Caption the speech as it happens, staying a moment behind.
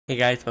Hey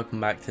guys, welcome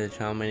back to the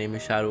channel. My name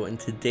is Shadow and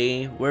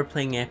today we're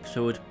playing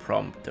episode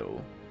Prompto.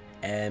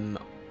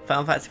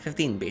 Final Fantasy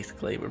 15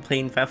 basically. We're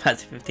playing Final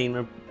Fantasy 15,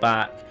 we're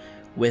back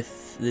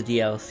with the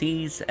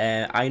DLCs.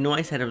 I know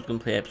I said I was going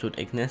to play episode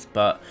Ignis,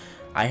 but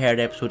I heard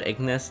episode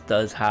Ignis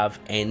does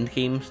have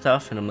endgame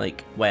stuff and I'm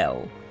like,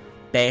 well,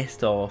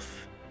 best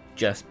off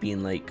just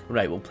being like,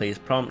 right, we'll play as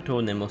Prompto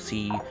and then we'll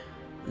see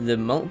the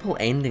multiple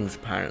endings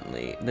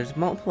apparently. There's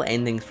multiple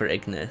endings for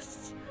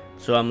Ignis.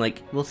 So I'm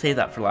like, we'll save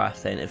that for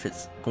last then if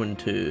it's going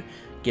to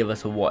give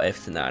us a what if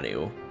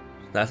scenario.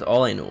 That's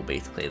all I know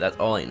basically, that's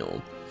all I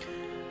know.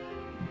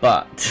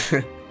 But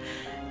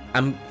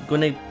I'm going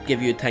to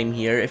give you a time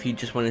here if you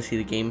just want to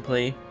see the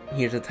gameplay.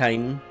 Here's a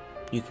time,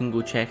 you can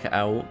go check it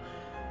out.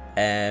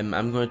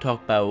 I'm going to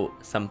talk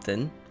about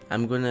something.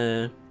 I'm going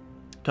to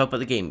talk about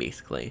the game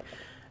basically.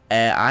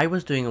 I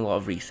was doing a lot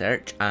of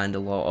research and a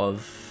lot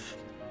of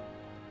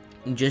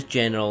just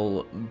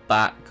general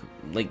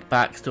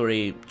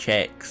backstory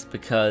checks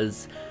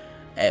because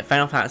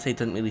Final Fantasy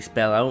doesn't really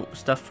spell out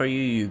stuff for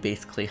you. You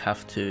basically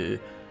have to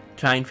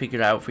try and figure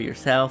it out for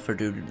yourself or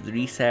do the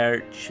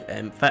research.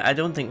 I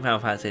don't think Final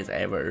Fantasy has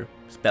ever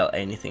spelled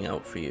anything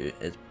out for you.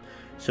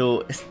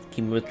 So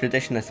keeping with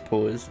tradition, I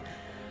suppose.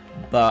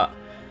 But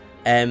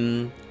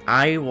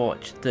I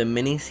watched the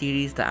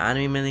miniseries, the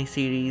anime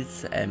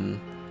miniseries,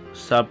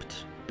 subbed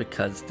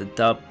because the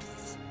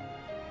dubs,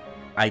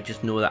 I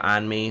just know the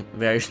anime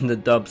version, the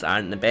dubs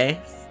aren't the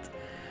best.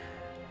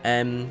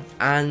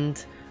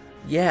 And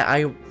yeah,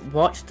 I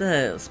watched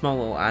the small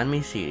little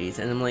anime series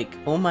and I'm like,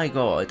 oh my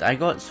god, I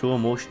got so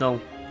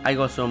emotional.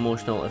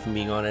 If I'm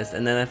being honest.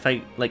 And then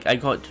I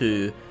got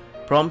to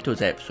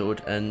Prompto's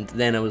episode and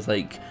then I was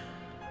like,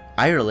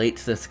 I relate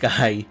to this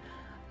guy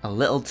a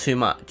little too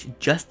much,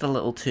 just a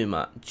little too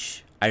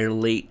much. I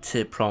relate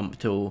to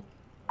Prompto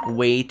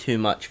way too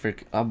much for,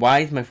 why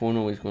is my phone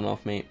always going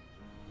off, mate?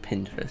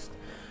 Pinterest.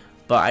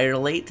 But I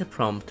relate to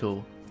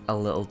Prompto a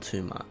little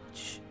too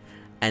much.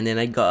 And then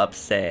I got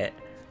upset.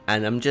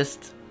 And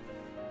it's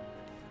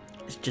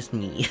just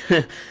me.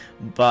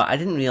 But I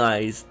didn't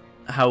realise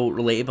how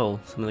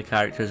relatable some of the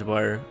characters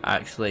were.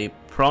 Actually,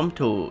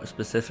 Prompto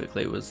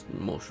specifically was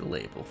most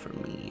relatable for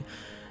me.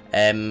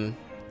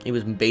 He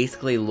was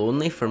basically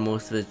lonely for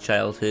most of his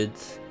childhood.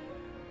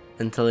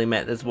 Until he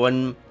met this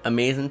one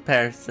amazing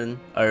person.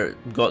 Or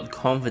got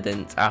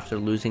confidence after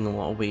losing a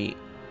lot of weight.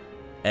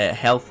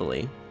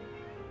 Healthily.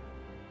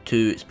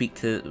 To speak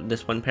to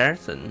this one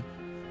person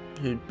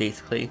who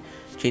basically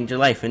changed your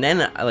life. And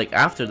then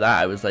after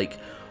that I was like,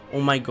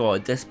 oh my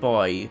god, this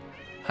boy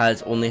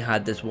has only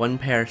had this one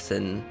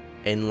person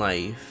in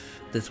life,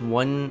 this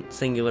one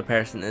singular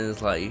person in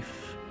his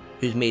life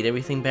who's made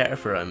everything better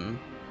for him,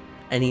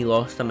 and he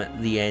lost him at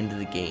the end of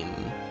the game,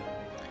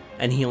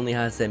 and he only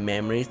has the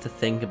memories to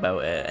think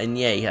about it. And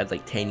yeah, he had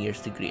like 10 years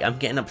to grieve. I'm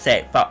getting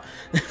upset, but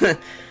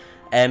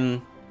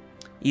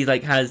he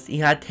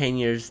had 10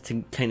 years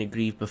to kind of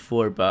grieve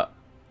before, but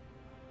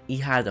he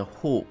had a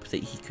hope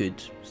that he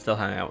could still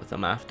hang out with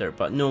them after.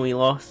 But no, he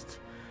lost.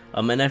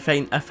 And I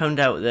found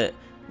out that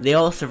they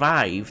all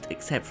survived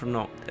except for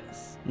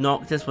Noctis.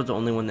 Noctis was the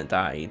only one that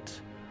died.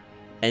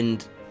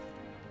 And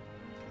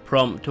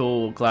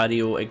Prompto,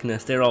 Gladio,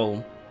 Ignis, they're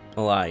all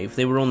alive.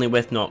 They were only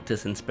with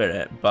Noctis in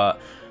spirit, but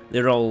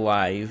they're all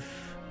alive.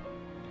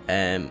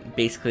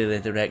 Basically the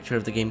director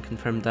of the game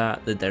confirmed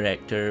that. The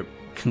director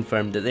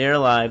confirmed that they're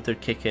alive, they're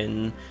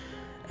kicking.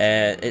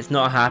 It's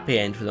not a happy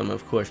end for them,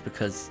 of course,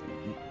 because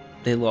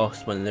they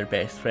lost one of their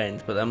best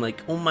friends. But I'm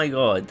like, oh my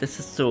god, this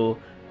is so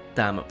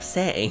damn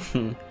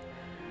upsetting.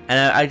 And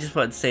I just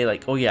want to say,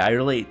 like, oh yeah, I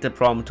relate to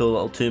Prompto a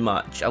little too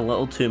much. I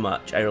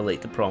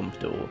relate to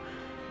Prompto.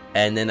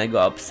 And then I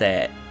got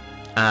upset.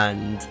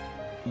 And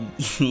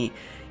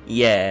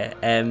yeah,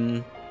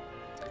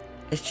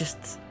 it's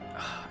just,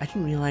 I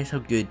didn't realise how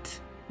good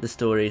the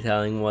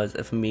storytelling was.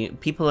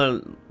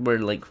 People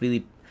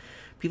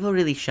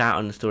really shat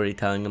on the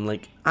storytelling. I'm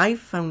like, I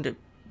found it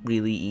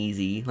really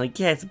easy. Like,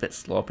 yeah, it's a bit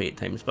sloppy at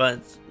times,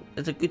 but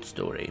it's a good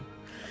story.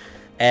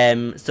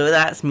 So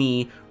that's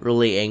me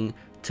relating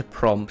to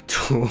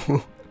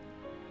Prompto.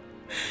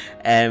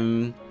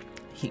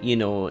 You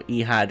know,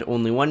 he had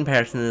only one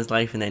person in his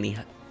life, and then he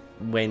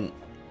went.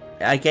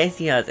 I guess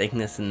he has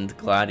Ignis and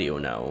Gladio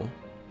now,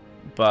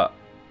 but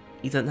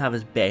he doesn't have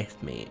his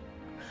best mate,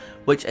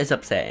 which is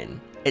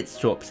upsetting. It's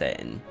so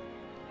upsetting.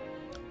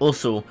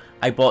 Also,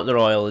 I bought the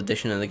Royal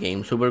Edition of the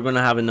game, so we're going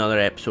to have another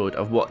episode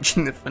of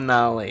watching the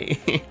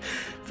finale.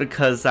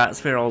 Because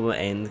that's where all the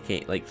end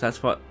game, like,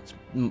 that's what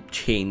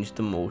changed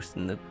the most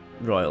in the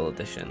Royal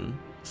Edition.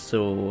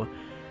 So,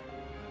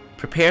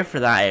 prepare for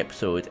that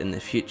episode in the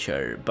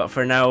future. But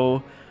for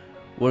now,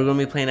 we're going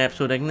to be playing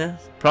episode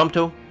Ignis.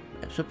 Prompto.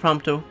 Episode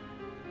Prompto.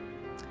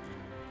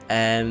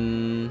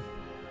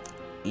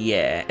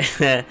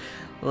 Yeah.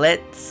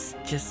 Let's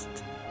just...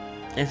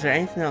 Is there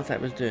anything else I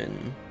was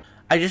doing?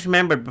 I just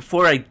remembered,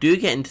 before I do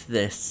get into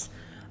this,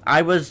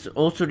 I was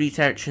also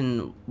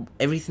researching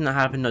everything that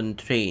happened on the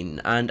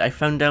train, and I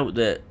found out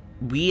that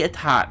we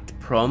attacked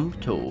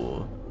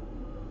Prompto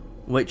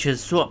which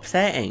is so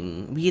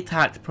upsetting. We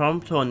attacked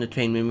Prompto on the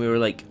train when we were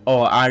like,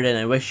 oh, Arden,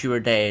 I wish you were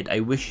dead.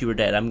 I wish you were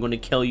dead. I'm going to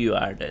kill you,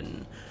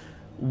 Arden.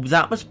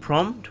 That was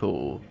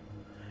Prompto.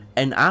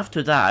 And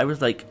after that, I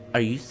was like,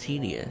 are you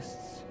serious?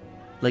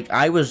 Like,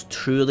 I was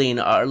truly and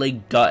utterly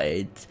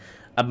gutted.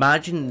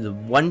 Imagine the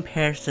one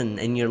person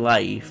in your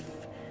life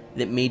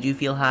that made you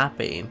feel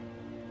happy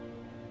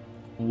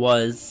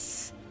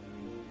was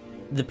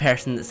the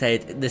person that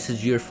said, this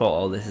is your fault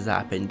all this has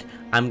happened.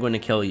 I'm going to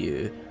kill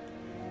you.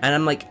 And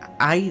I'm like,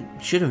 I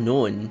should have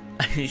known.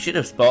 I should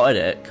have spotted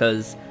it,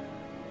 because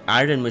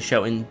Arden was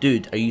shouting,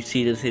 dude, are you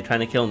seriously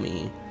trying to kill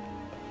me?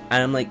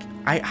 And I'm like,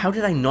 how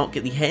did I not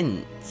get the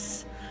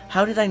hints?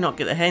 How did I not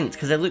get the hints?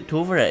 Because I looked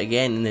over it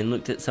again and then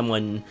looked at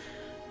someone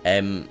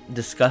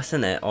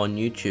discussing it on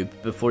YouTube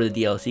before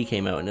the DLC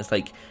came out, and it's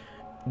like,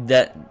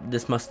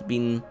 this must have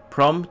been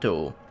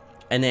Prompto.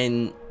 And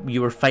then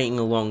you were fighting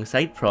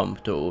alongside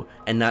Prompto,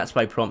 and that's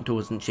why Prompto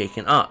wasn't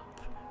shaken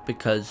up,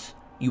 because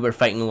you were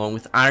fighting along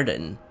with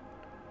Arden.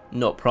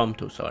 Not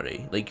Prompto,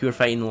 sorry. Like, you were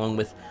fighting along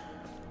with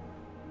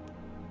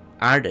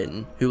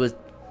Arden, who was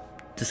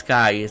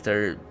disguised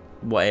or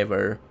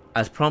whatever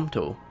as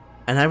Prompto.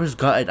 And I was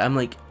gutted. I'm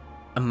like,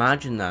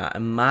 imagine that.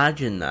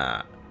 Imagine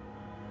that.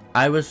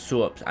 I was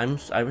so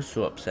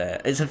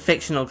upset. It's a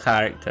fictional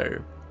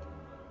character.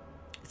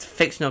 It's a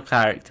fictional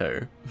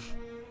character.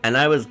 And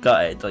I was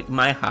gutted. Like,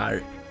 my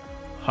heart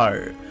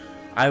hurt.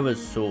 I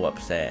was so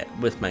upset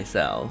with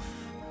myself.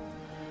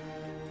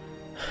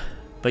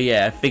 But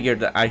yeah, I figured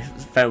that I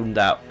found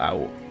that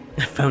out.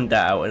 I found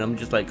that out, and I'm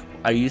just like,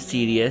 are you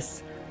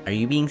serious? Are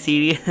you being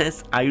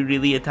serious? I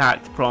really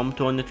attacked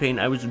Prompto on the train.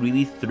 I was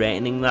really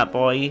threatening that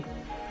boy.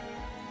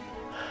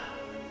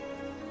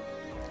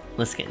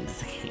 Let's get into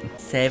the game.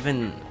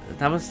 7.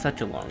 That was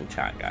such a long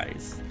chat,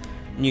 guys.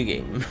 New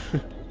game.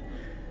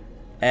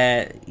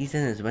 He's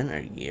in his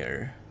winter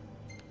gear.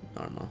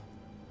 Normal.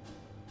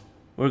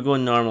 We're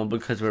going normal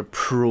because we're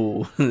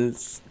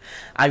pros.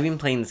 I've been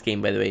playing this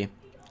game, by the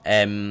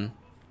way.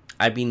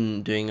 I've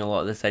been doing a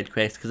lot of the side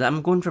quests because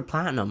I'm going for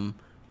platinum.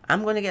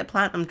 I'm going to get a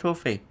platinum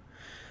trophy.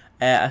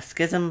 A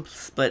schism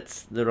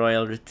splits the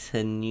royal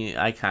retinue.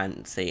 I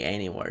can't say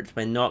any words.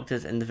 When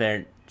Noctis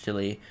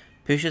individually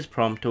pushes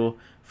Prompto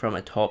from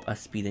atop a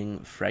speeding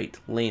freight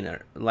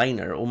liner.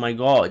 Oh my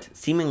god.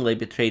 Seemingly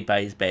betrayed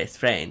by his best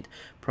friend,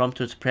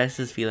 Prompto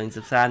suppresses feelings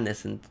of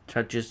sadness and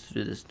trudges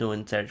through the snow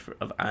in search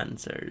of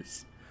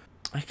answers.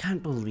 I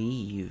can't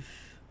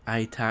believe I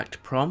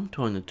attacked Prompto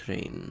on the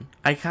train.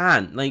 I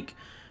can't. Like,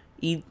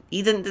 he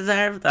didn't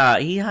deserve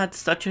that. He had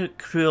such a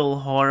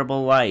cruel,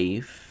 horrible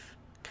life.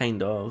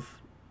 Kind of.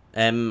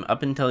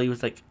 Up until he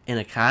was, like, in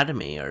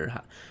academy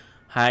or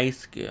high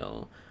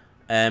school.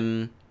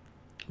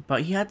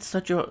 But he had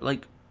such a,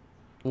 like,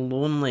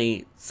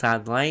 lonely,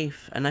 sad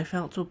life, and I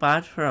felt so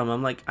bad for him.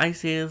 I'm like, I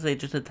seriously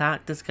just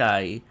attacked this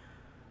guy.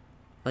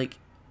 Like,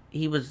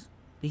 he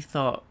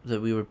thought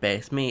that we were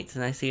best mates,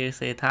 and I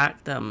seriously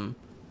attacked him.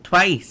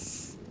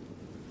 Twice!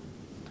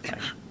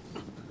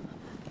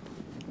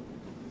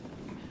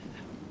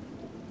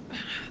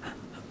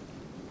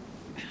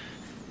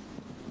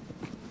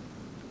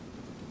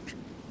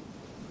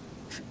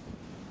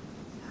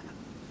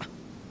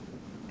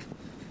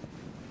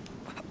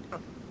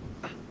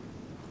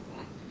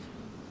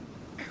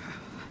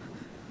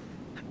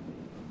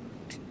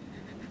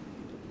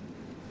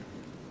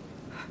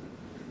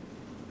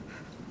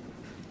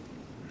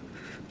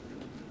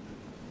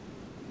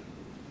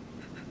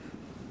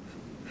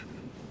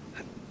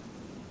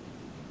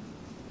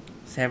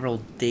 Several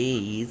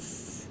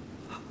days.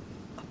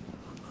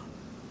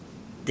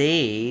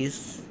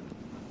 Days?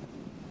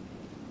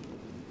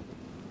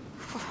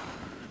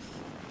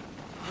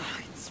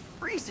 It's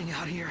freezing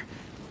out here.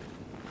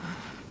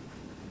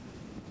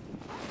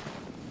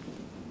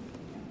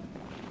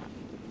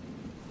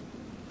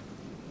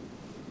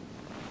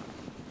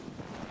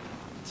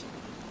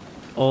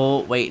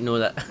 Oh, wait,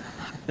 no,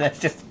 that's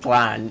just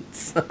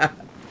plants.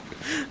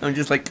 I'm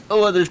just like,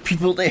 oh, there's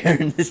people there,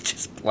 and it's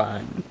just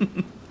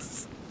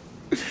plants.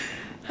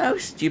 How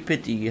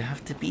stupid do you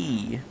have to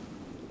be?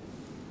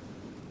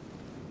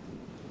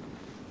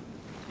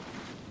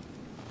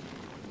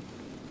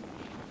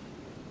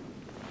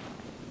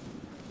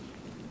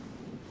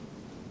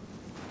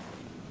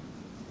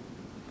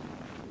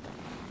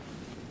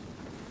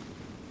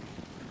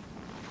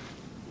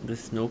 The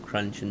snow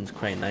crunching's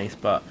quite nice,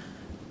 but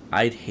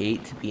I'd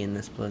hate to be in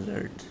this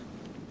blizzard.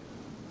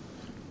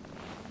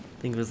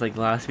 I think it was like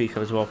last week I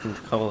was walking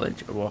to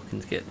college, or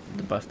walking to get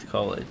the bus to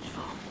college.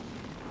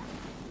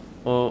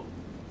 Oh,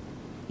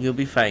 you'll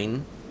be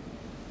fine.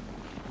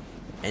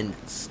 And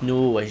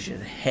snow was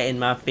just hitting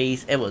my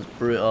face. It was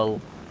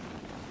brutal.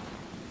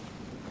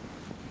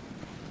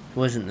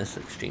 Wasn't this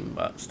extreme,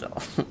 but still.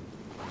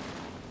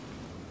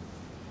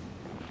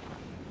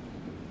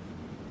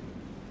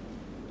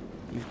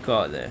 You've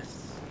got this.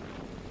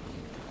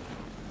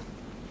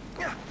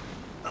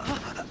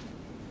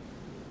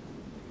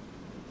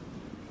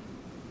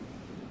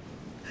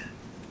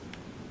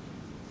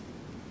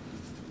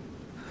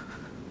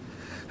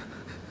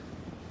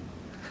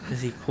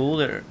 Is he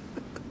colder?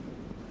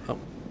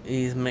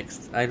 He's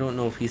mixed. I don't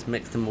know if he's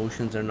mixed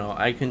emotions or not.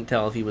 I couldn't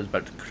tell if he was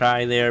about to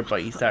cry there,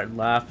 but he started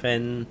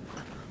laughing.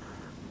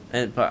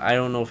 But I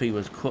don't know if he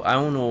was I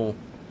don't know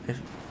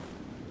if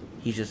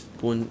he's just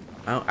going.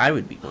 I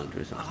would be going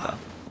through some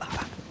stuff.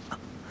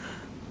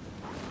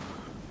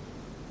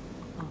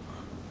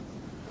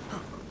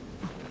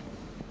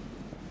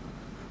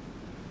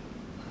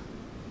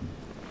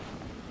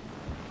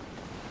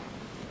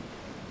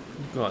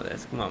 You got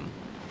this. Come on.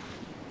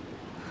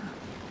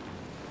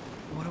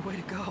 What a way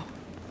to go.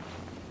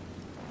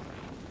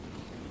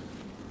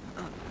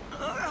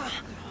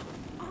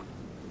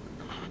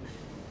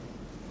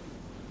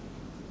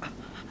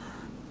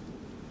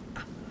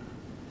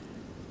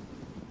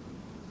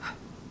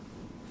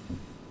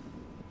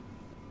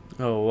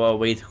 Oh, what a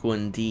way to go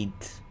indeed.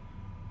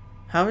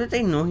 How did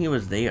they know he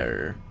was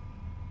there?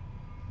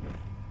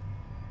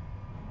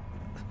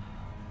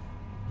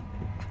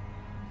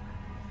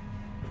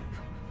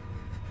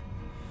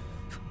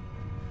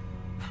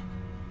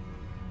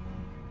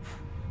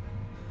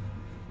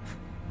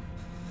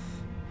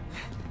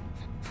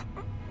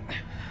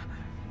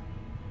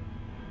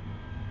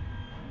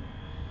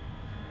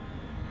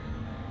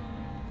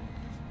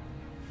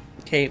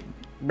 Okay,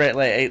 bright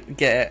light, I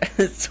get it.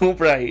 It's so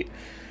bright.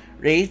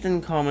 Raised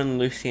in common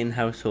Lucian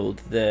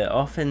household, the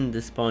often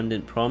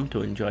despondent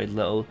Prompto enjoyed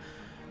little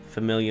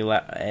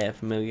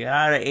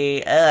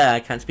familiarity, I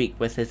can't speak,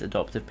 with his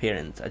adoptive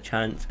parents. A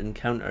chance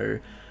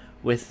encounter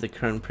with the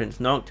Crown Prince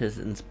Noctis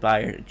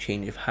inspired a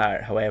change of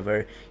heart.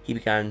 However, he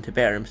began to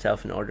better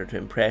himself in order to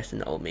impress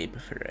an old-maid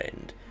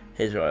befriend,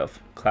 his royal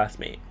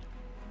classmate.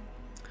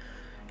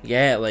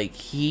 Yeah, like,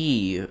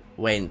 he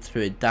went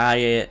through a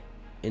diet,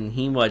 and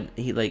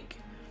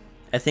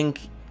I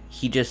think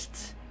he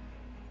just,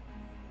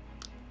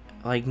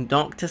 like,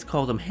 Noctis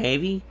called him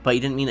heavy, but he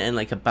didn't mean it in,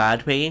 like, a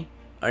bad way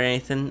or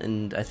anything,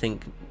 and I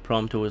think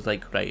Prompto was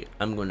like, right,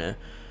 I'm gonna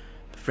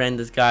befriend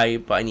this guy,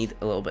 but I need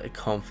a little bit of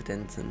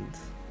confidence, and,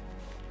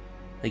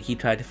 like, he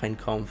tried to find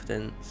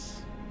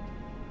confidence.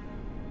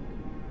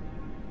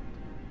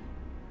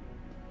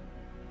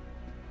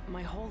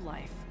 My whole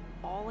life,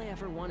 all I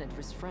ever wanted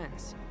was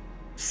friends.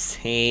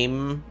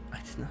 Same. I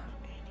did not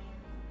have any.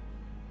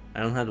 I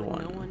don't have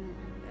one. No one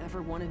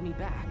ever wanted me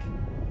back.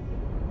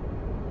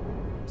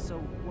 So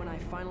when I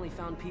finally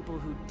found people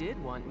who did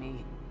want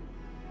me,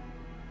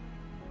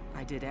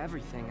 I did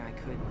everything I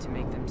could to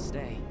make them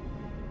stay.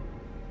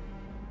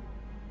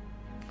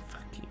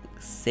 Fucking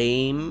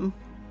same.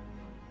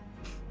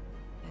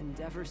 And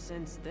ever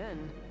since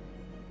then,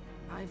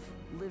 I've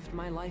lived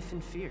my life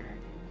in fear.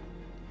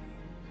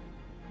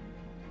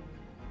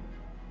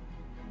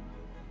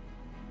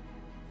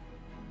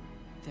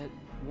 That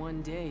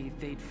one day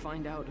they'd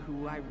find out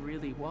who I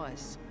really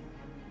was,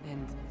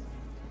 and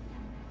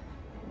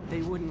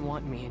they wouldn't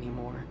want me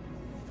anymore.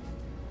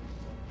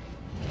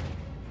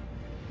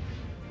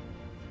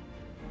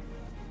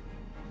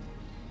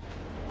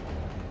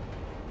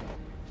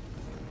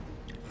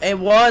 It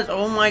was,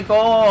 oh my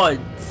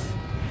god!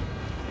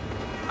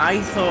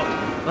 I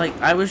thought, like,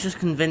 I was just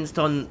convinced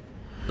on,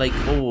 like,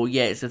 oh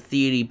yeah, it's a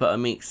theory, but it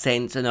makes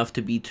sense enough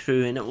to be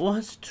true, and it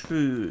was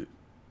true.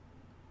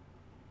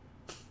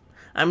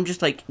 I'm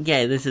just like,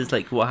 yeah, this is,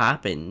 like, what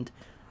happened,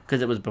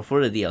 because it was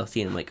before the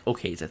DLC, and I'm like,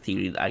 okay, it's a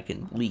theory that I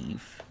can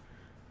leave.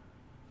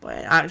 But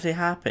it actually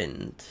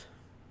happened.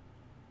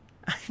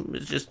 I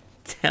was just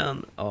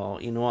telling, oh,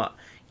 you know what,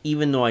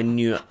 even though I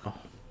knew it,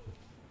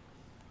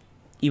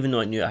 even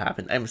though I knew it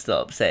happened, I'm still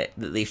upset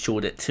that they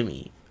showed it to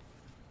me.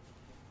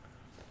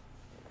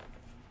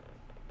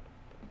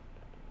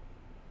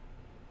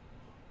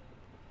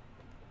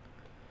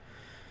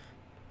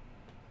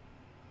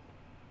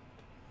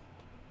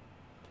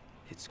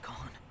 It's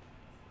gone.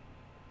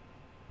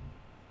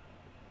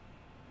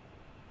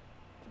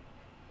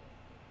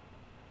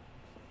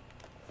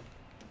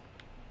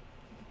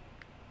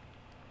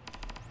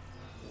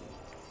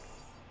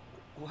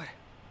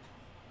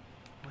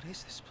 What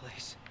is this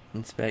place?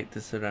 Inspect the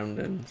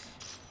surroundings.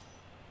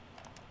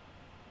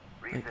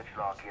 Research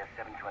log here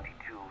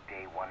 722,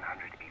 day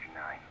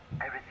 189.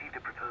 I received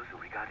a proposal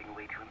regarding a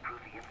way to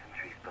improve the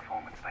infantry's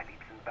performance by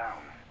leaps and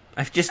bounds.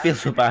 I just feel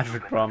so bad for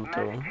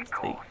Prompto.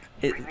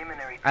 It's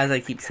like, as I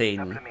keep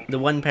saying, the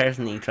one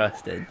person he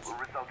trusted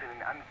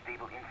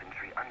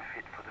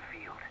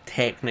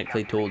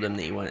technically told him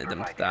that he wanted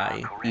him to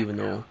die, even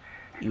though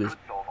he was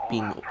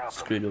being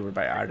screwed over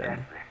by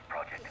Arden. This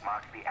project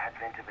marks the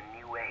advent of a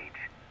new age.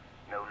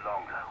 No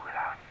longer will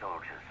our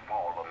soldiers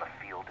fall on the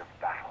field of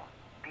battle.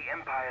 The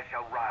Empire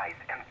shall rise,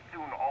 and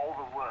soon all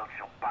the world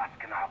shall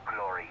bask in our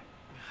glory.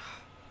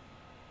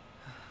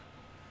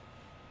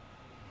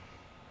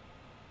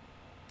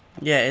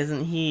 Yeah,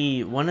 isn't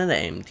he one of the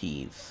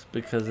MTs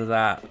because of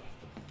that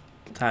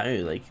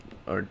tattoo, like,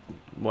 or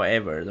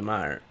whatever, the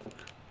mark?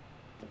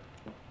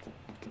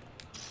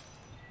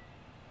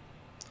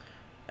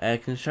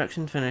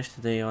 Construction finished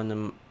today on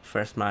the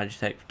first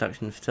Magitech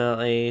production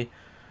facility.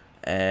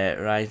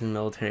 Rising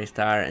military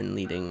star and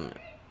leading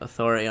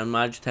authority on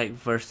Magitech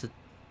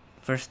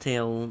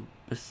versatile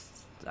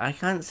I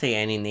can't say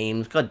any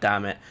names, god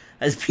damn it,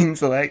 has been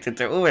selected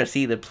to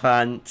oversee the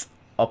plant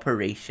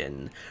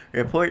operation.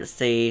 Reports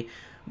say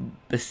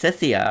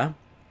Besithia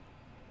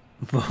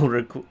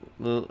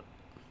will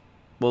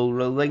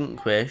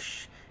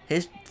relinquish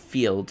his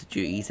field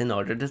duties in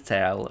order to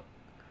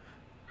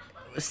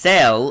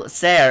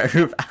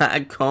serve at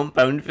a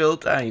compound full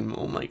time.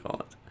 Oh my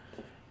god.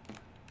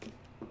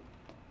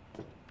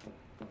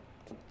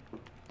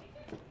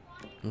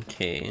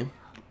 Okay.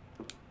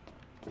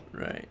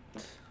 Right.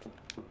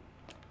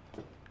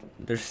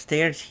 There's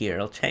stairs here.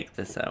 I'll check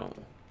this out.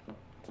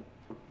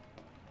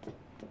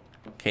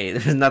 Okay,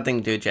 there's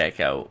nothing to check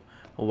out.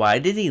 Why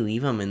did he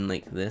leave him in,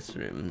 like, this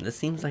room? This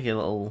seems like a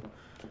little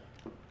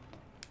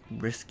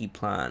risky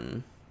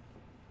plan.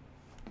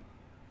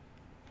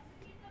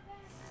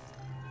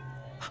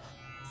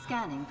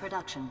 Scanning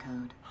production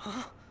code.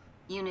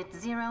 Unit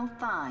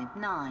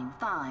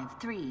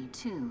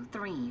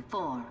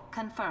 05953234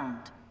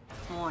 confirmed.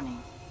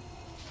 Warning.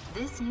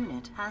 This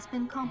unit has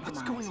been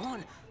compromised. What's going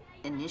on?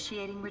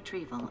 Initiating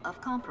retrieval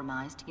of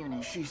compromised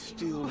unit. She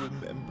still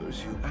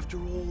remembers you after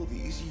all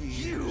these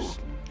years.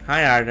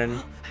 Hi,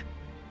 Arden.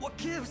 What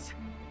gives?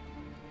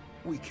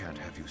 We can't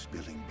have you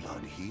spilling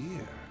blood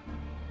here.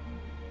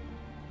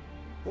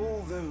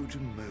 Although to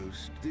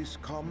most, this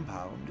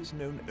compound is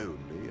known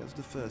only as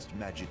the first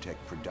Magitech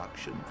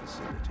production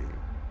facility.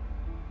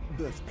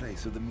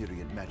 Birthplace of the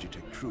myriad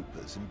Magitech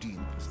troopers and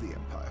demons the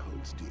Empire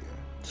holds dear.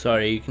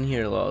 Sorry, you can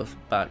hear a lot of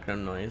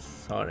background noise.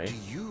 Sorry. To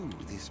you,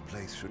 this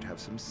place should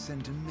have some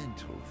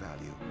sentimental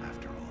value.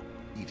 After all,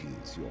 it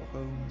is your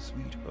home,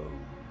 sweet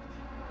home.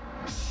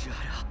 Shut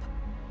up.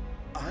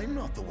 I'm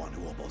not the one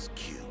who almost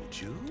killed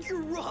you.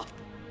 You're rough.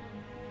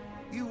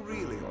 You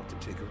really ought to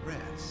take a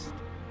rest.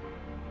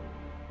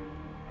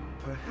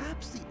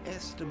 Perhaps the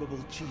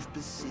estimable Chief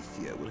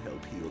Besithia will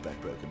help heal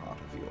that broken heart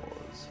of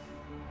yours.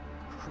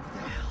 Who the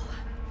hell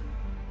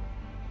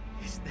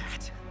is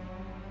that?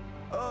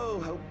 Oh,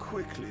 how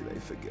quickly they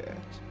forget.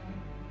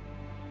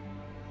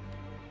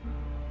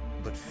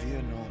 But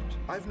fear not.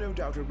 I've no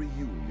doubt a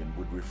reunion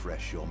would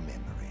refresh your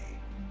memory.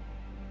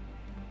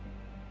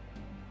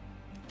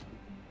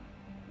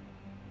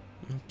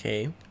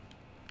 Okay.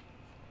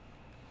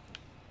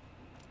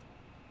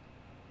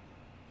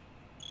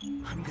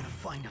 I'm gonna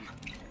find them.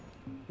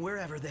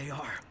 Wherever they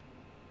are.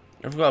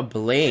 I've got a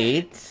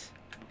blade.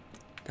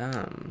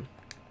 Damn.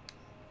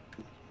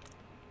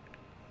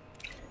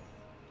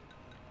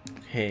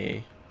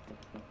 Okay.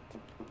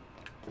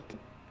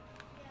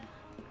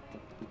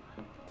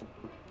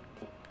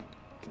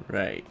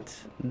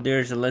 Right.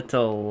 There's a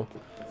little...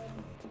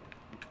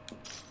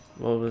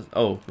 What was...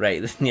 Oh,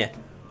 right. Yeah.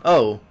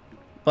 Oh.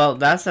 Well,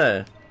 that's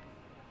a...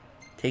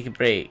 Take a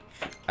break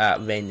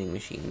at vending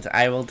machines.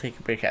 I will take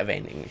a break at a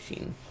vending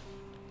machine.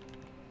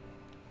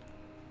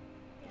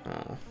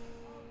 Oh.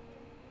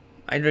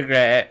 I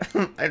regret it.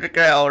 I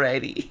regret it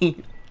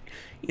already.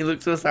 You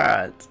look so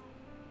sad.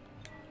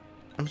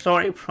 I'm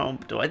sorry,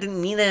 Prompto. I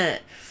didn't mean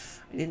it.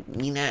 I didn't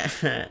mean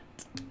it. I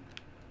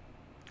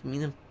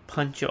mean to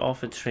punch it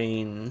off a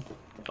train.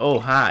 Oh,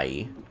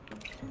 hi.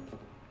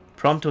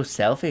 Prompto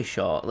selfie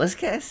shot. Let's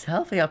get a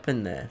selfie up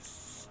in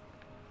this.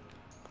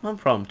 Come on,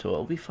 Prompto.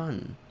 It'll be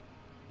fun.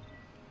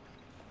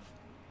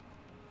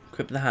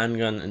 Equip the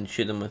handgun and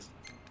shoot them with...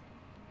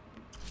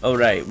 Oh,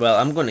 right. Well,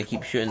 I'm going to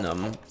keep shooting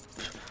them.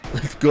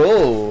 Let's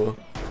go.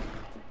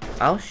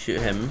 I'll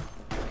shoot him.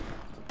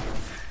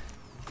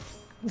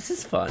 This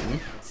is fun.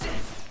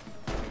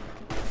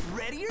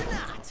 Ready or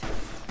not?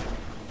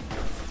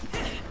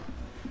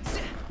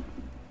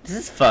 This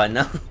is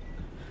fun.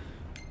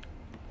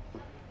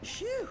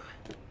 Shoo.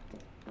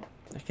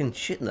 I can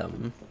shoot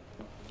them.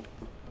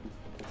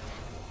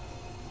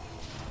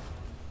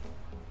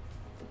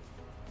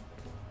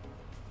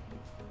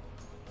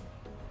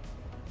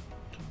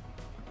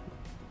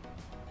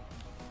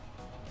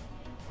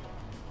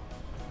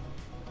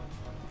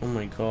 Oh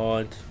my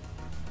god.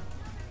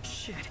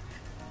 Shit.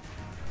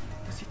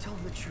 Was he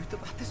telling the truth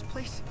about this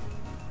place?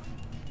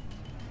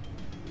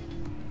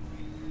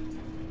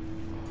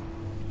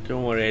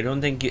 Don't worry, I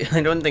don't think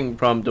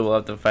Prompto will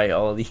have to fight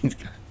all these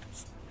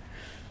guys.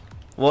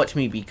 Watch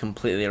me be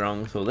completely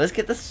wrong, so let's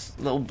get this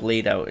little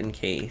blade out in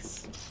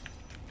case.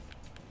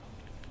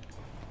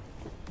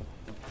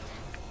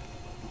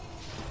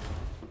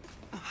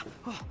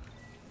 Oh,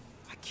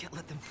 I can't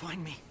let them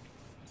find me.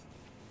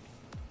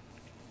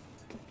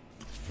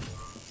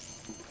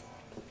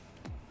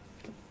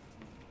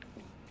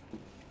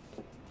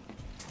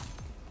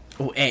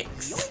 Oh,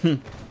 X.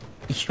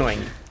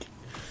 Yoink.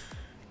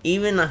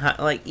 Even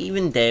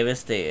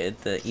devastated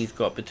that he's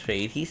got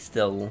betrayed, he's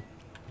still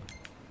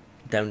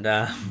down to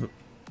have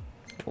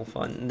full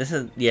fun. This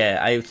is, yeah,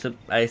 I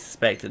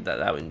suspected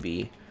that would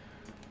be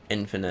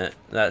infinite.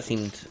 That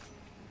seemed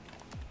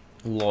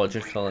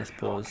logical, I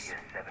suppose.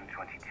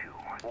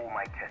 722. All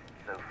my tests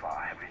so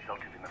far have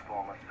resulted in the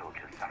former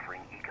soldiers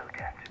suffering eco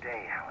death.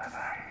 Today,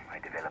 however, I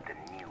developed a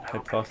new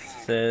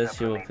Hypothesis,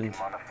 you will continue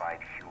modified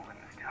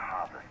humans to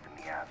harvest the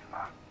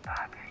miasma.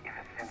 But if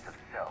a sense of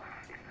self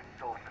is the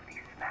source of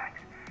these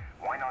snacks,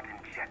 why not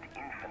inject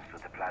infants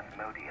with the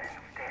Asmodia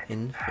instead.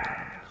 Infants.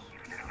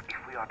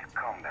 If we are to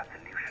combat the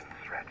Lucian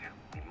threat,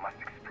 we must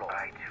explore.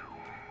 I too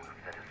will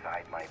set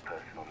aside my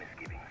personal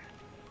misgivings.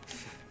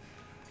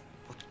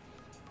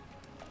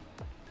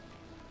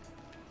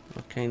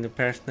 What kind of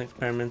person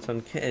experiments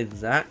on kids?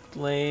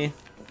 Exactly.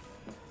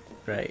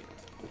 Right.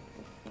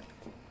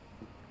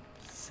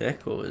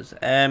 Sickos. Is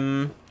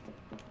there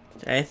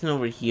anything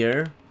over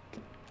here?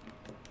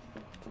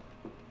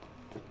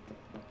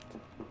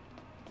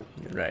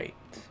 Right.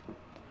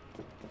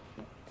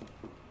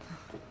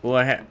 Oh,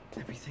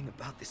 Everything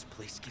about this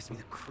place gives me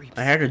the creeps.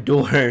 I heard a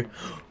door.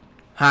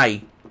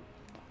 Hi.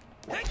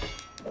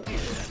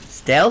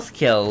 Stealth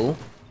kill.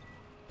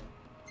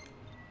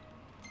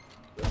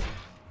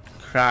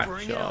 Crack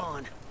Bring it shot.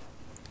 on.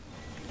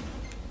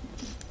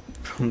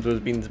 Prompto's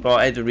been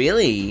spotted.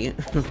 Really?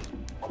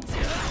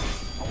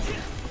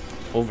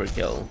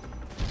 Overkill.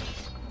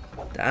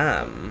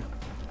 Damn.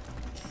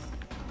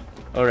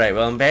 Alright,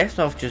 well I'm best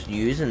off just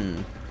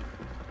using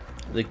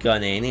the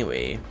gun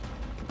anyway.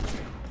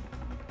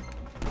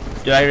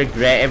 Do I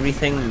regret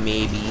everything?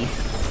 Maybe.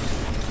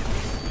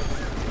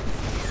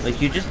 Like,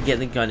 you just get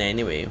the gun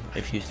anyway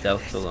if you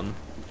stealth kill them.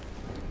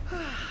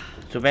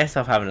 So best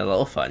off having a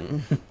little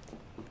fun.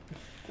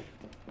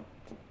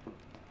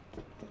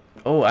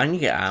 Oh, and you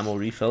get ammo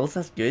refills,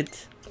 that's good.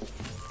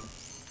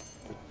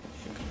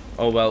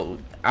 Oh well,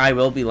 I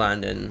will be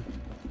landing.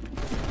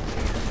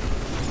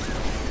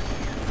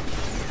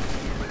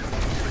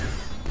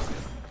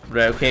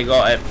 Right, okay,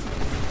 got it.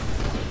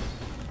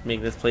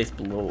 Make this place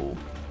blow.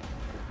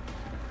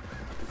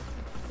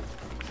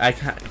 I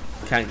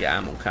can't get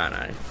ammo, can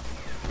I?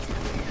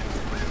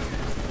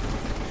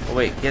 Oh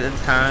wait, get the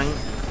tank.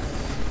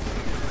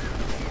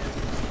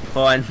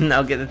 Hold on,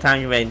 I'll get the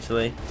tank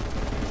eventually.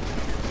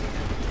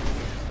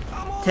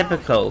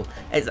 Typical.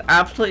 It's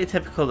absolutely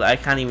typical that I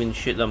can't even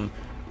shoot them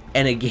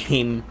in a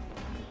game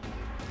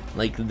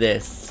like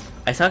this.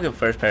 I suck at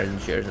first person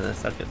shooters and I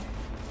suck at...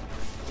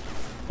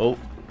 Oh.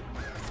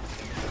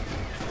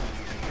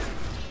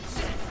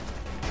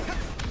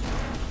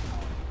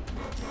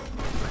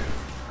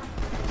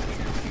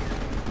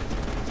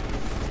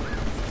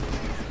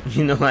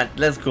 You know what?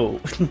 Let's go.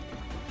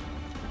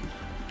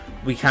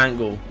 We can't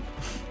go.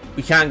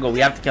 We can't go.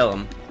 We have to kill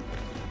him.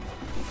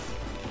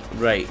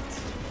 Right.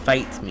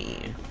 Fight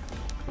me.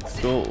 Let's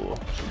go.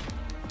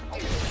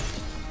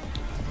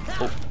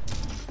 Oh.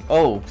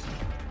 Oh. Do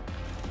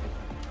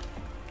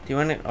you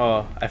want to...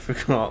 Oh, I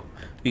forgot.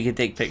 We could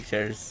take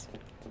pictures.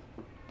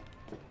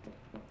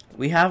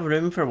 We have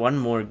room for one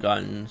more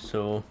gun,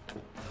 so...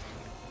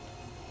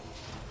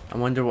 I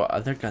wonder what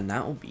other gun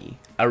that will be.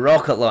 A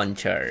rocket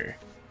launcher.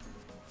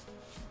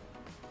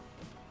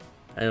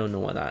 I don't know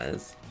what that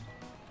is.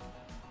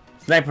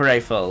 Sniper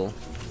rifle.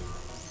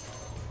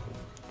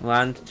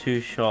 Land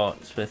 2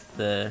 shots with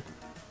the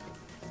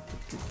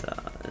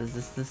guitar.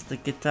 Is this the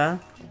guitar?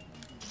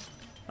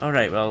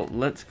 Alright, well,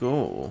 let's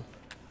go.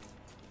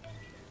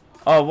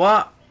 Oh,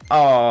 what?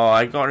 Oh,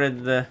 I got rid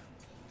of the...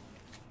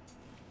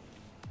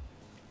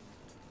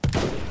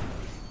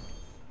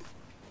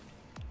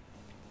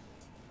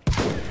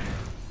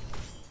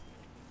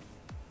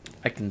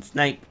 I can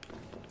snipe.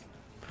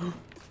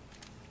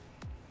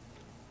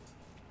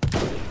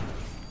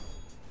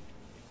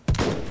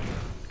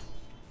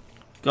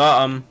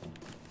 Got him.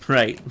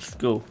 Right, let's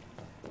go.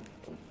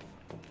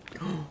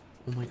 Oh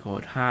my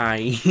god,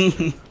 hi.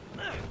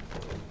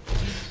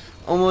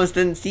 Almost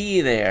didn't see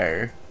you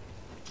there.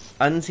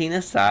 Unseen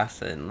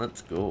assassin,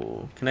 let's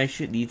go. Can I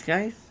shoot these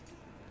guys?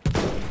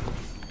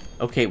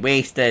 Okay,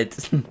 wasted.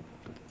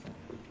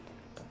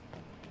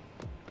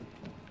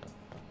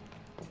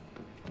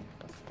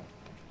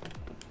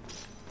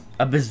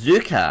 A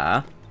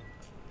bazooka?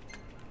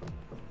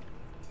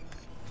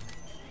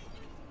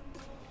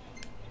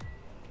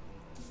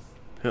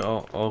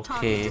 Oh,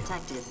 okay. Target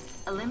detected.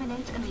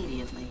 Eliminate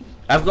immediately.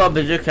 I've got a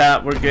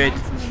bazooka, we're good.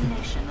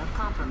 Elimination of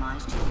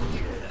compromised unit.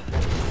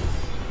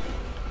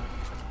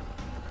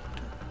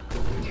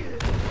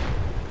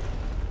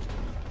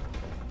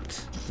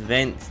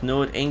 Vents,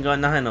 no, it ain't got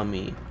nothing on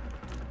me.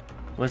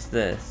 What's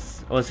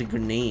this? Oh, it's a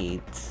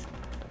grenade.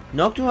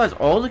 Nocto has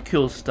all the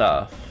cool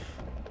stuff.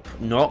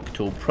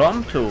 Nocto,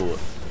 Prompto.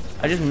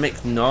 I just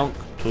mixed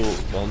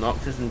Nocto, well,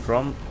 Noctis and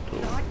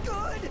Prompto. Not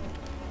good.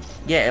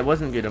 Yeah, it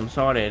wasn't good, I'm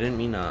sorry, I didn't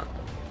mean that.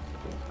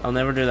 I'll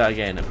never do that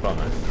again, I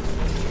promise.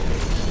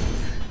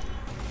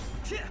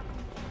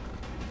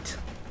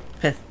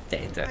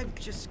 Pathetic. I've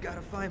just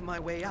gotta find my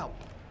way out.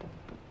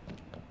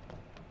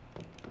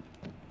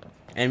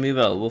 And we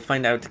will, we'll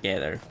find out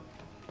together.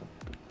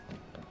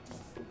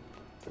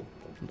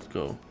 Let's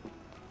go.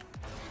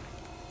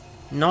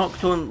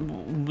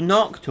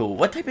 Nocto,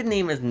 what type of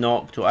name is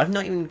Nocto? I've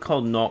not even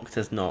called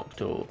Noctis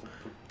Nocto.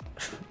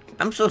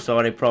 I'm so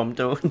sorry,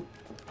 Prompto.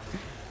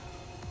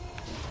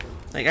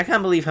 Like, I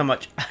can't believe how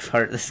much I've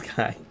hurt this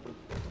guy.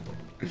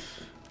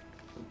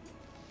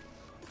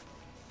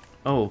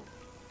 Oh.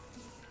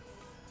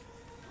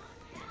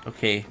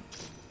 Okay.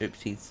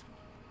 Oopsies.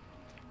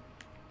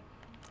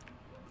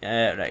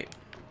 Right.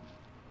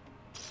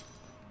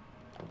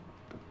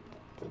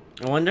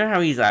 I wonder how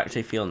he's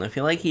actually feeling. I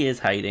feel like he is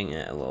hiding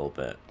it a little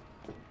bit.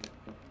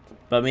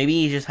 But maybe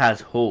he just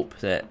has hope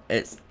that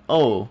it's...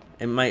 Oh,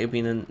 it might have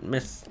been a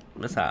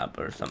mishap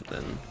or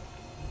something.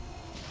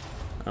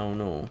 I don't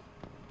know.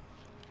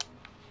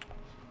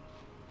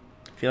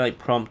 I feel like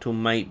Prompto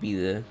might be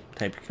the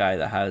type of guy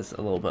that has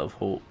a little bit of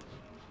hope.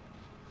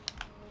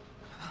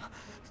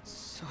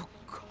 So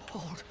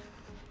cold.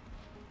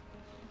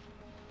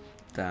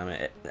 Damn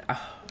it.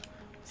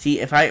 See,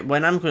 if I'm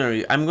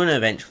gonna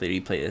eventually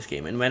replay this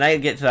game, and when I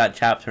get to that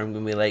chapter, I'm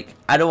gonna be like,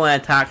 I don't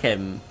want to attack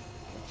him.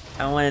 I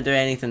don't want to do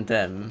anything to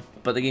him,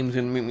 but the game's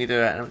gonna make me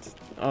do it, and I'm just,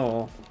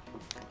 oh,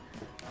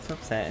 it's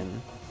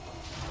upsetting.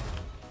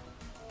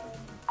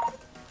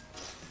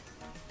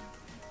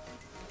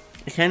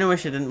 I kind of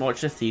wish I didn't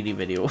watch the theory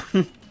video.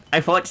 I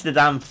watched the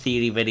damn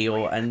theory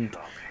video, and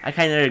I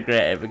kind of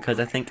regret it because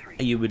I think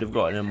you would have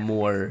gotten a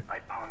more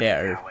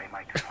better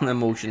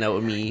emotion out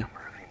of me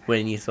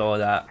when you saw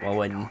that, or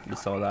when you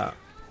saw that.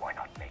 Why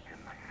not make them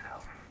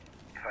myself?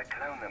 If I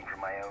clone them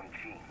from my own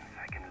genes,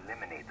 I can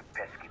eliminate the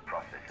pesky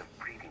process of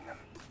breeding them.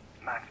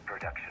 Mass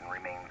production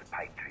remains a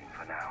pipe dream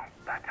for now,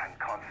 but I'm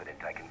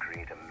confident I can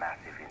create a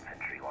massive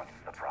infantry once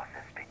the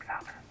process picks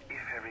up. If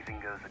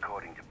everything goes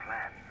according to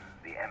plan,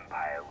 the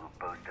Empire will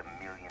boast a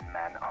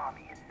 1,000,000-man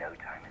army in no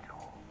time at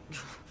all.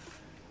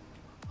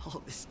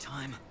 All this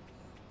time,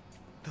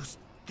 those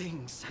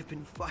things I've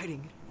been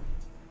fighting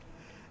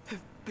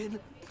have been...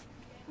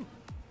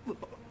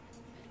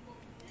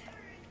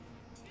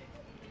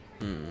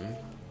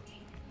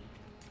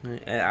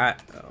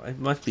 It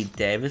must be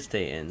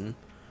devastating.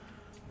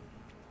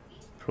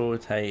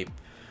 Prototype,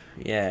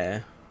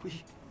 yeah.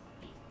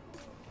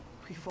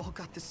 We've all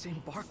got the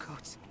same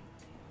barcodes.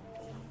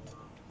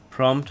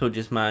 Prompto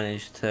just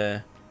managed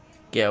to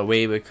get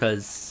away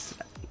because,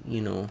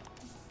 you know,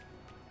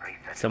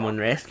 someone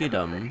rescued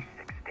him.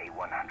 Day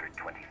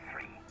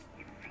 123.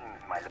 It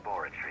seems my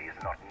laboratory is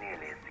not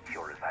nearly as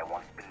secure as I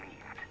once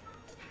believed.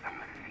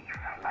 Some thief,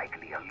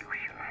 likely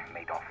illusion,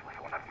 made off with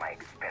one of my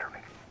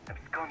experiments.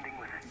 Absconding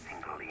with a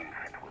single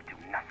infant will do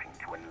nothing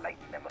to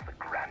enlighten them of the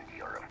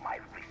grandeur of my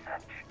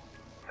research.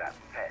 That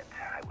said,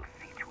 I will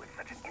see to it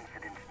such an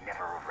incident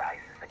never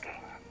arises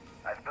again.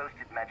 I've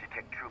posted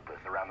Magitech troopers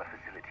around the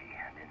facility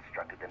and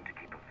instructed them to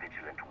keep a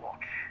vigilant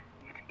watch.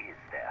 It is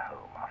their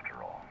home,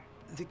 after all.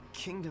 The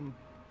kingdom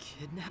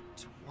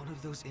kidnapped one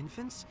of those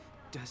infants?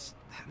 Does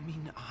that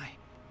mean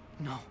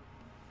No,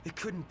 it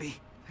couldn't be.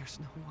 There's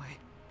no way.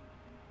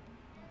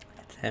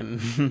 It's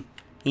him.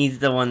 He's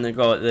the one that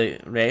got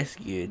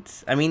rescued.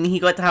 I mean, he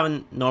got to have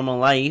a normal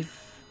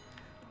life.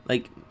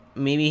 Like,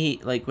 maybe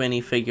he, like, when he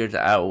figured it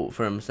out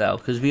for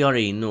himself. Because we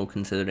already know,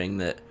 considering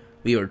that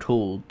we were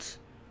told,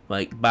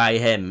 like, by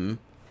him.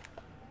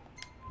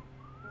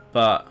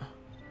 But,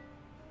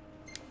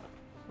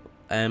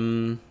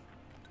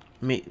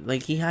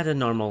 like, he had a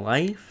normal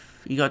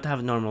life. He got to have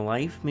a normal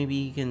life.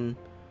 Maybe he can...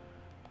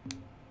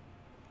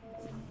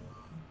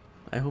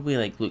 I hope he,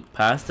 like, looked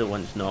past it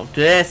once. No.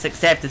 Yes,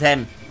 accepted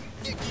him.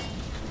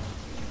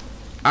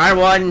 I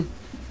won.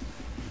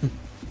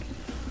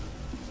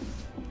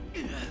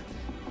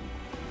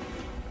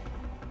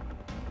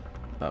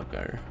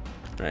 Bugger.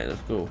 Right,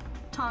 let's go.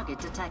 Target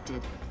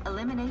detected.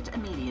 Eliminate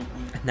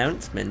immediately.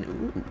 Announcement.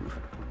 Ooh.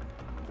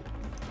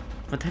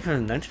 What type of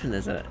announcement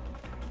is it?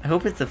 I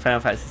hope it's the Final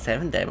Fantasy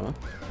VII demo.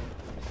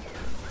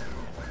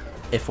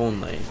 If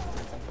only.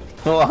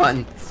 Hold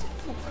on.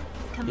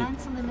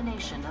 Commence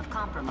elimination of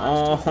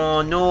compromised.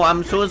 Oh no,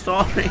 I'm so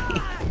sorry.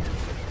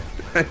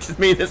 I just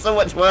made this so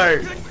much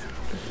worse.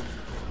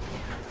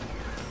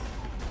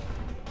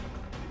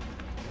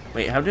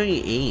 Wait, how do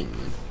you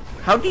aim?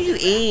 How do you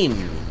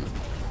aim?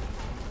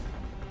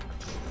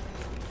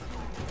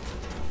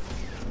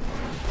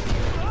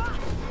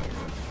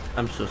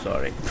 I'm so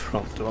sorry,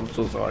 Prompto, I'm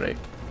so sorry.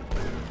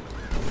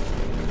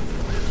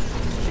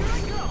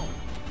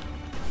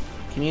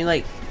 Can you,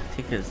 like,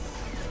 take a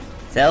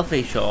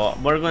selfie shot?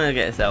 We're gonna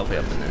get a selfie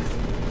up in this.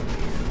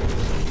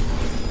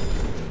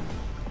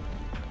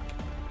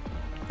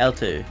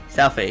 L2,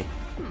 selfie.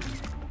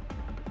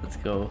 Let's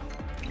go.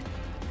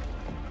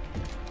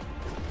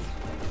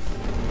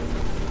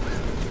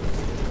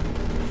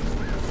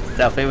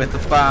 Selfie with the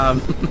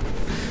farm.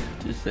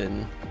 Just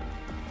in.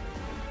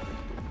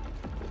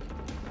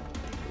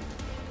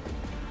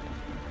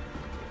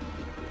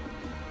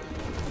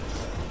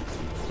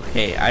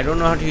 Okay, I don't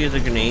know how to use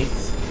the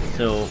grenades,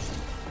 so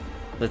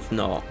let's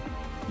not.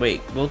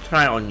 Wait, we'll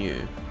try it on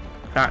you.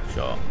 Crack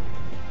shot.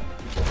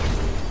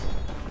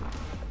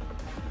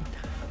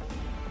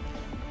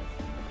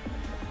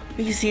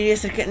 Are you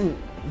serious? They're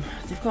getting...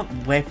 They've got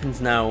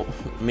weapons now.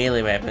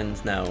 Melee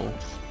weapons now.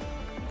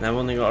 And I've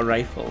only got a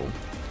rifle.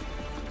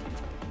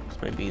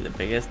 This might be the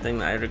biggest thing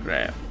that I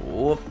regret.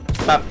 Whoop!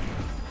 Up.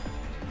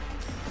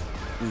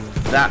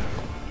 That.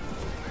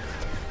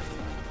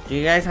 Do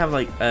you guys have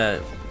like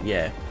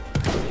yeah.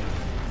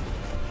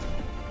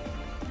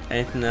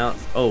 Anything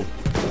else? Oh,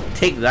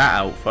 take that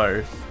out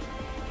first.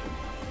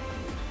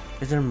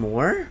 Is there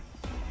more?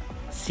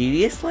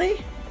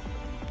 Seriously?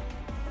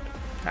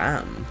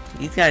 Damn,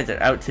 these guys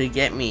are out to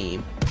get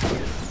me.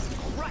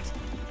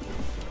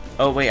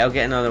 Oh wait, I'll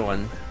get another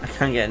one. I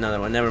can't get another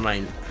one. Never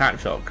mind. Crack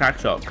shot. Crack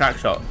shot. Crack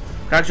shot.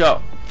 Crack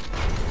shot.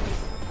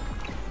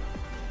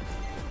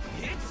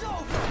 It's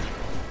over.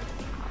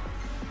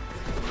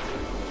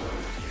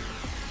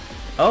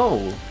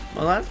 Oh,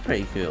 well that's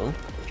pretty cool.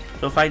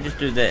 So if I just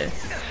do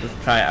this,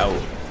 let's try it out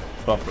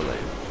properly.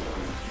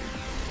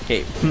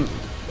 Okay.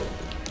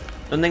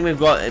 Don't think we've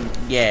got it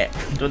yet.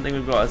 Don't think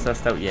we've got it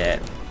sussed out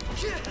yet.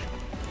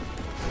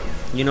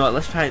 You know what?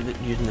 Let's try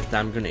using this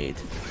damn grenade.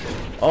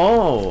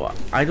 Oh,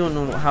 I don't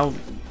know how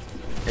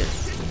it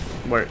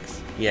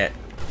works yet.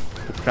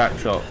 Crack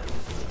shot.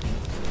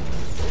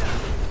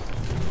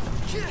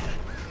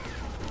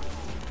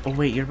 Oh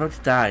wait, you're about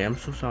to die. I'm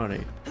so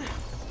sorry.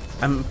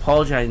 I'm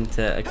apologizing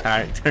to a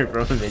character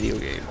from a video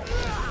game.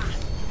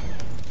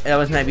 That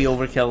was maybe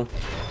overkill.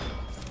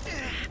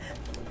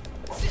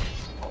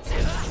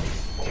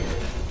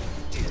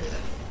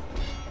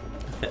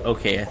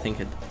 Okay, I think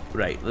it.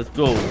 Right, let's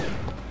go.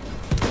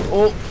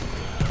 Oh!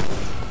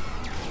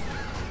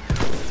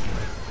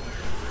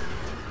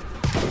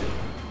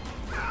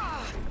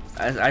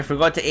 I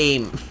forgot to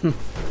aim.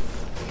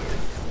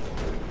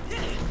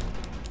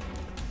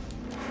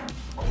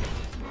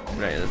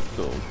 Right, let's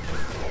go.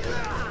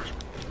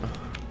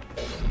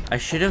 I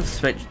should have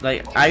switched,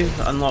 like, I've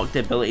unlocked the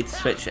ability to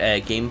switch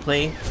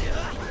gameplay.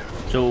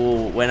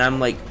 So when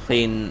I'm like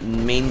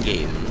playing main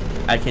game,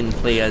 I can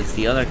play as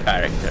the other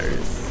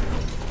characters.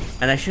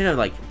 And I should have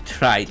like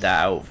tried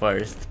that out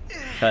first,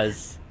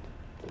 because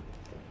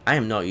I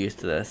am not used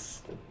to this.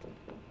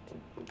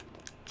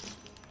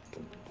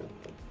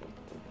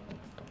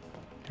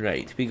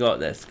 Right, we got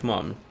this, come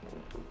on.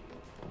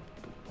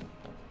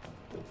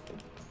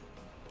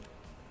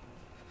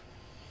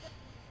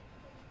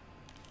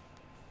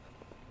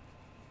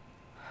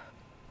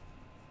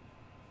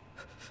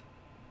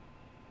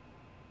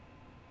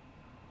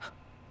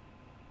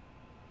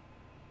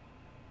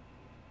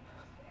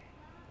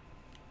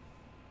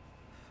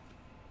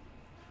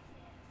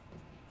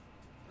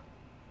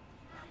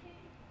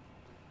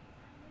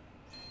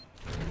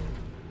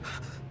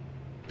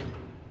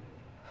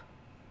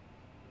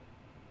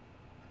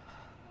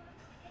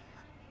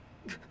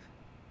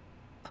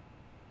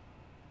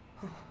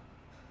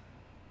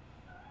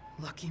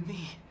 Lucky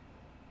me.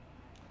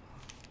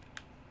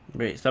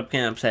 Right, stop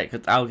getting upset,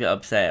 because I'll get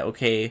upset,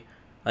 okay?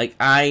 Like,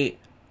 I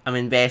am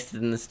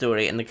invested in the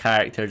story and the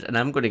characters, and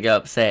I'm going to get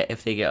upset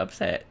if they get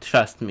upset.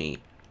 Trust me.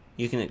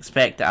 You can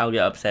expect that I'll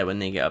get upset when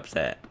they get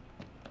upset.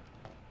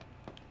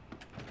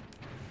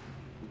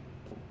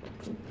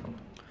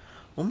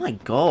 Oh my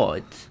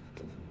god.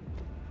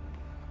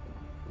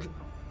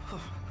 Oh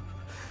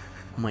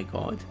my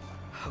god.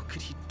 How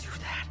could he do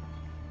that?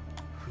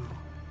 Who?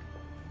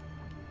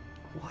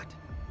 What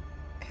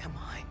am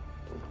I?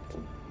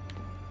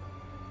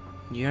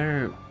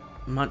 You're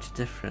much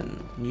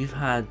different. You've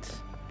had...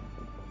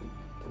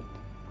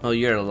 Well,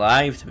 you're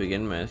alive to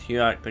begin with.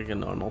 You act like a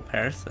normal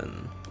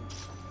person.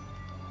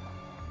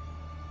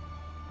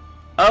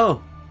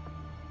 Oh!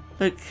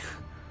 Look!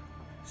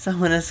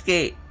 Someone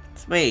escaped.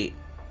 Wait.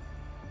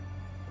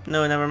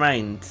 No, never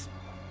mind.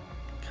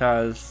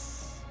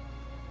 Because...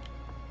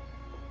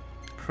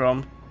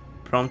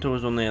 Prompto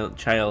was only a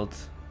child.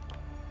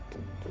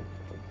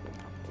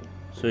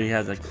 So he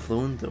has a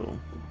clone though.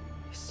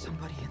 Is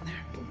somebody in there?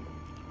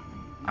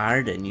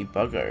 Arden, you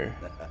bugger.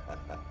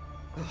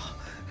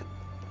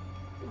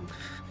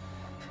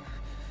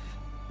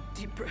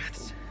 Deep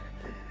breaths.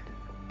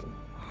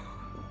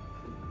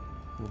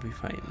 We'll be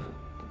fine.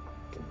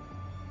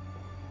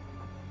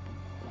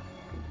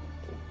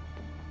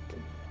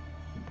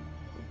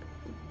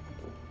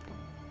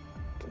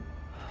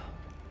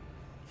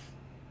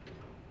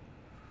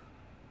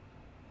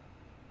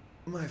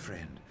 My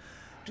friend,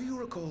 do you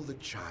recall the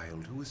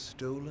child who was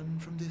stolen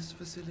from this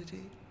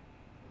facility?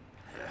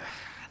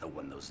 The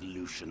one those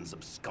Lucians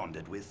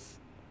absconded with?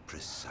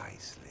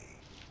 Precisely.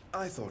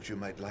 I thought you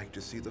might like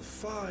to see the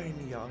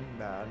fine young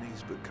man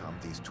he's become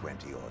these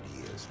 20-odd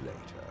years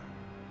later.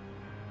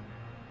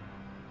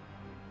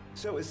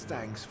 So as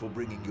thanks for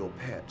bringing your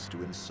pets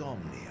to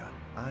Insomnia,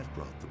 I've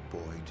brought the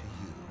boy to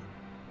you.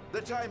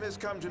 The time has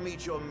come to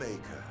meet your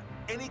maker.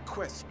 Any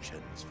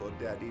questions for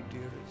Daddy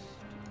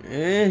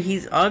dearest?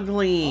 He's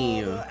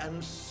ugly. Father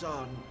and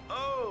son.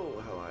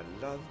 Oh, how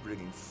I love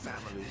bringing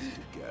families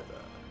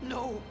together.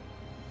 No!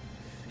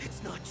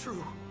 It's not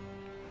true!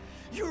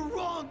 You're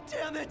wrong,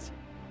 damn it!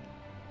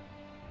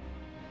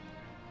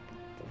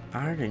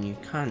 Arden, you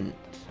cunt.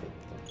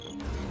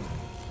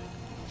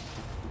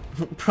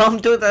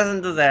 Prompto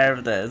doesn't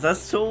deserve this. That's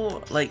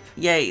so, like,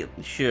 yeah,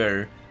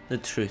 sure, the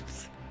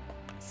truth,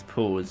 I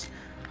suppose.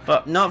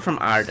 But not from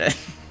Arden.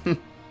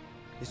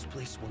 This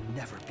place will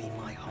never be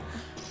my home.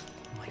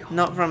 My home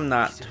Not from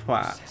that is in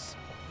twat. Moses.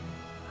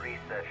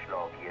 Research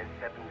log year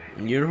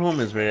 750. Your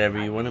home is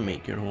wherever you want to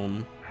make your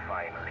home.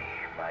 Finally,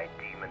 my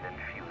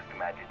demon-infused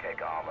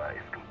Magitech armor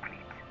is complete.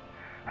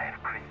 I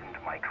have christened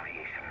my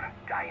creation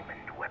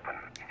Diamond Weapon.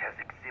 It has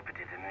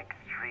exhibited an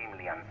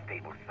extremely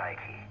unstable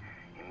psyche,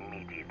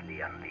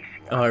 immediately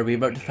unleashing... Oh, are we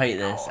about to fight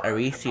this? Are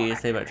we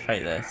seriously about to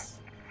fight this?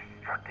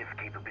 destructive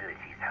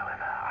capabilities,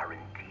 however, are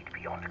indeed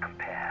beyond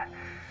compare.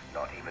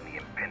 Not even the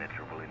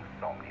impenetrable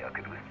insomnia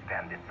could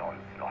withstand its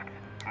onslaught.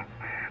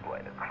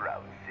 Why, the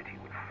Crown City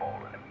would fall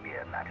in a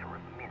mere matter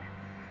of minutes.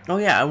 Oh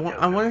yeah,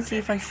 I want to see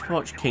if I should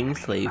watch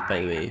Kingslave,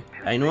 by the way.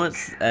 I know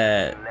it's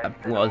a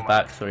lot of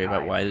backstory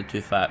about why the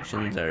two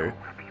factions are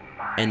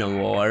in a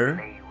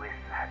war,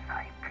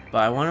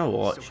 but I want to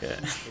watch So it.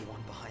 he's the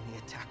one behind the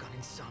attack on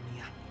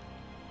Insomnia.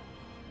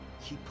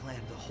 He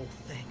planned the whole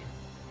thing.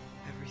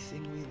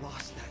 Everything we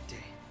lost that day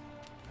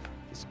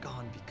is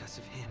gone because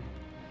of him.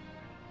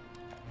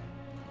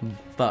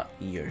 But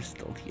you're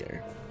still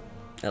here.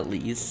 At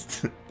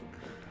least.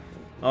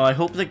 Oh, I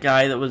hope the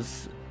guy that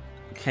was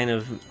kind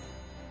of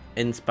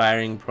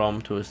inspiring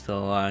Prompto is still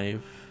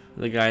alive.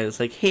 The guy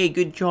that's like, hey,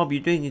 good job,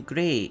 you're doing it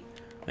great.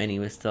 And he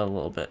was still a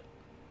little bit,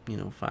 you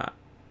know, fat.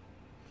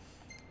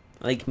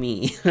 Like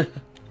me.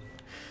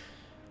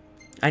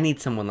 I need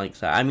someone like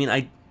that. I mean,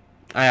 I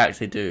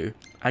actually do.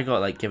 I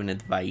got, like, given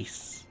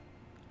advice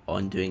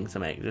on doing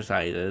some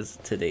exercises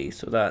today,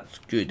 so that's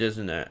good,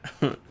 isn't it?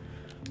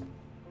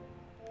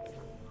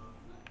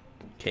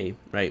 Okay,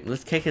 right,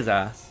 let's kick his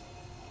ass.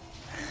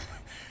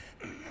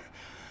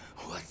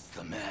 What's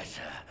the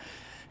matter?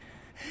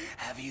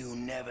 Have you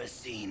never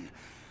seen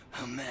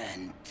a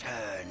man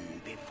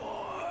turn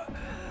before?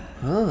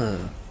 Huh.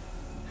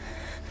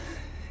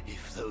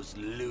 If those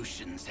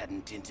Lucians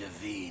hadn't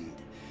intervened,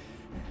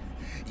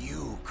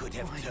 you could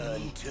have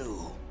turned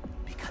too.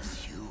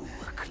 Because you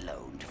were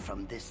cloned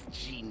from this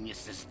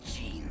genius's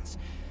genes,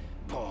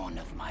 born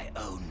of my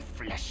own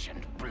flesh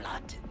and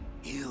blood.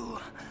 You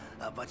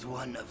are but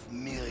one of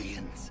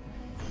millions,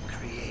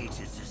 created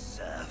to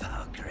serve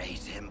our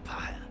great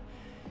empire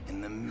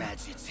in the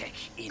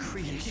Magitech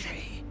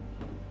infantry.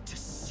 To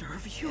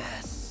serve you?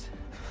 Yes.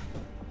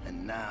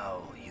 And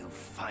now you've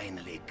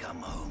finally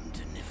come home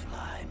to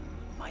Niflheim,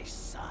 my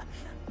son.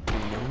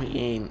 No, he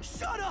ain't.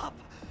 Shut up!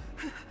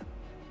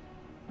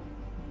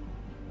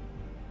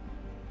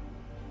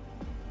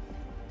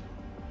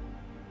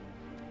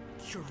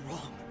 You're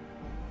wrong.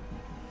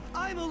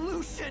 I'm a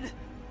Lucian!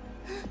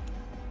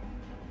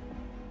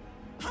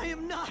 I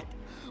am not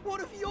one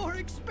of your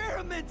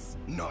experiments!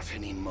 Not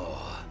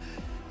anymore.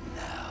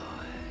 Now.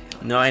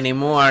 Not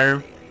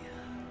anymore.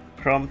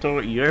 Prompto,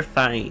 you're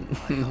fine.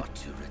 I ought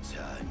to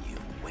return you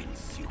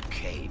whence you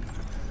came.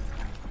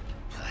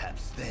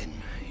 Perhaps then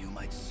you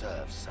might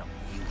serve some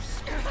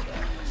useful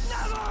purpose.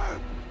 Never!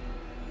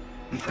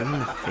 Hit him in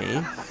the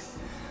face.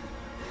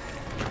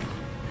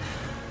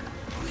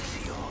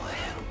 With your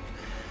help,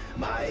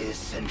 my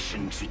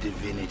ascension to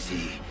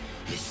divinity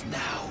is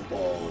now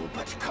all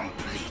but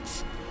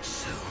complete.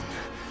 Soon,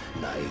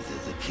 neither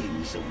the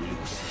kings of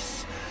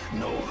Lucis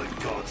nor the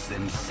gods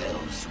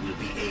themselves will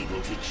be able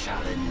to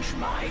challenge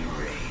my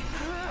reign.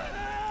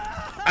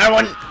 I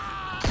want.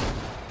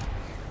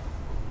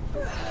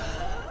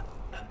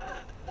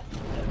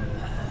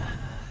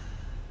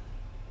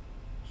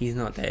 He's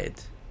not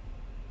dead.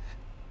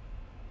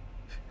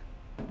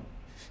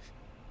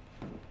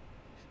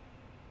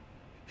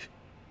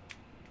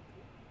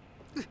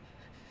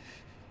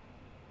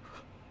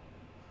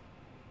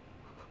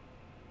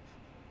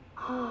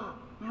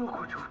 Look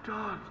what you've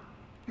done.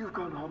 You've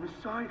gone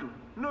homicidal.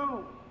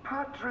 No,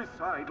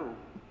 patricidal.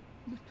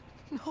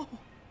 No.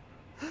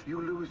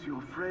 You lose your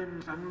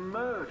friends and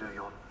murder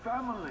your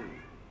family.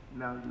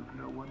 Now you've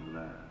no one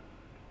left.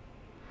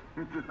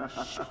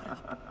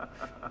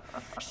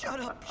 Shut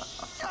up!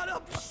 Shut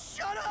up!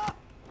 Shut up!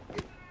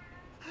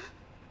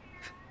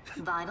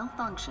 Vital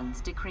functions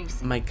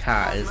decreasing. My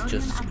cat is Osmodium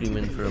just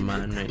screaming for a activity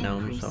man right now,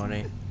 I'm increasing.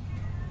 sorry.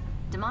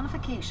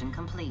 Demonification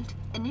complete.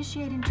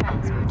 Initiating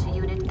transfer to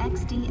Unit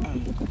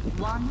XDA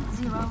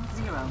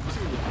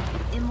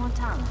 1002.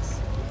 Immortalis.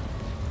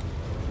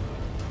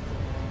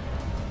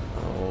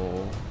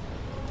 Oh.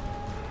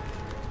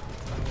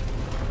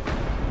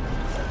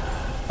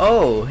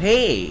 Oh,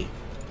 hey!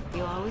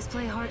 You always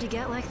play hard to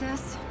get like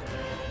this?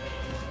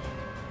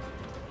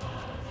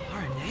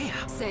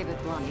 Aranea. Save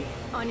it, Blondie.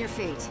 On your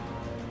feet.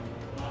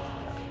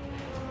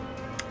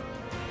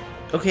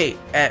 Okay,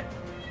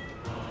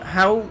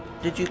 how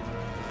did you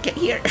get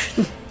here?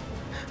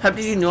 How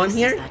did you know I'm This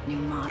here? is that new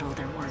model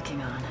they're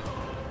working on.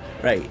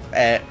 Right,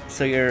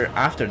 so you're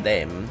after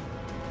them.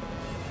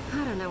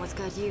 I don't know what's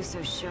got you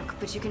so shook,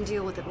 but you can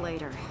deal with it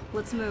later.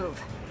 Let's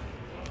move.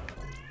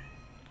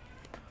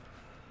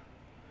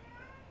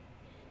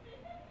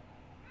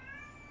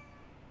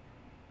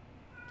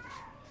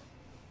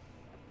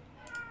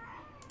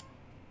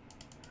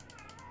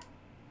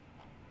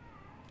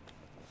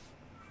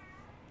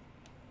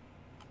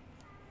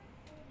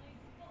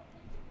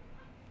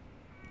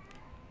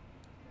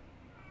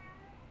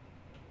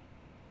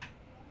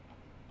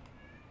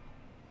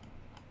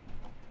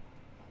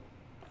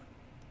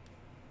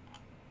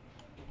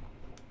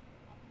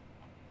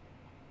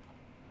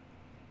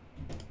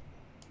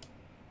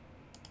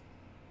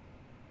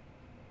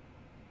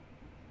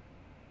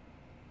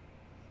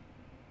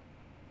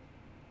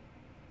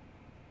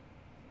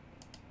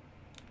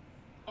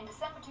 In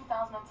December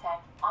 2010,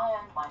 I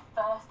earned my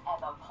first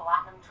ever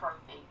Platinum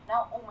trophy.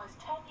 Now, almost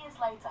 10 years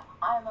later,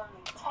 I am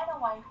only 10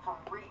 away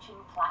from reaching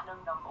Platinum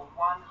number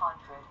 100.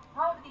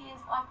 Now, over the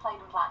years, I've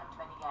played in Platinum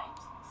many games.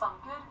 Some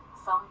good,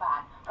 some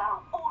bad. But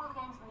out of all of the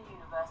games in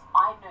the universe,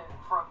 I knew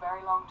for a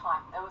very long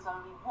time there was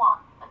only one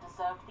that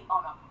deserved the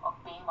honor of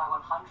being my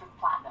 100th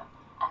Platinum.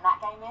 And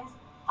that game is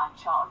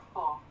Uncharted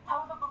 4.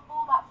 However,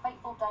 before that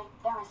fateful day,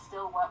 there is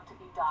still work to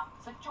be done.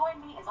 So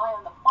join me as I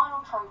earn the final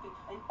trophy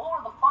in all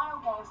of the final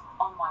games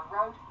on my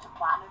road to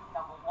Platinum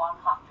number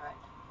 100.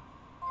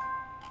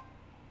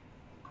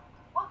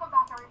 Welcome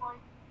back, everybody.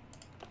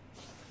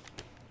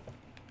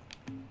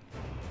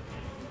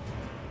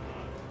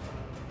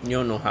 You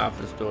don't know half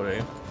the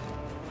story.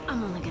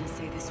 I'm only gonna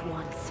say this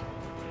once.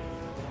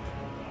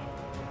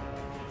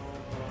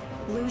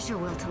 Lose your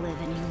will to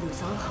live and you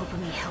lose all hope of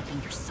me helping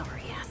your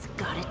sorry ass.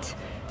 Got it?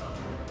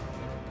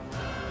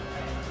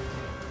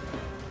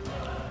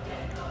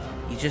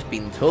 You've just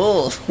been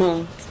told.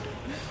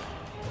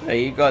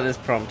 Hey, you got this,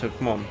 Prompto.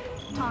 Come on.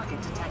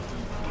 Target detected.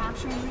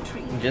 Capture and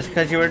retrieve. Just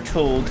because you were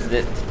told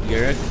that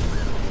you're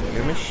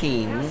a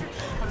machine,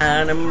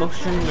 an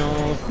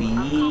emotional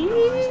being.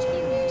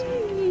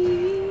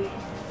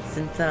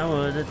 Since I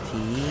was a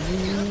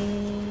teen,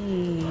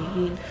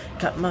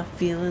 got my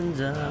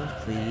feelings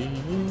of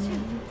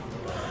clean.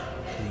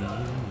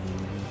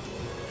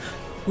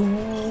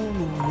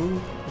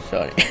 Ooh.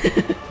 Sorry.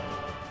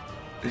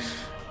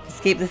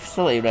 Escape the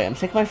facility, right? I'm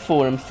sick of my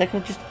phone. I'm sick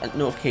of just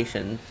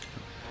notifications.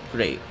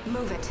 Great.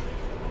 Move it.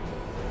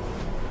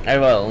 I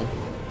will.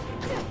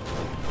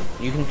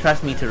 You can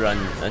trust me to run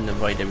and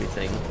avoid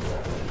everything.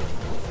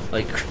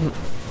 Like,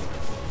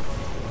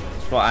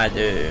 that's what I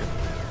do.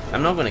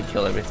 I'm not gonna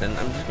kill everything.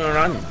 I'm just gonna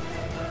run.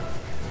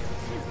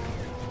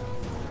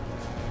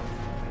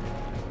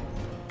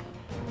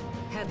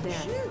 Head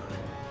there.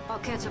 I'll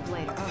catch up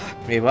later.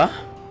 Wait, what?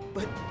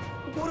 But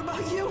what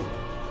about you?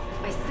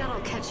 I said I'll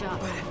catch up.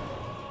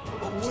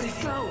 What if Just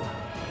you... go.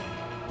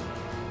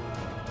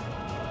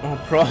 Oh,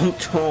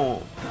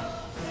 Prompto.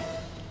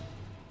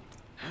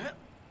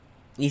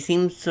 He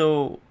seems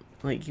so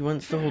like he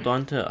wants to hold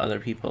on to other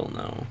people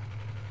now.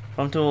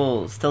 Prompto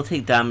will still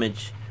take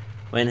damage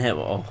when hit.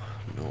 Oh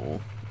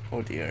no.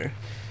 Oh dear.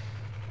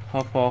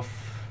 Hop off.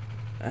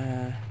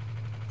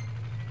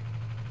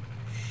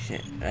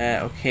 Shit.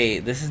 Okay,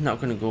 this is not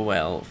gonna go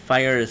well.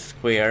 Fire is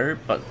square,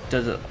 but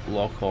does it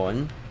lock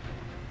on?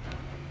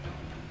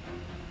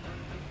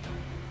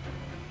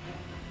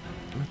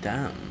 Oh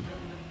damn.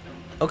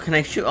 Oh, can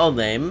I shoot all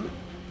them?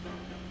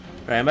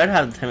 Right, I'm about to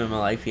have the time of my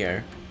life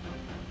here.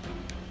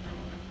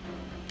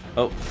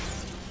 Oh.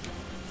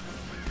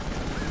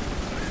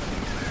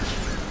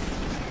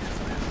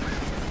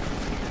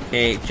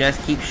 Okay,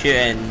 just keep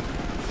shooting.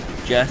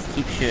 Just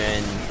keep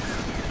shooting.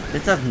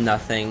 This does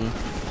nothing.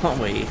 What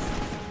waste.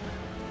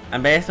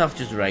 I'm best off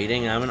just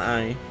riding, haven't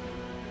I?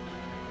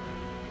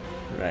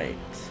 Right.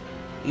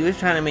 He was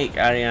trying to make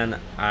Ariania.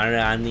 I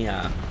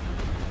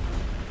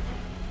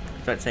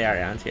was about to say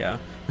Ariantia.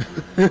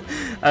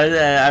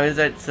 I was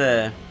about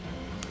to...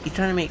 He's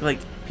trying to make, like,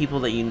 people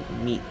that you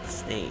meet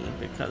stay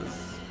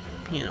because,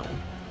 you know,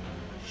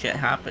 shit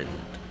happened.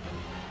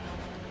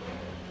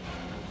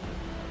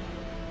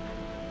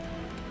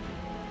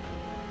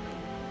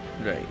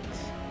 Right.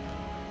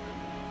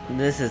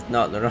 This is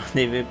not the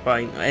rendezvous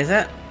point, is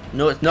it?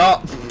 No, it's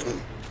not!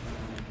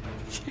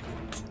 Shit.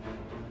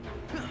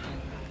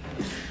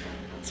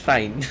 It's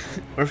fine.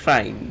 We're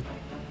fine.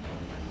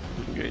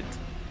 Good.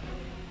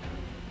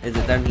 Is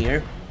it down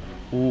here?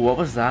 Ooh, what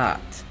was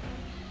that?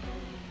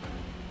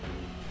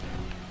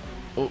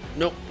 Oh,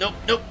 nope, nope,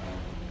 nope.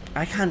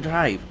 I can't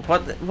drive.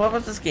 What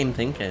was this game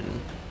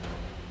thinking?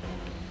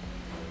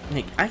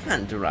 Like, I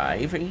can't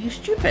drive. Are you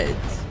stupid?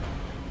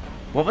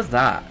 What was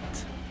that?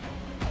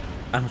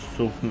 I'm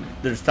so...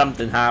 There's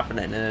something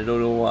happening and I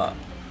don't know what.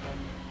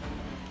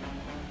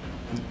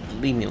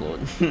 Leave me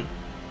alone.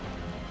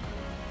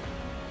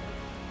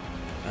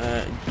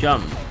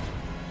 Jump.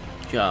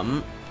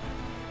 Jump.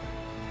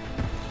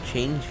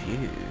 Change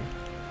view.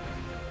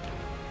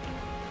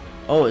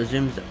 Oh, it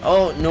zooms.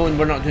 Oh, no,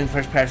 we're not doing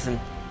first person.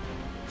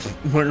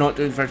 We're not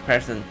doing first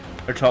person.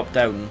 Or top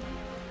down.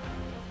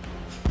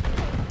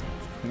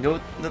 No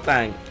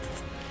thanks.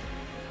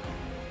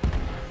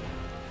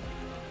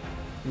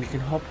 We can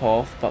hop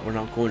off, but we're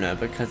not gonna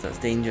because that's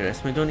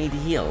dangerous. We don't need to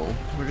heal.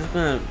 We're just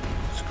gonna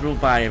scroll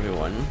by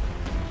everyone.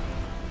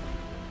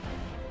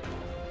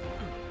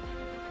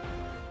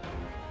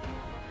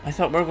 I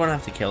thought we were gonna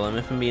have to kill him,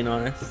 if I'm being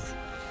honest.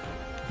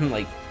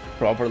 Like,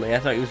 properly. I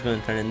thought he was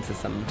gonna turn into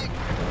some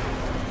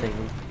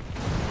thing.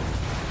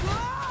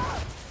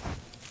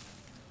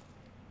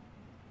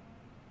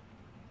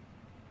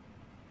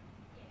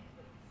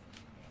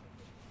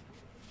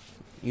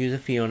 Use a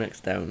Phoenix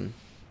down.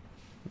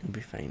 It'll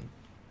be fine.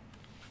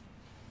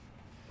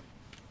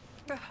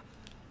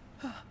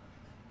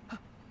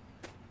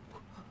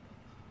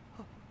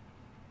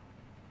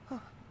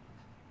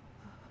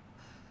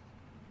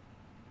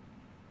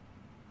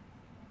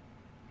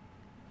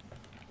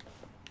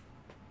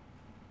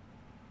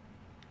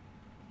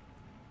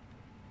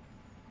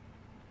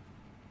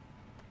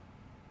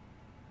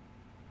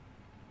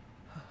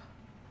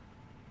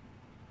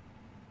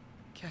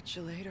 Catch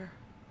you later,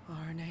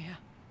 Aranea.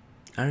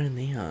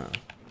 Aranea.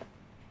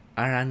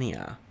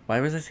 Arania. Why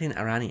was I saying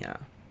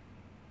Arania?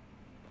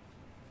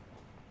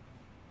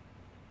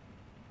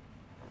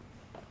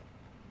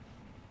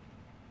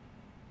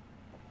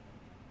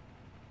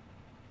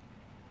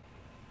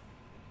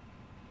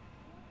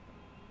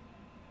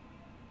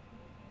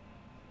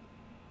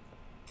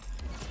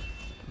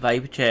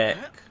 Vibe check.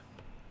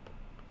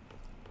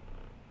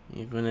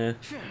 You're gonna...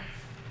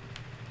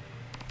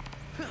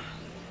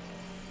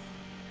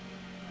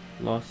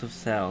 Loss of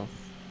self.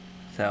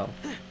 Oh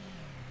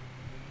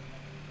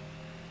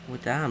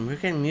damn, we're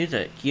getting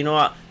music. You know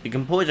what? The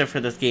composer for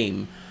this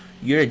game,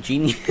 you're a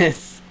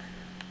genius.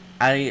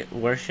 I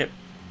worship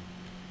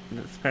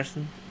this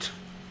person.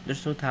 They're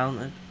so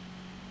talented.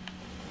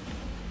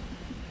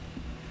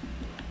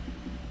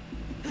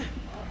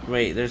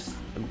 Wait, there's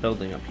a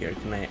building up here.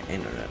 Can I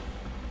enter it?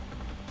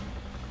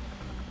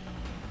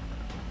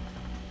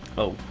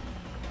 Oh.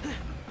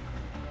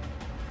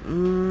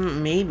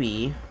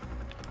 Maybe.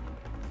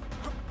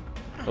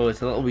 Oh,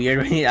 it's a little weird.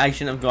 I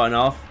shouldn't have gone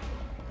off.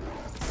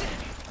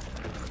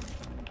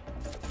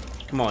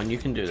 Come on, you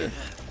can do this.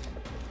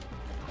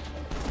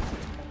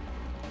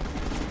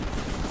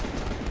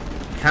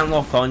 Can't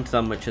lock onto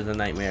them, which is a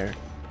nightmare.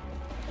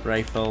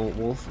 Rifle.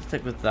 We'll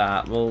stick with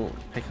that. We'll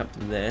pick up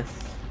this.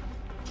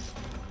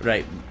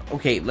 Right.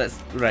 Okay,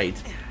 let's... Right.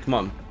 Come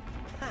on.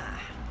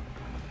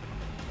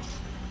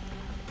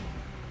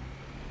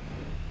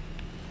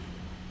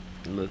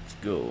 Let's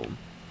go.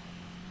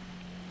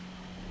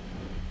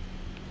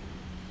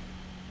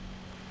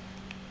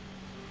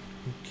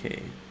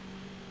 Okay.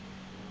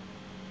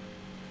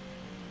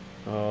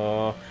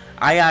 Oh,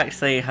 I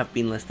actually have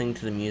been listening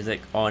to the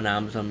music on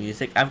Amazon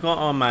Music. I've got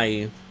on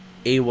my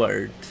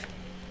A-Word,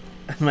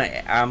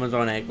 my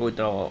Amazon Echo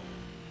Dot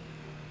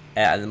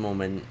at the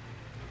moment.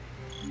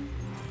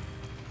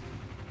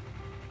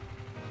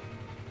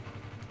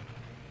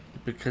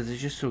 Because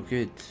it's just so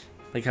good.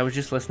 Like, I was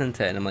just listening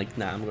to it and I'm like,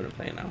 nah, I'm gonna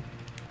play it now.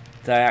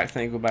 Did I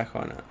accidentally go back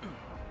on it?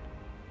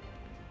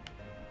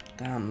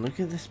 Damn, look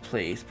at this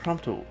place.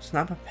 Prompto,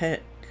 snap a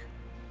pic.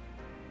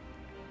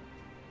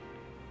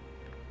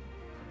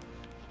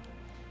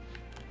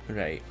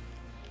 Right.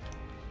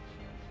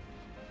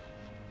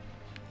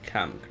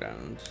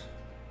 Campground.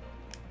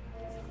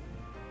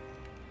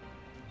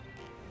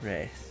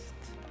 Rest.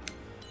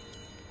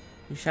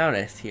 We shall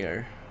rest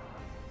here.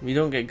 We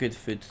don't get good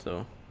food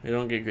though. We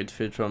don't get good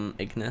food from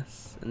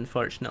Ignis,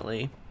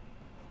 unfortunately.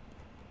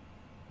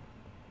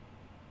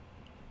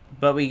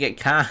 But we get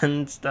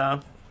canned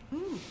stuff.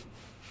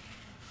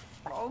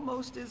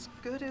 Almost as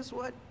good as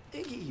what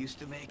Iggy used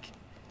to make.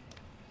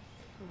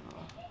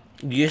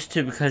 Used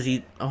to, because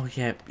he... Oh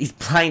yeah, he's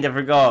blind, I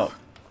forgot.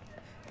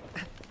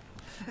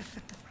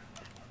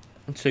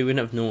 So he wouldn't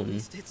have known. At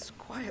least it's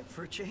quiet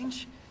for a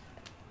change.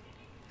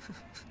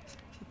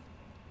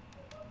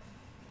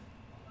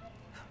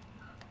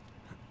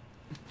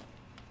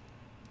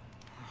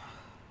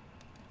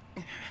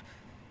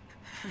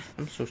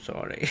 I'm so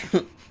sorry.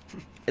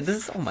 This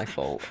is all my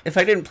fault. If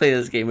I didn't play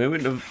this game, I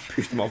wouldn't have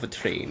pushed him off a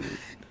train.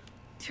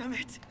 Damn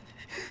it.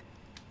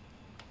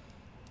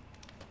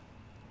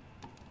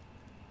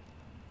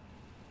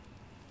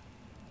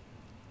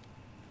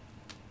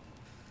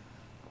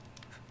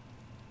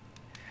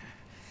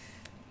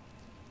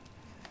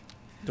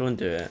 Don't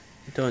do it.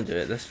 Don't do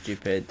it. That's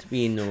stupid.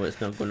 We know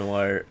it's not going to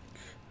work.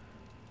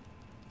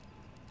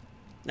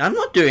 I'm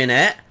not doing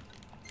it.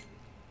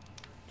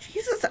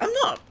 Jesus, I'm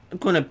not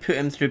going to put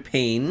him through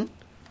pain.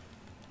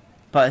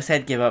 But I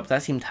said give up.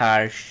 That seemed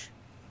harsh.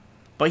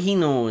 But he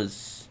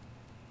knows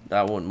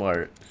that won't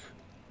work.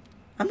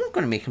 I'm not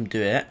going to make him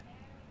do it.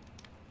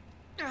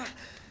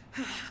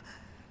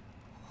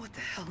 What the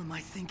hell am I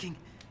thinking?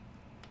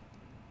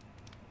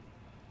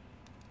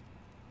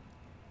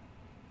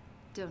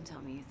 Don't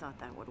tell me you thought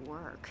that would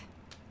work.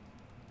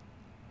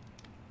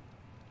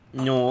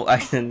 No, I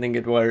didn't think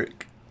it'd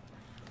work.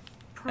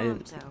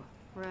 Prompto,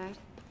 right?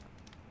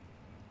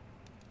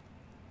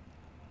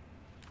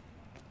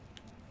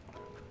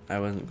 I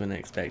wasn't going to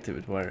expect it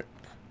would work.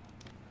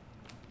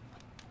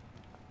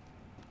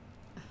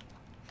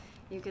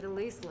 You could at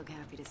least look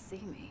happy to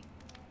see me.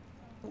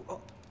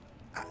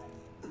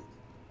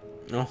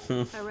 No.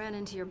 I ran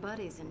into your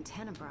buddies in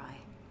Tenebrae.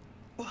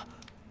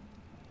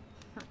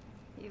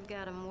 You've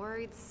got them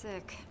worried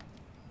sick.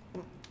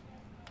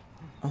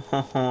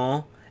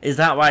 Is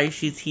that why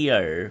she's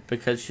here?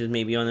 Because she's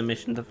maybe on a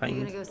mission to find...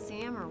 You gonna go see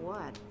him or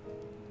what?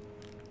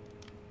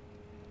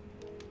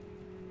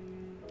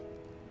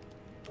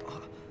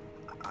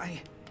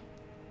 I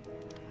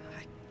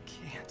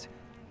can't.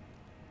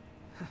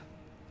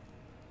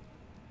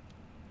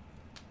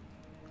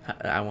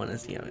 I want to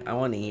see him. I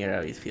want to hear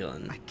how he's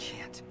feeling. I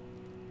can't.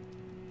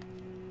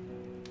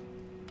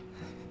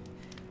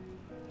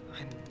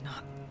 I'm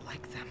not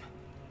like them.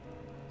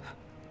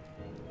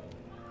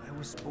 I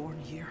was born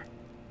here.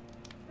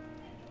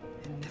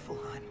 In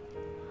Niflheim.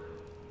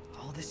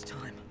 All this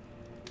time.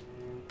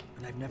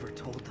 And I've never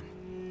told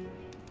them.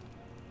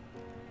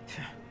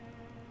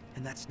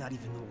 And that's not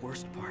even the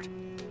worst part.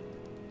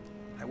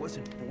 I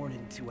wasn't born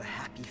into a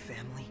happy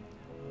family.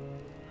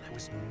 I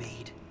was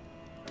made,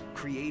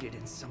 created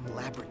in some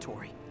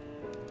laboratory.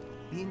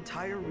 The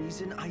entire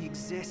reason I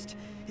exist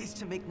is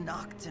to make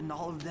Noct and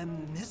all of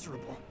them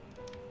miserable.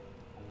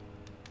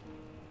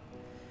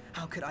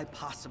 How could I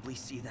possibly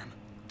see them?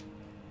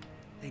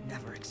 They'd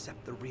never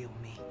accept the real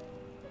me.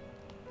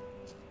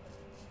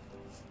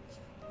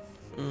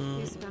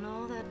 You spent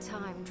all that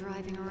time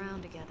driving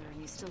around together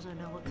and you still don't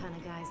know what kind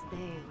of guys they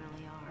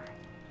really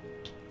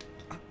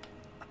are.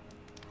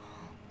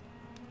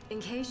 In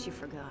case you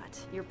forgot,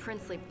 your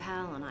princely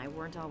pal and I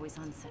weren't always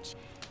on such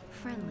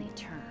friendly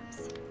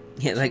terms.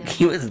 Yeah, like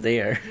he was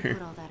there. He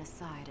put all that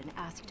aside and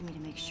asked me to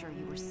make sure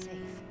you were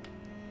safe.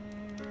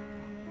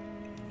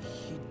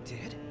 He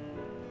did?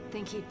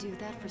 Think he'd do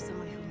that for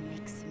someone who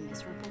makes him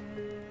miserable?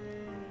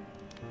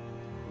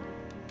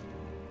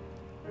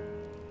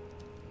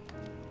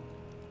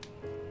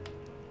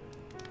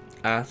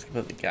 Ask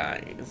about the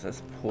guys, I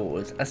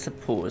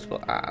suppose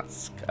we'll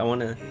ask. I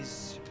wanna...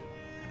 Is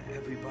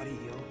everybody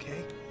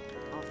okay?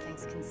 All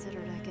things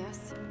considered, I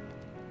guess.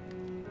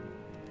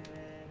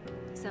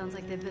 Sounds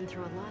like they've been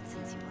through a lot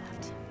since you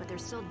left, but they're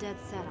still dead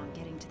set on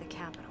getting to the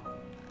capital.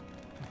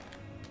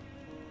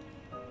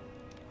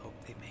 Hope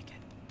they make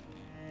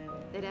it.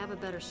 They'd have a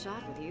better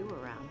shot with you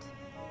around.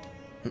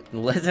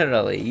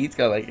 Literally, he's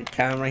got like a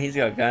camera, he's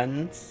got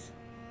guns.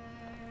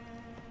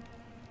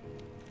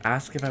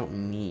 Ask about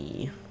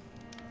me.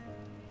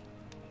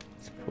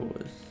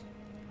 Suppose.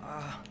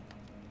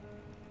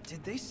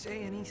 Did they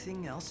say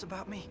anything else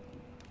about me?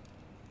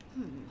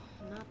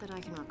 Not that I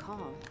can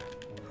recall.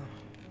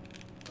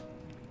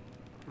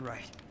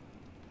 Right.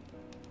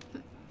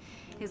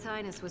 His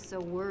Highness was so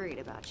worried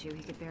about you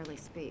he could barely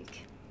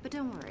speak. But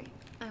don't worry,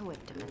 I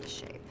whipped him into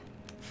shape.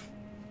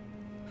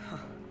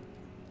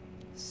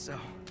 So,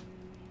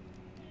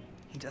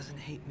 he doesn't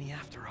hate me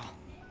after all.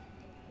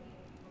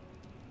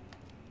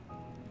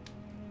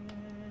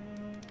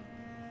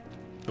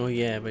 Oh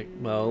yeah, but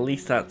well, at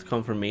least that's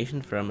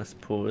confirmation for him, I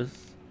suppose.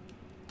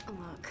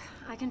 Look,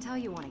 I can tell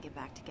you want to get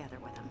back together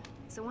with him,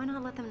 so why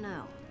not let them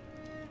know?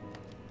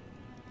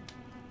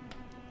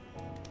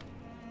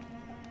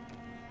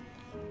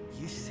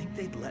 You think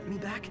they'd let me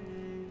back?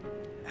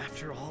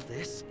 After all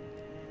this?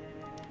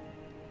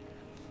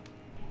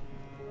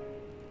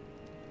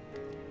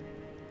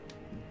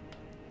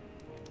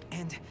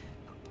 And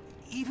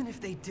even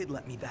if they did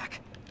let me back,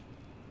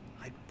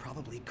 I'd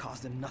probably cause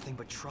them nothing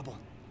but trouble.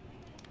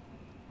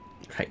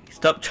 Right,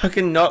 stop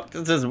chucking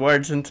Noctis's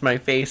words into my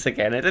face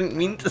again. I didn't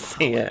mean to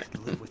say it.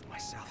 Live with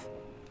myself.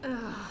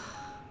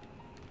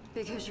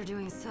 Because you're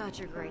doing such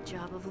a great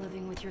job of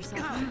living with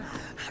yourself.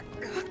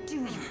 What do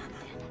you want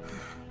then?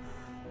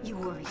 You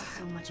worry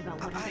so much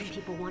about what other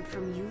people want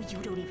from you, you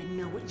don't even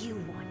know what you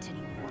want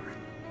anymore.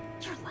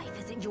 Your life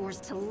isn't yours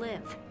to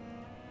live.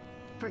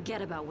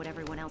 Forget about what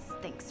everyone else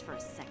thinks for a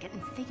second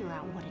and figure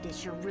out what it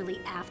is you're really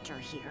after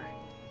here.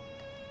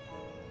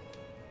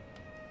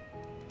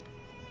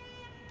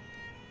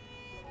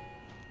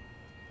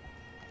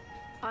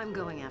 I'm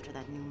going after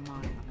that new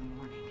model in the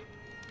morning.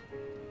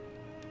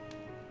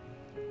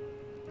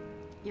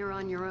 You're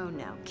on your own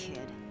now,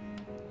 kid.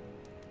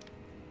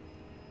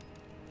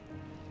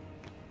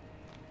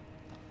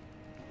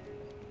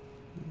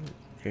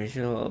 Here's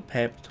your little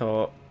pep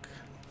talk.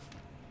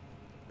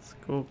 Let's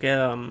go get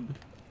him.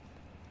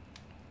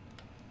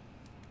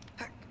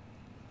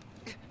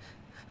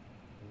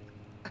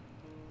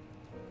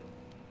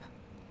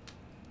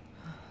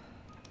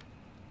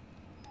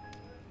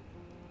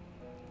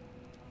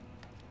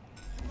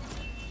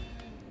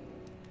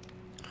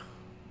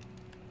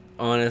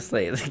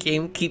 Honestly, the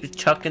game keeps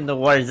chucking the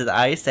words that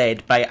I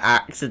said by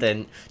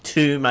accident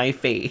to my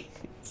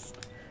face.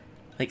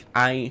 Like,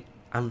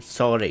 I'm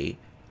sorry.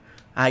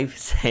 I've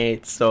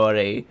said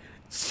sorry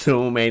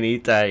so many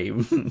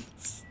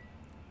times.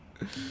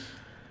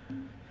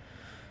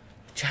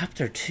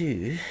 Chapter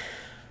 2.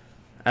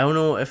 I don't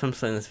know if I'm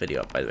splitting this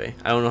video up, by the way.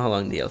 I don't know how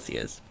long the DLC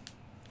is.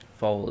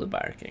 Follow the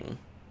barking.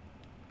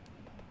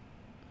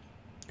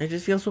 I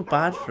just feel so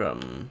bad for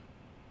him.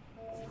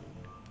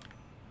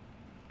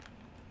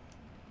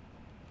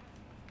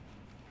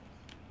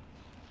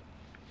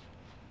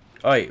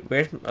 Oh wait,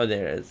 where's... Oh,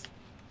 there it is.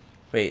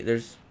 Wait,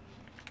 there's...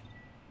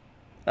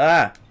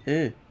 Ah!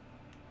 Ew.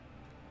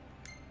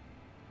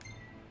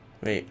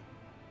 Wait.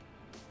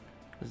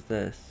 What's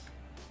this?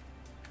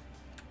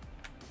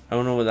 I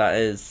don't know what that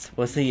is.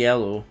 What's the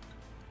yellow?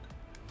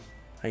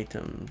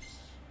 Items.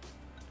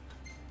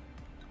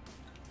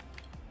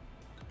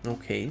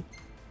 Okay.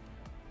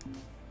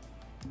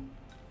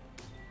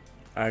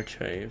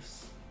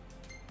 Archives.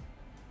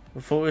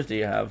 What photos do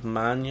you have?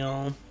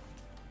 Manual.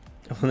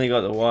 I've only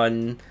got the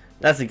one.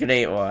 That's a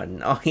great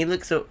one. Oh, he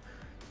looks so...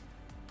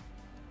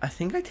 I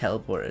think I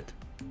teleported.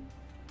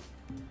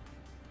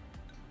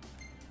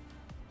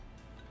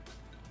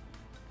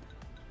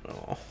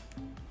 Oh.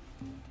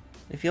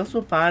 I feel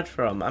so bad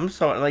for him. I'm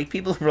sorry. Like,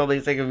 people are probably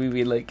thinking of me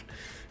being like,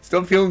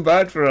 stop feeling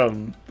bad for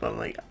him. But I'm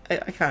like,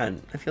 I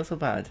can't. I feel so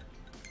bad.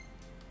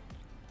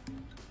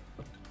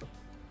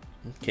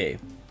 Okay.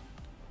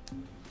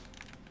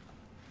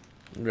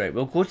 Right,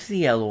 we'll go to the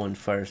yellow one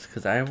first,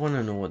 because I want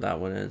to know what that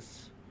one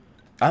is.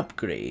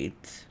 Upgrade.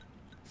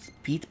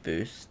 Speed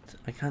boost.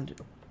 I can't do...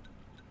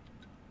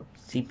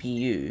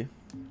 CPU.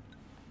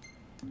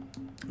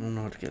 I don't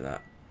know how to get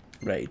that.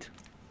 Right.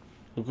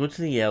 We'll go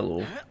to the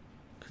yellow,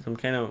 because I'm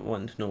kind of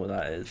wanting to know what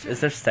that is. Is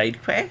there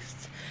side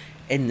quests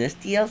in this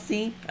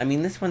DLC? I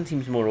mean, this one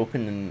seems more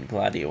open than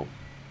Gladio.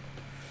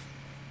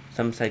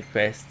 Some side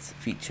quests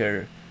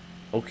feature...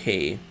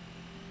 Okay.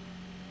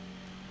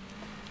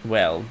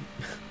 Well,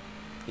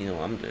 you know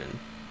what I'm doing.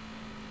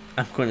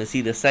 I'm going to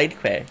see the side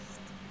quest.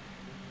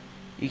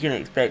 You can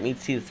expect me to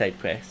see the side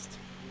quest.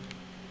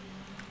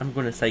 I'm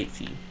going to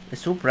sightsee.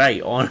 It's so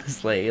bright,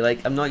 honestly.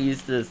 Like, I'm not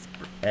used to this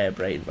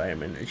bright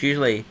environment. It's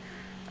usually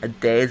a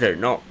desert,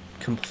 not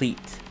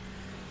complete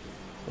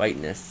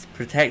whiteness.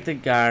 Protect the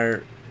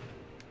garlet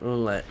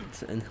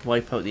and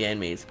wipe out the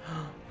enemies.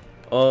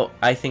 Oh,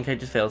 I think I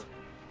just failed.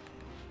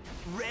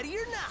 Ready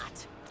or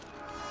not?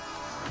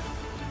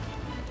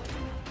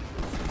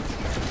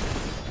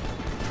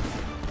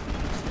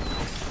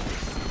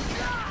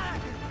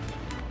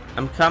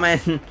 I'm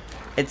coming.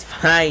 It's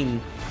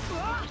fine.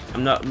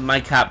 I'm not my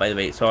cat, by the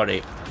way.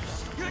 Sorry.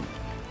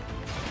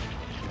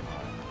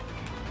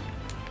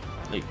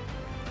 Like,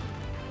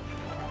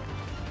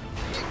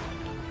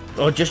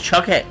 oh, just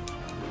chuck it.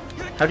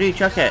 How do you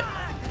chuck it?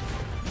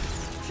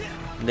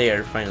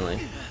 There, finally.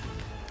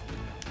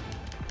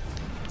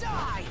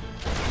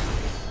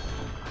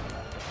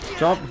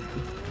 Stop.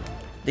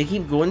 They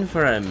keep going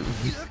for him.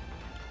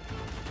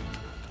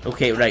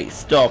 Okay, right.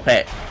 Stop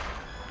it.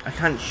 I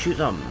can't shoot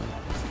them.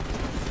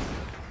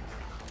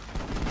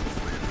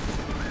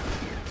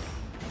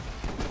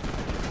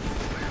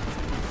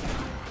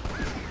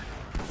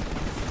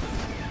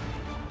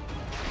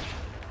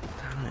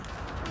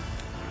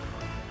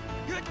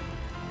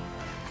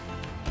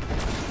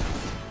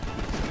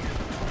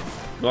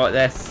 Got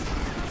this.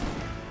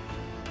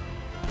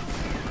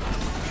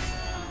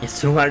 It's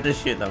so hard to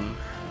shoot them.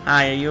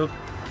 Hi, are you?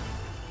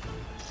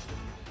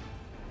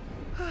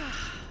 Fucking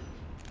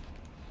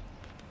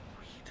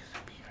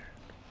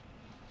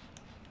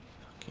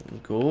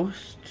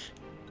ghost.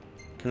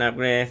 Can I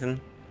upgrade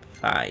anything?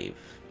 5.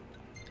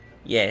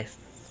 Yes.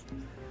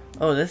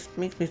 Oh, this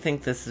makes me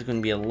think this is going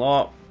to be a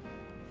lot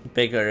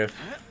bigger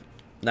if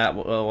that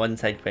one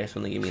side quest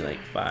only gave me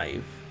like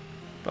 5.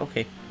 But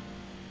okay.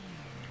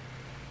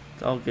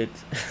 It's all good.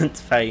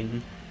 It's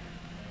fine.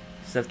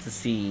 Just have to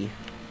see.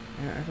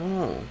 I don't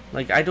know.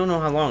 Like, I don't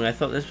know how long. I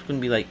thought this was going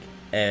to be like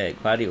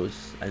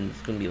Gladio's and it's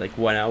going to be like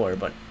 1 hour,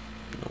 but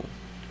no.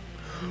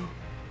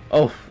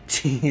 Oh,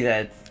 gee,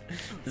 that's...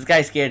 This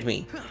guy scared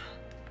me.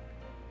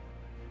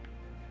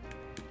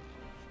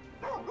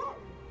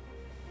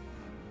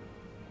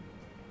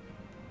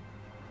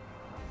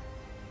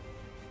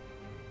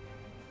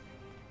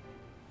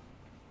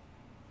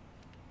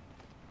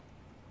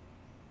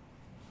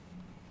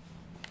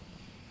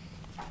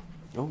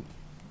 Oh.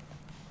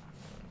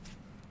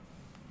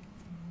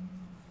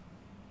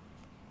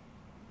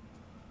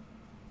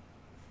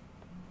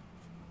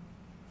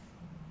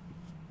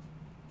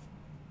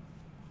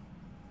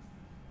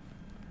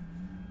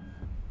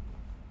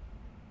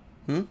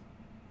 Hmm?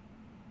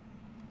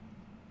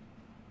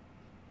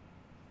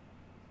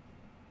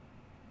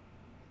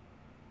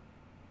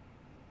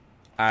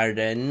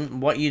 Arden,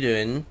 what you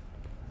doing?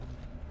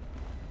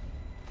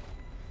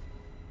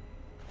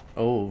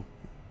 Oh.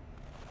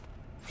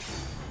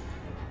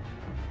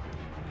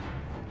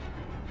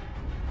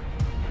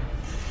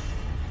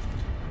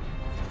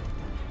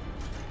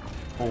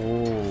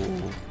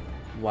 Oh.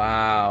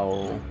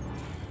 Wow.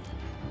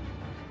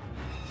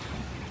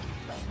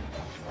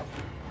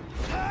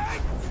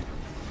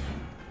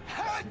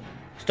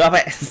 Stop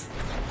it!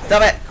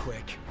 Stop it!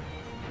 Quick.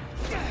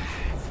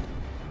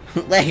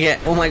 Leg it!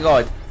 Oh my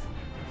god!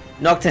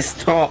 Noctis,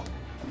 stop!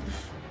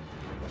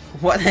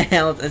 What the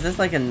hell? Is this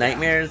like a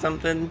nightmare or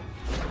something?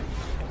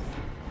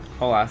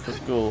 Alas, let's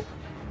go.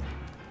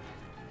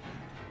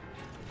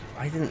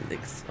 I didn't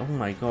oh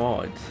my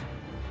god.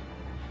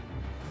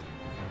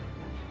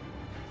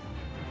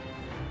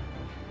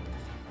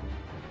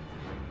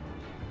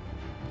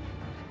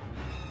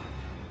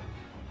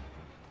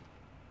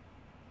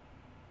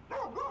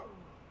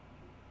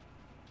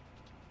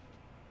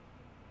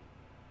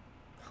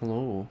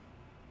 Hello.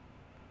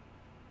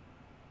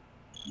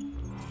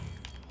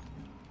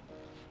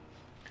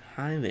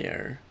 Hi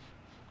there.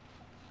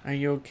 Are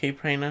you okay,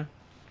 Prina?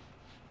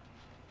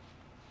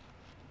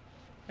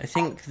 I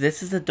think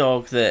this is the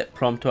dog that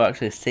Prompto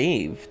actually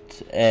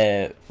saved.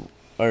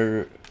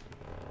 Or...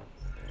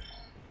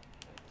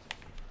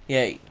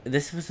 Yeah,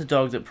 this was the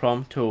dog that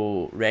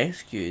Prompto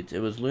rescued.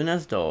 It was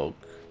Luna's dog.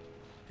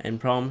 And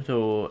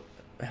Prompto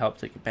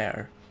helped it get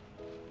better.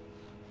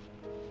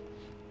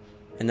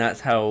 And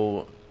that's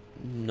how...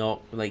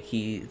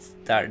 he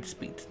started to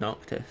speak to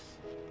Noctis.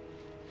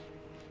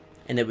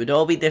 And it would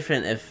all be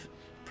different if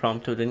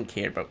Prompto didn't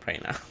care about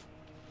Prina.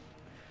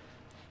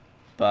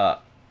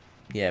 But,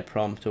 yeah,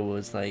 Prompto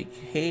was like,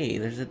 hey,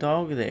 there's a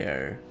dog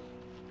there.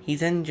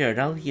 He's injured,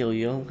 I'll heal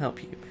you, I'll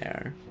help you get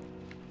better.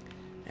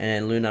 And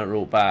then Luna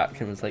wrote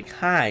back and was like,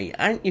 "Hi,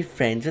 aren't you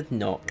friends with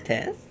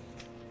Noctis?"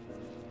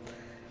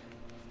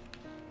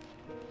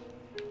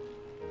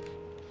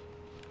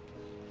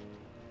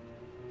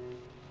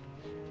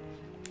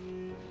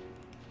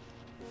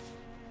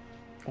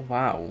 Oh,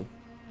 wow.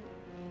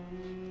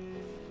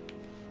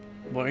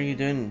 What are you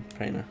doing,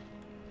 Prina?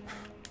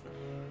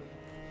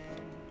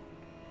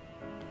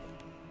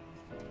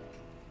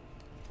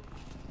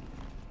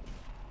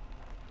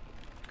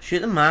 Shoot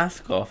the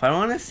mask off. I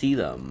want to see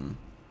them.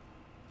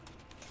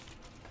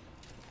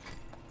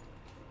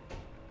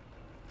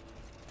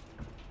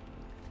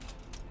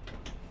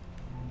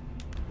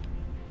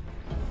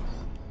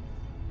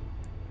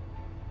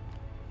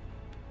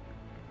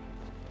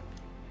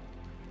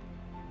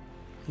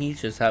 He's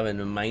just having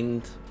a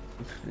mind,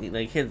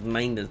 like his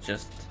mind is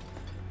just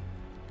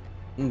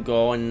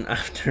gone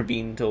after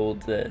being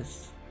told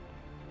this.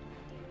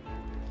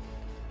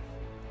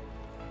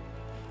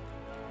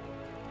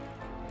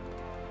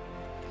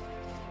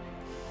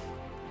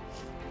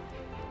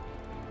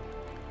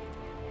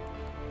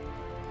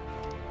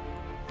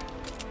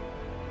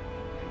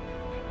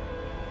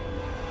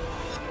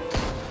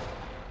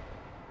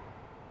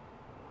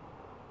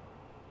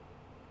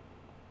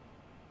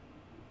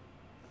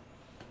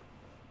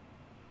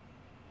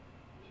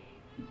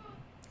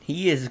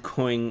 He is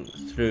going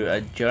through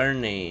a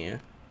journey.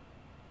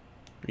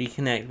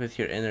 Reconnect with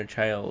your inner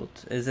child.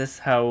 Is this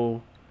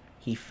how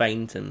he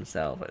finds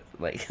himself?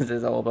 Like, is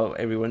this all about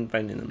everyone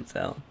finding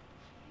themselves?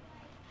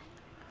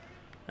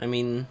 I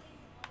mean,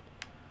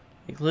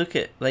 like, look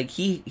at, like,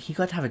 he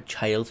got to have a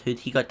childhood.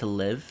 He got to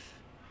live.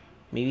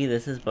 Maybe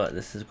this is what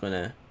this is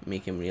gonna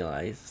make him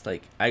realize.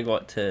 Like, I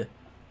got to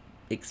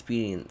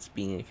experience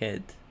being a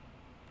kid.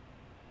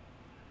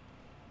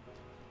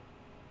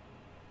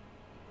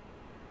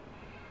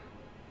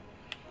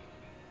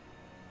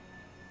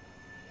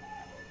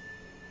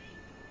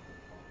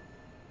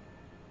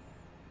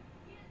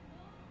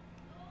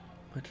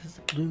 What does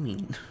the blue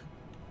mean?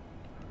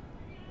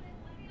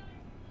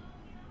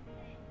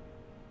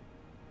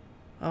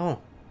 Oh,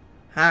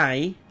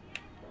 hi.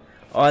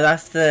 Oh,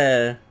 that's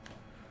the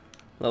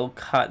little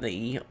cut that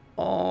you...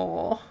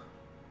 Oh.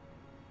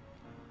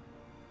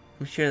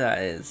 I'm sure that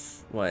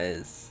is what it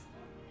is.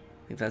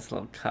 I think that's a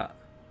little cut.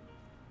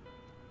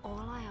 All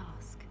I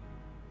ask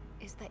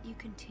is that you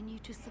continue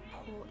to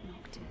support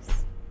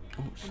Noctis.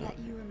 Oh, and that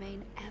you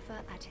remain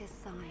ever at his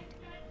side.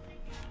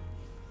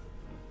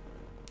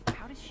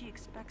 How does she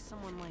expect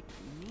someone like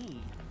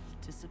me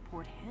to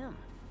support him?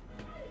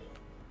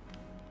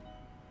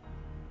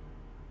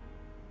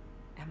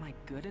 Am I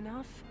good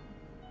enough?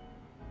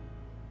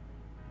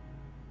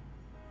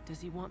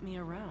 Does he want me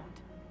around?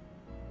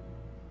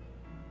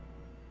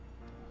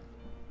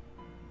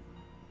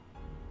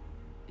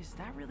 Is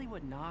that really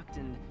what Noct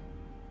and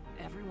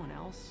everyone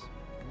else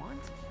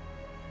want?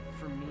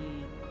 For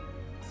me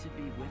to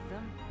be with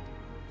them?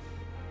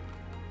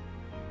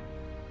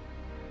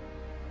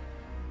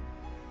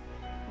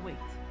 Wait,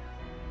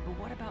 but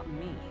what about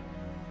me?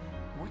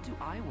 What do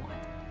I want?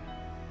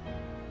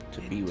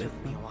 To be with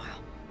me a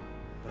while,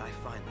 but I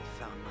finally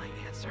found my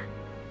answer.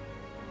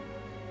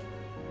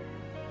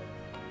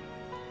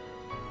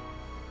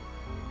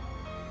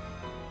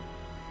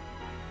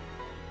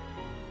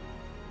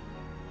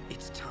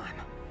 It's time.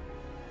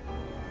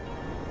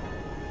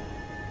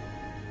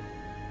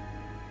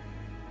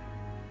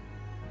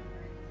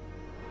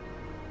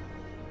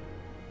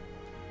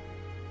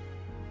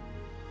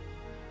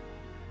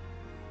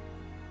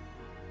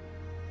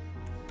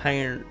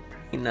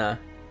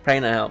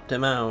 Prina helped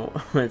him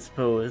out, I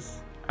suppose.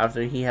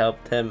 After he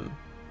helped him,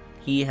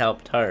 he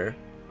helped her.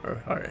 Or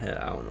her,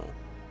 I don't know.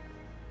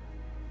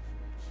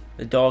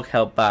 The dog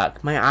held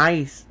back. My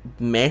eye's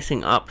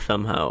messing up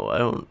somehow. I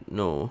don't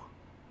know.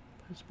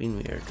 It's been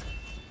weird.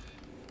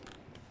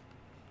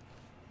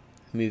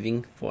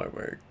 Moving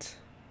forward.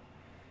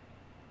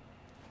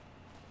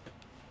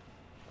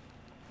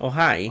 Oh,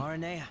 hi.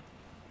 Aranea.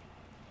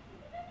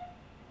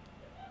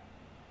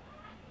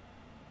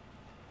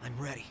 I'm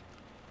ready.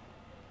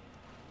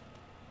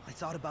 I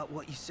thought about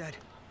what you said,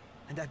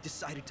 and I've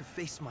decided to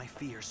face my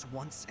fears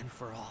once and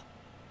for all.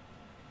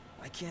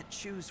 I can't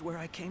choose where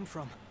I came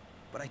from,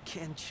 but I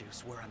can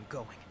choose where I'm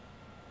going.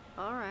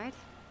 All right,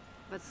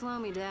 but slow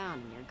me down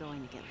and you're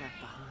going to get left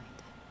behind.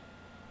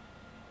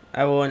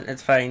 I won't,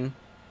 it's fine.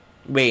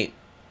 Wait,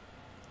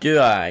 do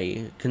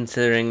I?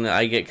 Considering that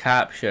I get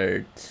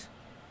captured.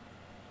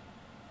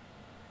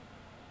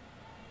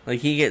 Like,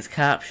 he gets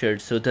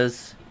captured, so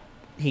does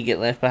he get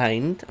left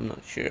behind? I'm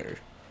not sure.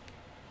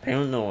 I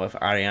don't know if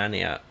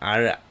Ariania...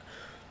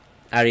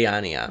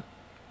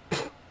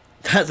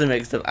 That's a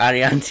mix of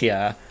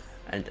Ariantia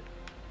and...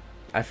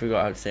 I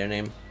forgot how to say her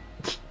name.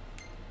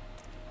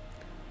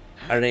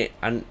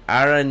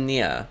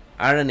 Aranea.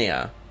 I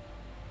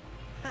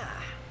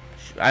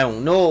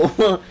don't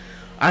know.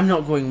 I'm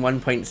not going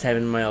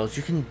 1.7 miles.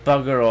 You can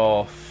bugger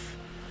off.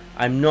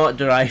 I'm not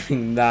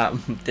driving that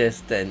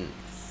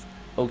distance.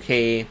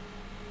 Okay,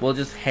 we'll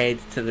just head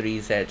to the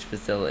research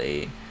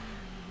facility.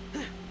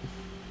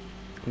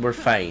 We're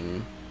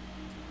fine.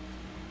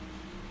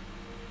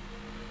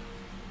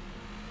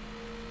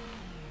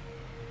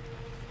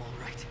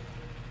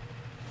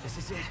 This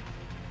is it.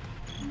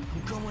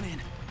 I'm going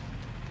in.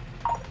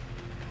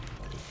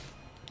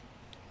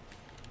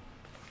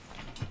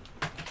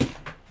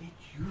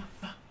 It's your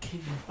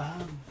fucking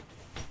bum.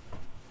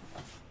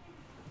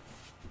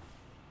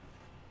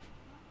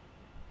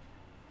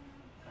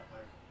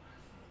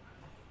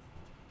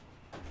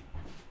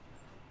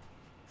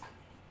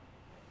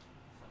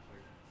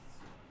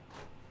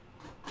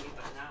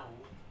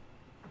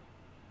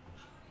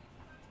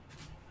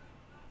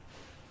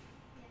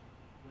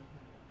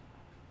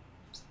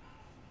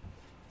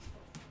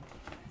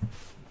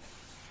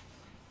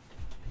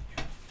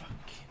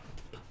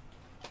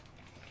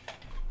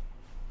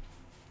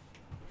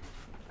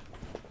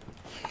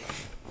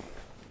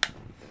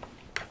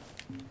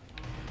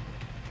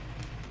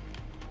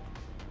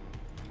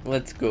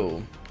 Let's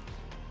go.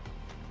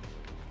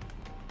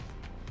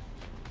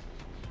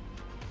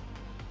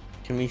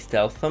 Can we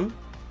stealth them?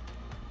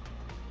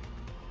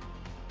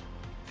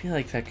 I feel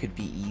like that could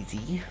be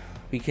easy.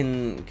 We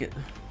can get...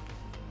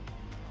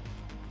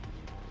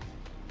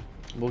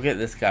 We'll get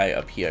this guy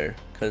up here,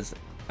 because,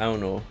 I don't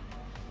know.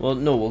 Well,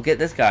 no, we'll get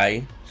this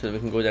guy, so that we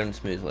can go down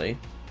smoothly.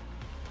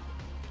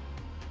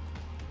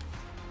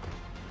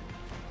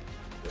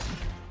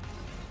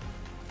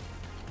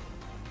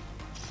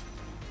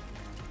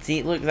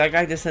 See, look, that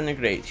guy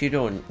disintegrates, you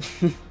don't.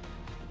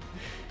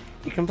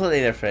 You're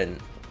completely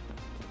different.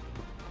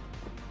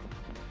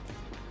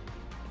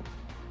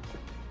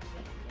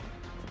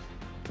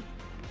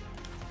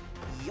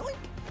 Yoink!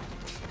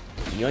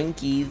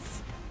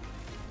 Yoinkies.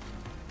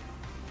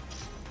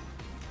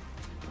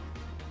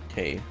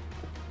 Okay.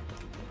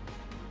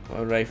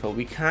 A rifle.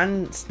 We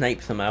can snipe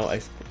them out, I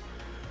suppose.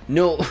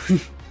 No!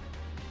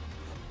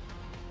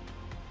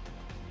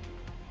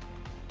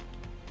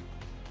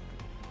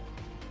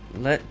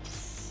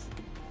 Let's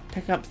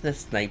pick up the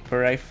sniper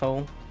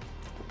rifle.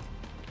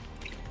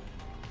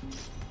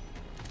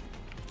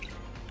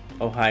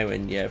 Oh, high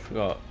wind, yeah, I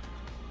forgot.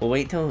 We'll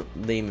wait till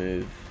they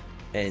move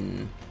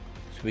in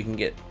so we can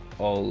get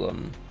all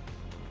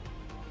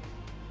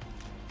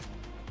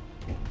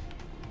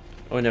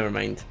oh, never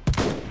mind.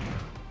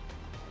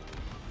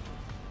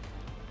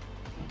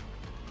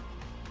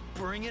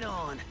 Bring it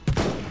on.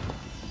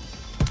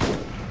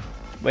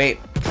 Wait,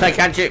 I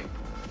can't shoot.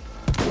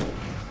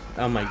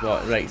 Oh my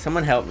god, right,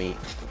 someone help me.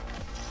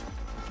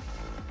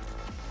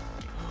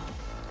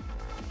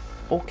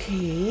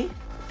 Okay,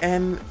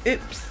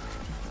 oops,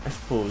 I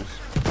suppose.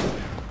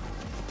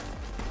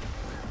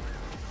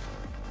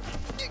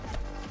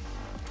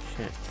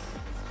 Shit.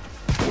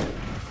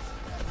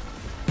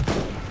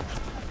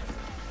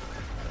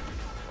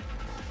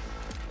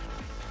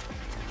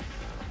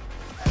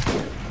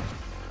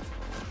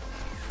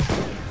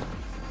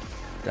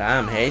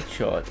 Damn,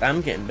 headshot.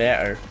 I'm getting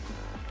better.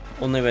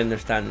 Only when they're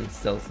standing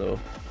still, though.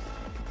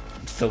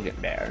 I'm still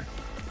getting better.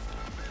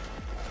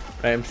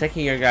 Right, I'm sick of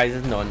your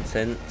guys'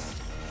 nonsense.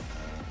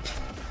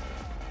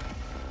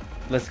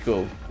 Let's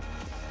go.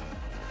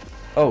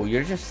 Oh,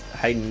 you're just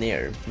hiding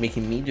there,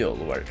 making me do all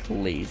the work,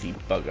 lazy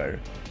bugger.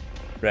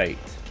 Right.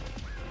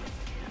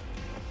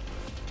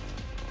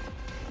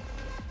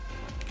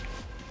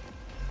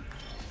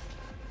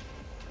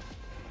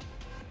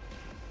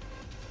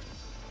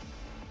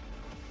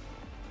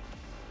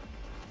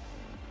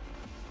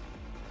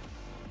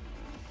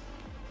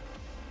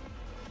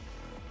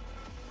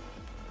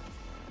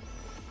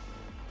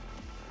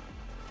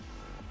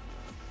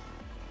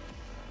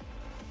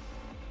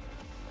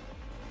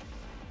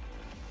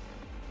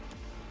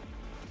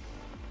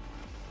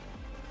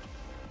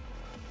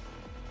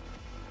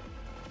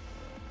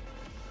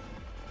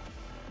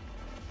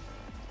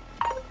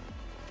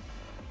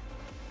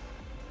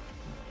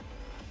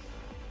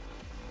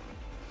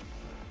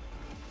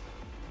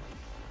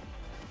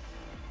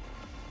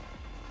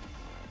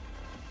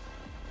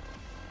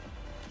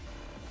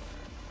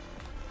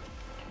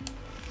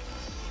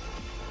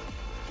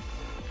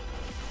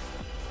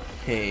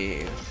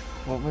 Okay,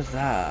 what was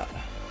that?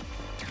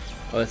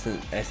 Oh, it's an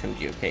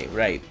SMG, okay,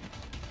 right.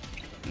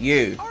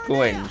 You,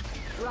 go in.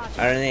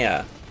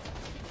 Aranea,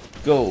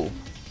 go.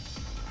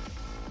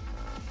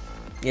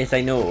 Yes,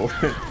 I know.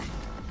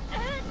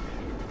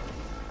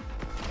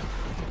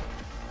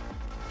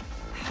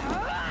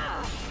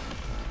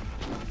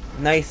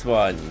 Nice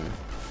one.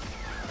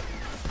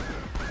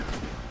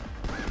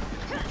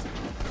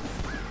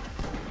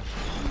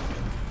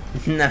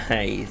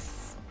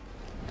 Nice.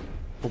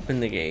 Open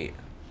the gate.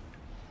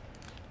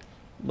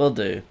 Will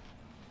do.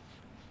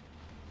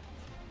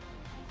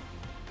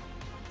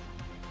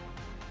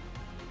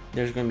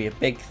 There's gonna be a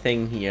big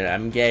thing here,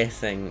 I'm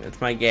guessing.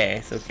 It's my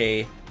guess,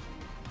 okay?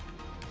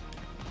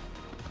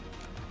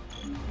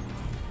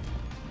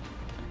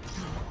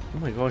 Oh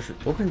my gosh, it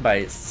opened by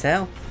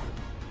itself.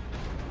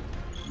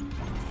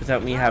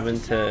 Without me having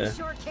to,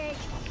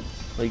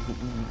 like,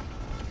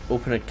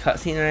 open a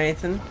cutscene or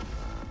anything.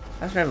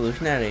 That's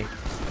revolutionary.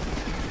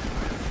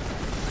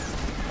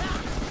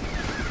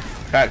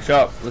 Crack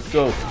shop, let's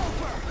go.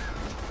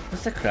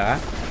 What's the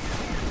crack?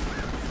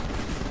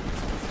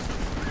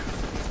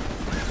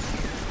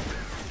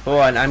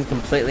 Hold on, I'm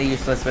completely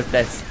useless with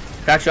this.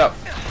 Crack shot.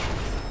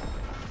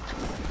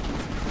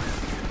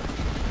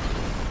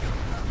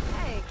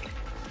 Hey,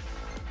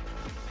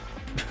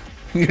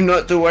 You're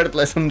not too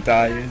worthless, I'm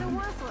dying. so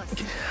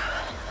worthless.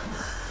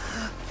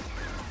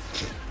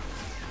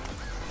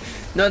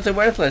 Not so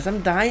worthless,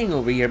 I'm dying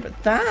over here,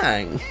 but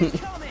dang.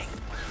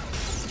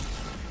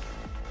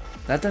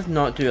 That does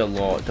not do a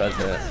lot, does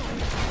it?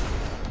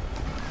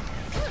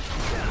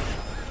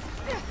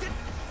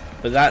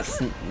 But that's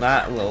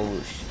that little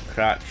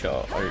crack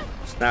shot or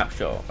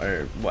snapshot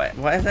or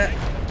what is it?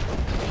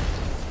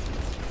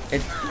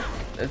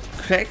 It's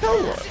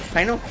critical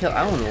final kill,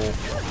 I don't know.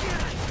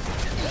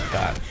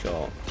 Crack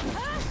shot.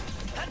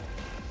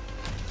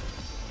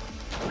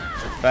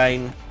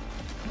 Fine.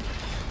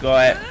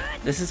 Got it.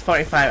 This is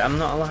 45. I'm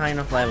not a high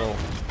enough level.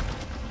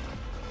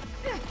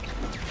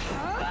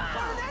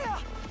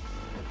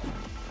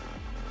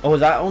 Oh,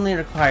 that only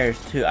requires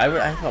 2.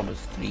 I thought it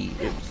was 3.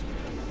 Oops.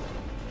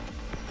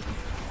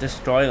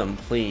 Destroy them,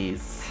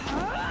 please.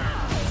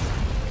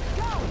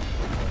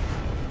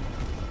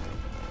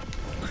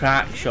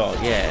 Crack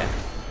shot, yeah.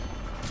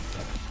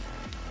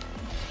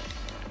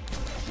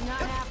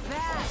 Not half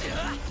bad.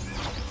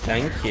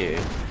 Thank you.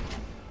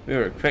 We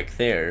were quick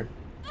there.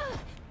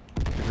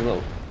 There's a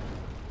little...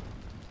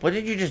 What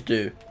did you just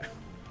do?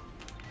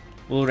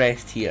 We'll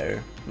rest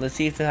here. Let's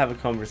see if they have a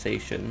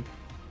conversation.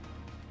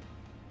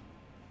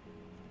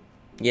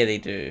 Yeah, they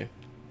do.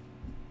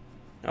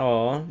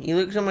 Oh, he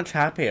looks so much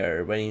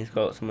happier when he's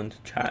got someone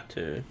to chat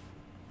to.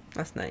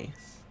 That's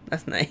nice.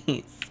 That's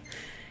nice.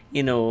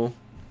 You know,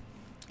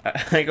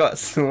 I got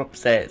so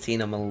upset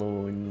seeing him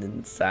alone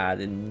and sad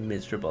and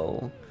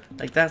miserable.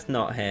 Like, that's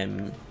not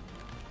him.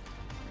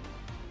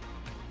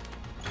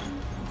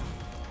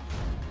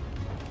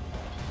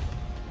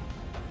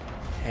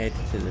 Head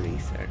to the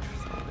research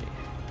facility.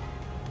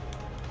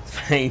 It's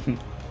fine.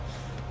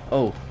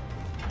 Oh.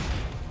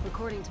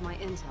 According to my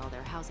intel,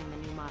 they're housing the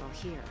new model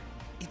here.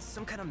 It's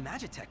some kind of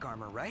Magitech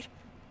armor, right?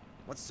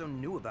 What's so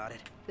new about it?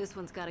 This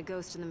one's got a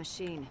ghost in the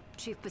machine.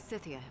 Chief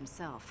Pasithia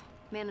himself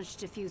managed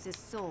to fuse his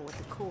soul with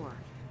the core.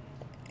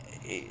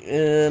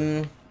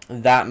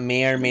 That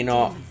may or may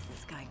not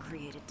This guy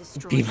created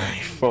be my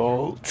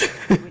fault.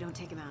 If we don't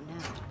take him out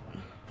now,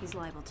 he's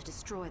liable to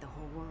destroy the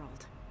whole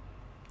world.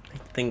 I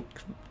think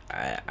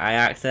I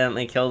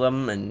accidentally killed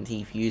him and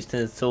he fused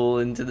his soul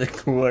into the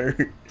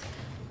core.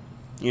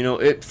 You know,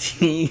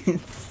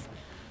 oopsies.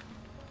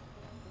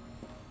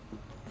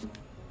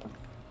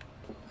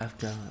 I've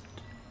got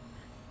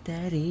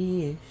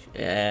daddy-ish.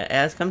 It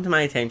has come to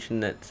my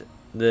attention that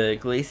the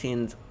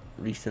Glacian's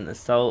recent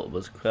assault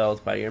was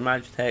quelled by your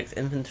Magitech's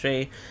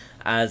infantry.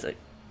 As a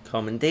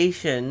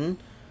commendation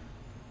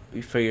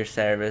for your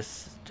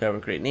service to our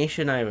great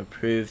nation, I have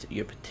approved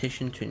your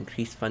petition to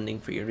increase funding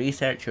for your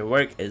research. Your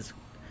work is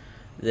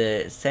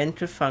the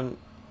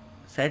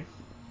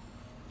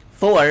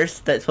force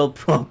that will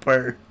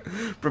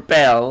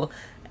propel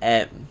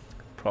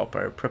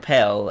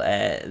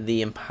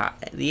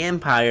the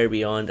empire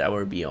beyond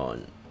our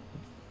beyond.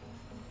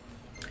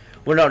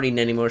 We're not reading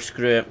anymore,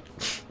 screw it.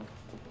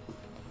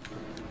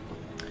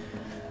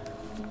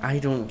 I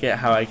don't get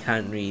how I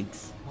can't read.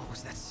 What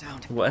was that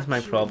sound? What is my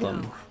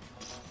problem?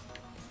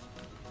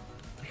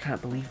 I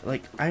can't believe,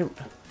 like,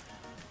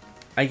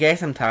 I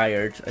guess I'm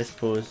tired, I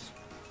suppose.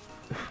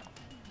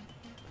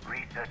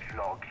 Research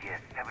log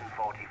here,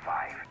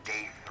 745,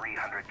 day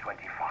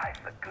 325.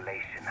 The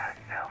Glacian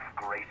herself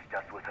graced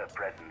us with her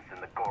presence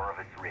in the core of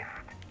its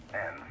rift.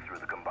 And through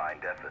the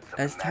combined efforts of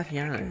That's the Magic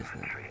Tatiana, isn't it?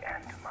 infantry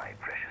and my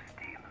precious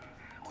demons,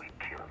 we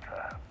killed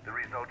her. The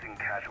resulting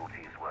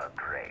casualties were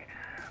great,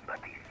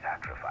 but these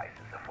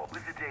sacrifices are for...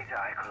 With the data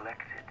I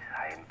collected,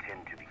 I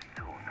intend to be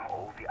soon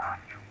all the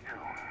Astral soon.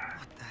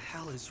 What the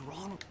hell is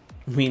wrong?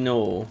 We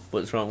know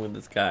what's wrong with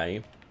this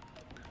guy.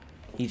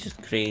 He's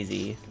just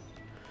crazy.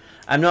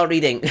 I'm not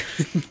reading.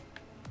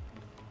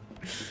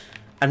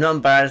 I'm not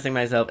embarrassing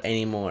myself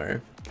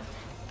anymore.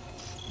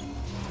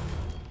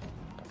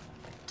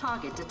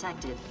 Target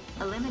detected.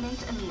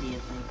 Eliminate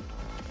immediately.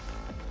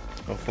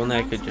 Oh, if only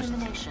I could Commence just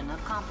elimination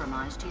of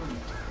compromised unit.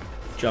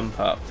 jump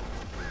up.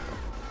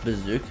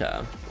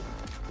 Bazooka.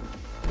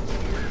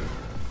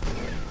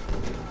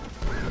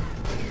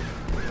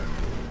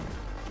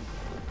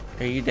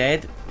 Are you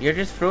dead? You're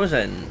just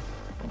frozen.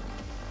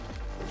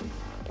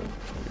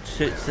 It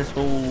suits this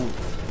whole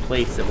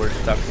place that we're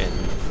stuck in.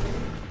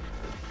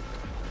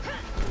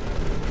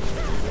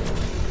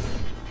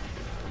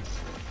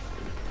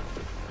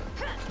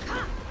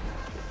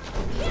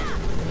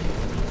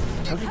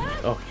 How did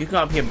oh, you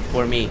got up here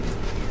before me.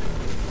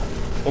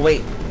 Oh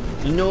wait.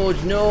 No,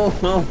 no,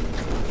 no.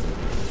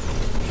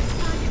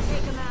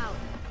 Take him out.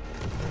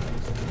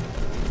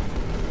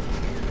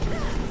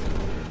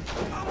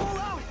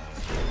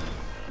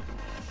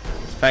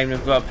 It's fine,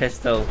 we've got a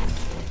pistol.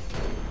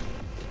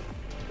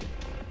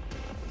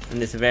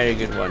 And it's a very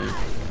good one.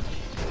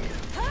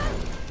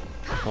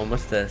 Oh,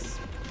 what's this?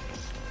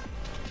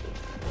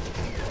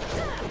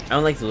 I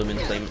don't like the Lumen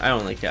Flame. I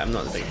don't like it. I'm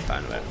not the biggest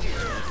fan of it.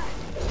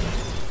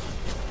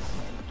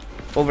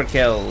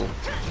 Overkill.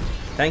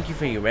 Thank you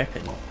for your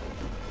weapon.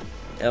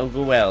 It'll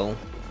go well.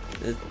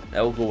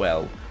 It'll go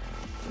well.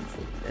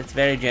 It's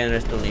very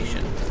generous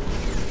donation.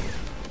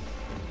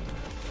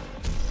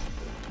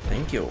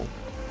 Thank you.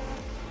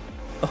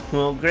 Oh,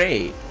 well,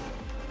 great.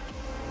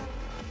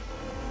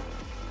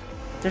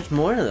 There's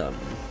more of them.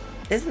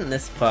 Isn't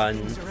this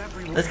fun?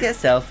 Let's get a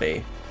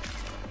selfie.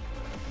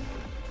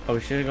 Oh, we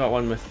should have got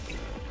one with...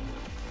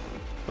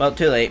 Well,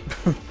 too late.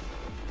 I'm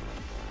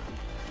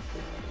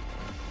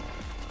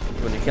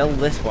gonna kill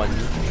this one.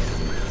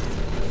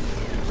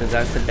 Because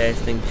that's the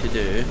best thing to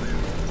do.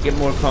 Get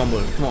more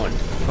combos. Come on.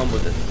 Combo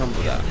this. Combo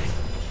that.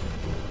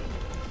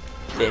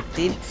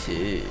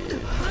 52.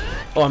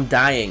 Oh, I'm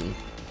dying.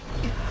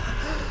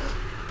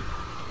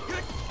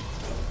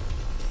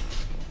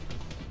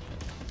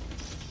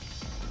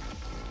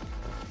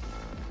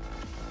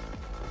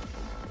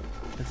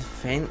 There's a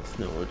fence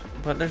node.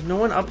 But there's no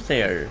one up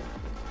there.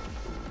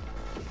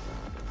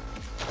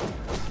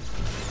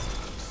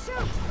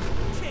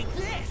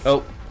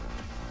 Oh.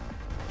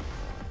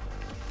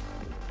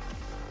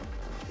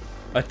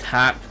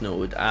 Attack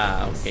node.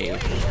 Ah, okay.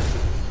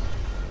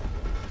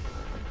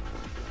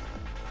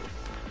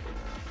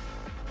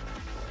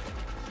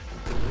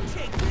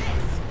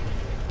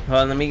 Hold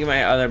on, let me get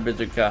my other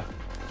bazooka.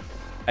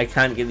 I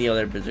can't get the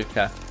other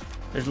bazooka.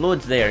 There's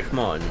loads there, come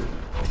on.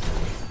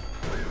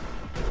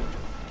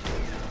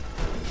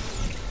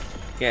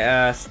 Get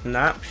a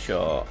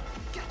snapshot.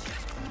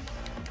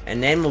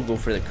 And then we'll go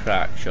for the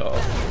crack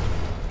shot.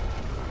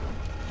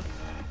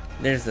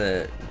 There's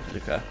the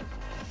bazooka.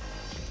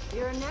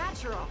 You're a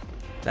natural.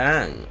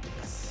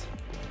 Thanks.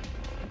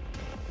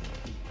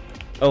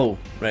 Oh,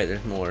 right,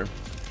 there's more.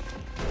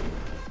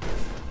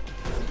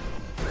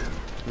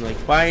 I'm like,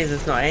 why is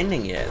this not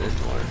ending yet?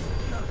 There's more.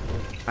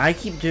 I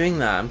keep doing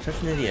that. I'm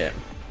such an idiot.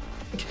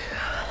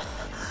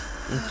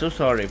 I'm so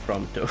sorry,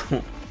 Prompto.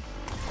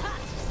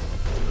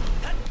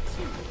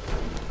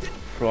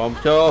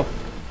 Prompto!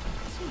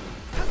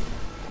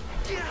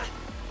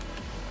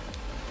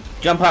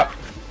 Jump up!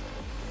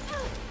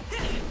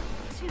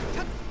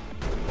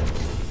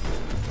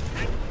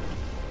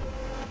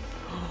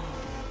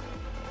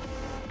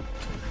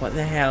 What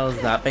the hell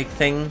is that big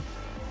thing?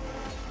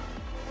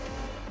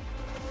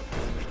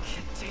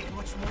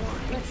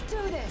 Let's do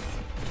this.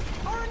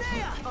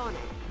 On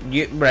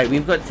it. Right,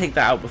 we've got to take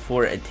that out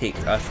before it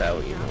takes us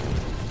out, you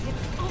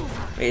know.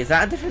 Wait, is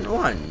that a different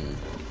one?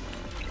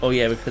 Oh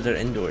yeah, because they're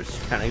indoors.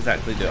 You can't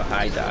exactly do a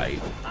high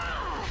dive.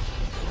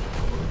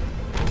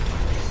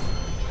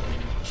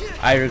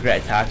 I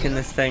regret attacking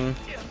this thing.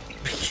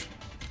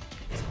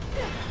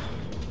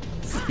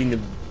 This has been the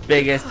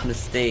biggest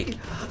mistake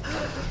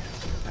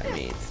I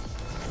made.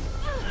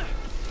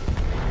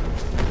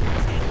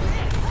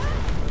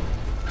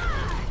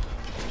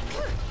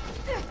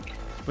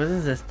 What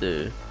does this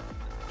do?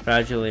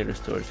 Gradually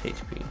restores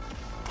HP.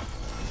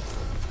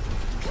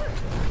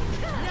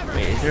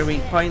 Wait, is there a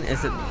weak point?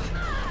 Is it...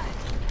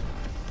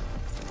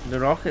 The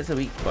rocket's a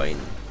weak point.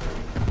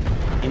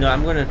 You know,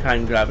 I'm gonna try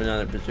and grab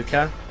another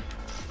bazooka.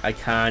 I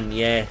can,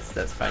 yes,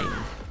 that's fine.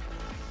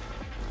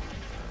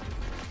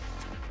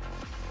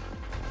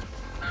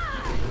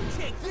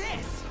 Take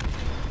this.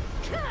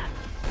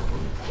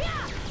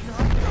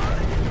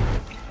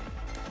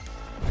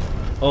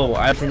 Oh,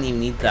 I didn't even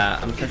need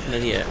that. I'm such an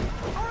idiot.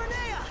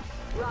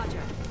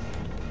 Roger.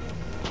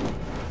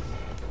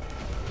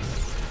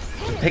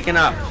 I'm picking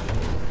up.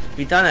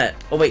 We done it.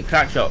 Oh wait,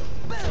 crack shot.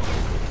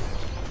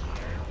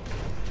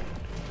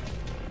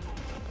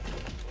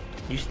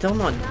 You still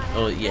not?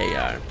 Oh yeah, you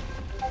are.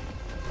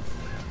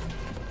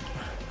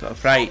 Got a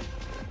fright.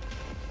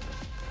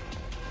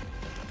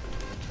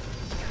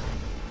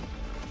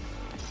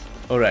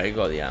 Alright, I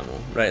got the ammo.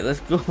 Right, let's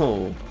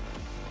go.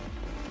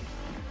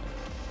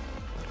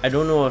 I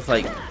don't know if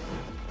like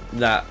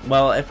that.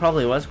 Well, it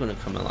probably was going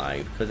to come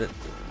alive because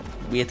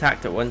we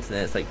attacked it once and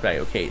then it's like, right,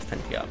 okay, it's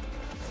time to get up.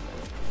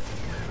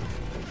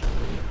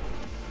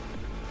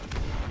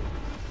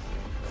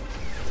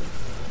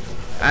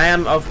 I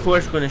am of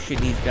course going to shoot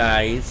these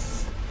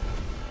guys.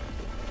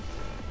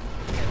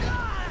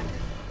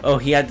 Oh,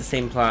 he had the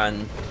same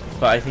plan,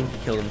 but I think he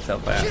killed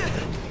himself by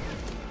accident.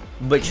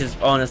 Which is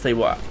honestly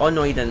what. Oh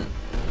no, he didn't.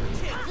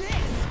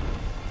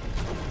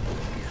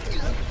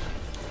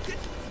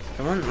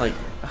 Someone like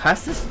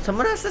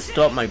someone has to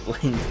stop my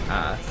blind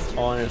ass.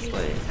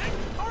 Honestly,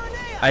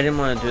 I didn't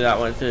want to do that. I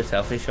wanted to do a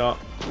selfie shot.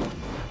 I've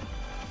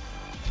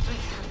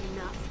had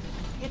enough.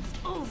 It's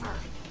over.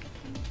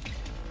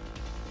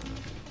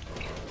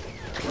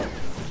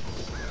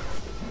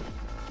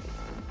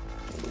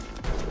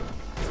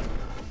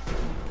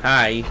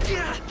 Hi.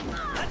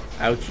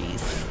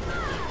 Ouchies.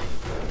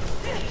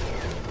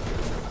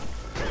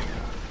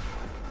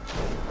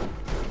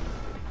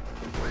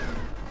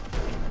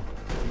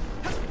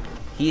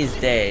 He is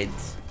dead.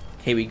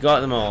 Okay, we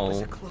got them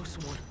all.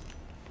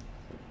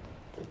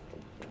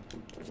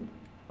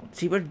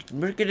 See, we're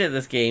good at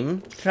this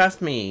game.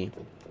 Trust me.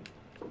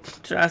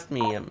 Trust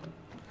me.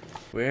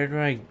 Where do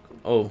I...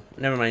 Oh,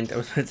 never mind. I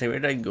was about to say, where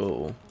did I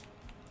go?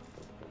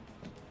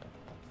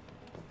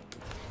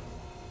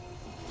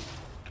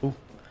 Oh,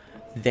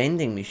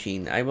 vending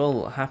machine. I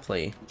will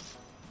happily.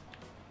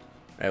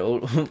 Right,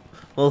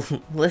 we'll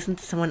listen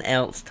to someone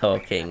else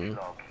talking.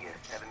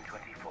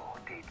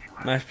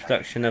 Mass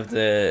production of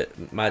the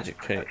magic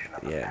crate.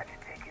 Yeah.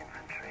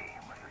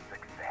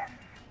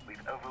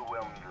 We've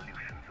overwhelmed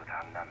illusions with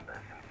our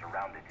numbers and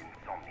surrounded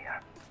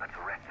insomnia, but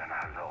to rest on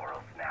our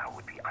laurels now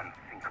would be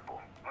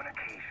unthinkable. On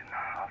occasion,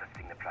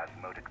 harvesting the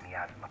plasmodic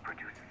miasma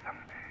produces some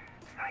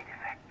side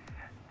effects.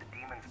 The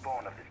demons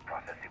born of this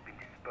process have been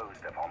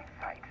disposed of on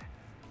site.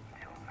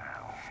 Until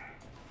now.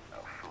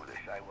 How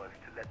foolish I was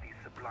to let these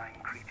sublime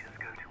creatures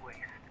go to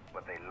waste.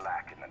 What they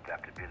lack in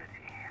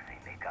adaptability,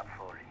 they make up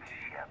for in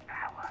sheer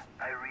power.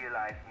 I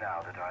realize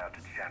now that I ought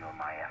to channel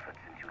my efforts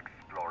into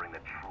exploring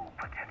the true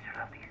potential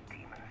of these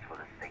demons for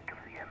the sake of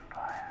the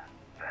Empire.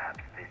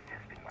 Perhaps this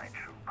has been my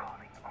true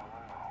calling all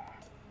along.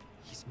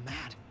 He's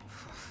mad.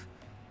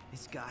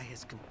 This guy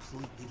has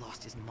completely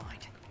lost his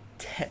mind.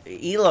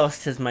 He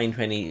lost his mind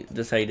when he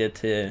decided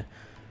to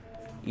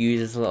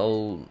use his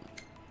little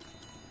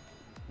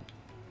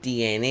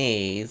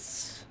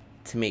DNAs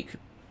to make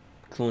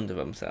clones of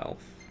himself.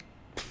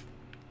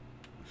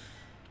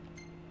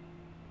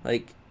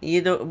 Like,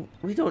 we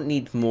don't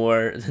need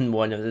more than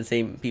one of the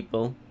same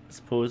people, I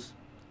suppose.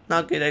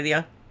 Not a good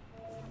idea.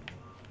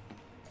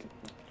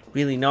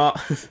 Really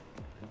not. It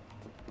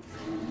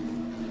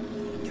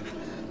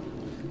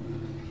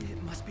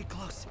must be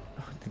close.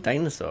 Oh, the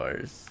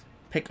dinosaurs.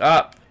 Pick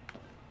up.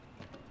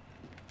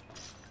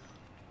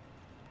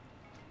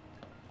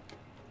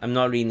 I'm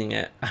not reading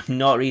it. I'm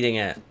not reading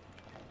it.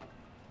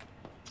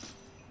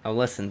 I'll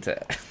listen to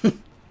it.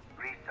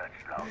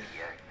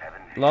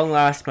 Long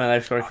last, my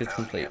life's work is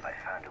complete. I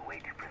found a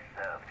way to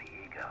preserve the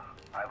ego.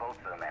 I've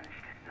also managed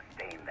to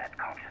sustain that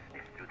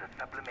consciousness through the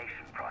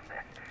sublimation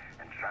process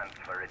and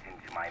transfer it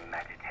into my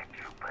Magitech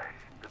troopers.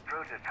 The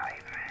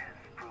prototype has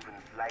proven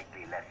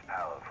slightly less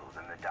powerful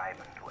than the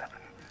diamond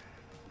weapon,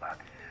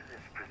 but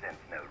this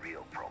presents no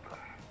real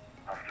problem.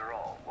 After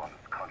all, one's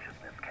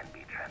consciousness can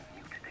be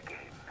transmuted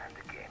again and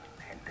again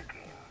and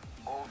again.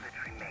 All that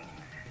remains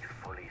is to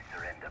fully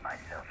surrender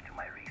myself to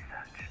my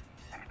research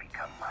and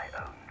become my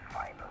own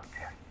final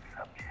test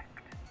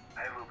subject.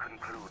 I will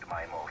conclude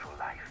my mortal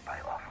life by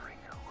offering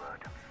a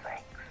word of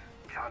thanks.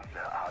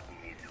 Chancellor Arden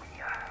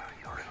Mizunia,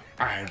 your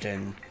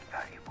Arden.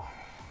 invaluable.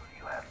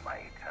 You have my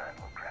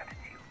eternal gratitude.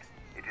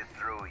 It is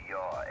through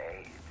your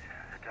aid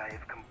that I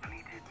have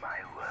completed my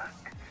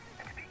work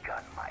and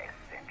begun my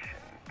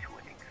ascension to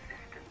an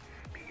existence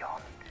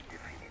beyond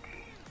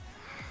divinity.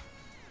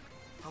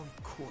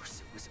 Of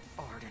course it was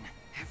Arden.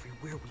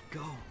 Everywhere we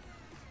go,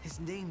 his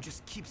name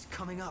just keeps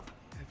coming up.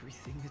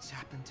 Everything that's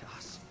happened to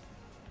us.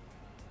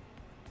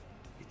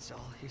 It's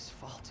all his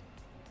fault.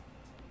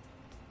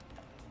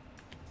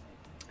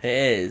 It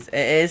is. It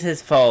is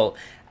his fault.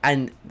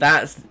 And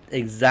that's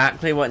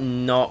exactly what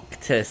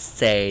Noctis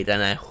said.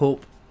 And I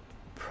hope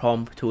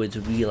Prompto is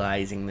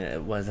realizing that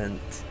it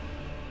wasn't.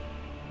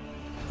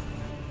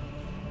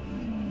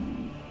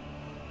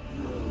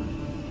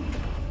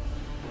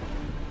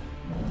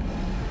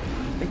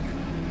 Big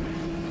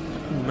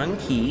fucking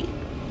monkey.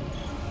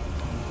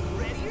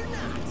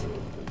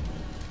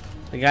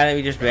 The guy that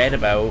we just read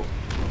about.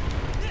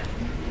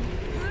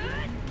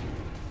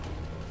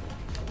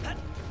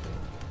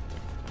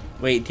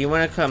 Wait, do you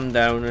want to come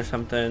down or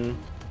something?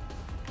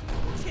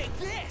 Take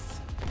this.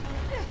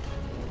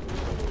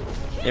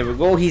 There we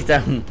go, he's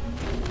down.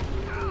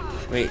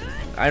 Wait,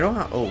 I don't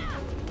have. Oh.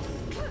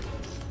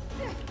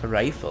 A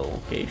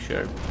rifle. Okay,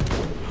 sure.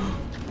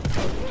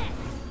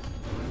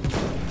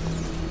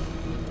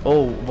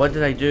 Oh, what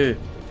did I do?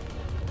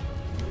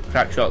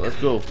 Crack shot, let's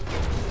go.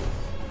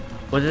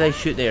 What did I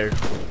shoot there?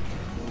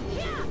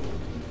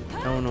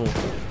 I don't know.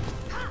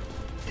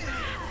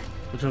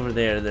 What's over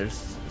there?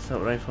 There's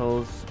assault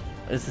rifles.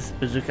 Is this a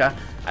bazooka?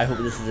 I hope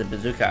this is a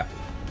bazooka.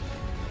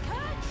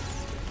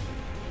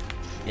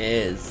 It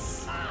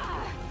is.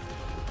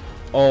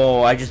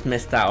 Oh, I just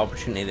missed that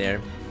opportunity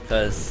there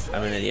because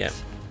I'm an idiot.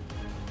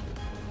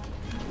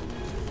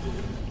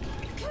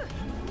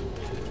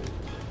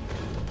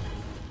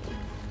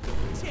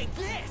 Take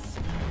this.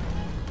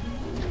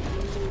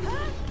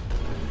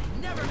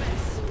 Never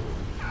miss.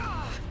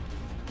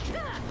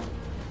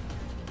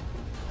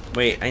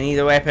 Wait, I need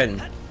a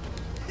weapon.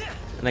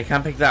 And I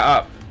can't pick that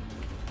up.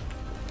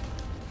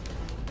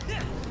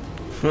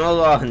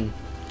 Hold on.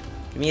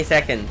 Give me a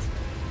second.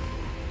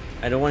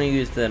 I don't want to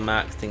use the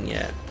max thing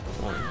yet.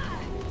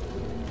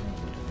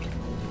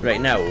 Right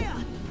now.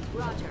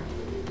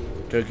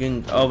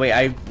 Dragoon. Oh wait,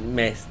 I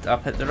messed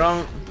up at the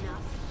wrong.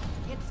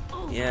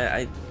 Yeah,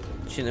 I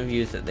shouldn't have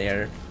used it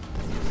there.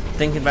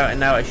 Thinking about it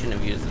now, I shouldn't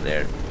have used it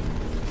there.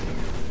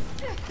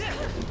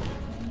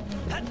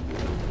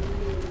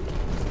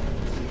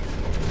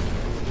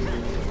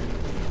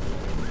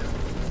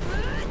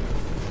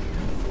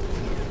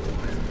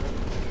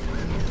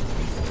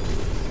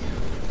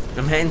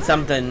 I'm hitting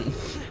something.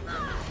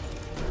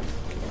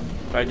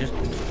 But I just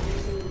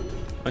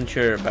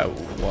unsure about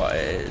what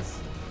it is.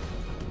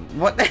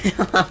 What the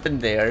hell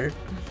happened there?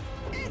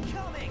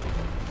 Incoming.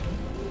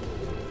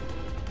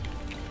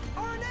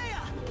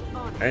 Arnea.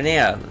 On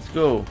Arnea, let's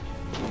go.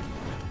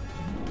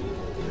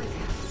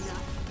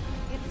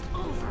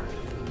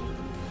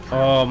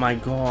 Oh my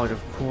god,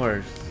 of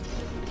course.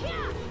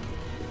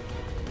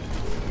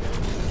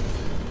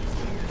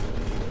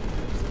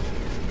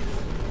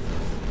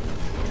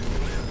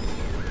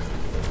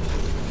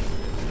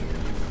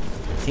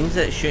 Seems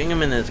that shooting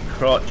him in his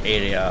crotch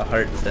area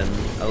hurts him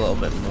a little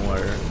bit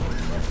more.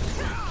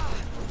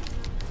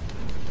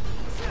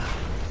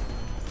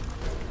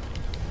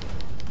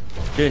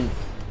 Doing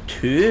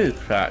 2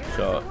 crack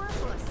shots.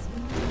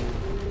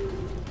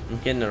 I'm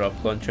getting the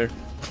rock launcher.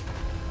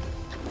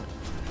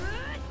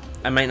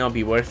 I might not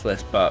be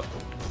worthless, but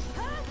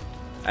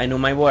I know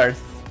my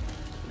worth.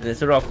 And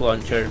it's a rock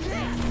launcher.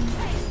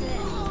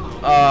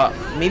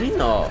 Maybe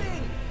not.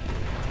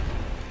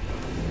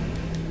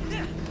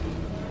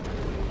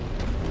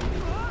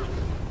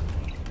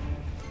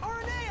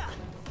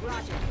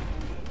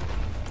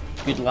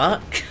 Good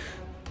luck.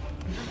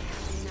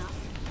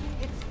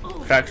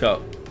 Crack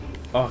shot.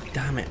 Oh,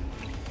 damn it.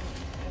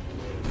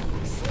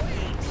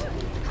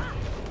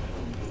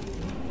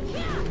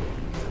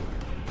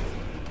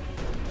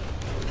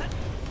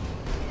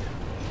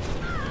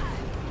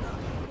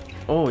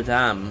 Oh,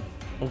 damn.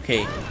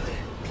 Okay.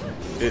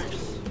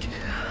 Oops.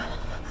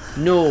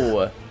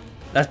 No.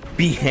 That's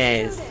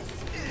BS.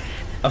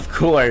 Of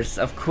course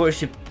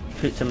she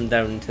puts him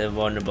down to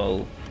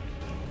vulnerable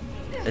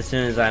as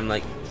soon as I'm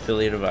like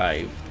fully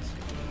revived.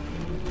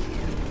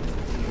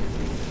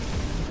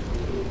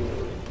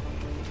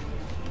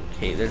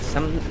 Okay, there's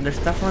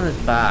stuff on his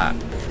back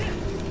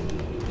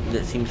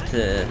that seems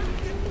to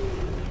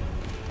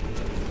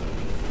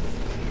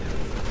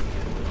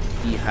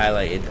be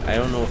highlighted. I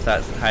don't know if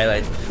that's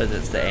highlighted because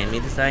it's the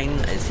enemy design.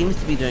 It seems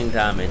to be doing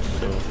damage,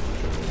 so.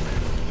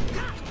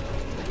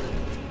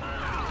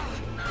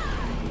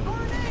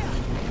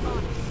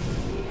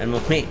 And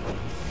we'll wait.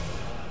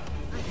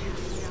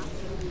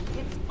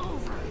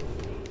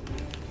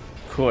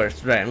 Of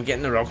course, right, I'm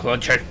getting the rock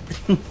launcher.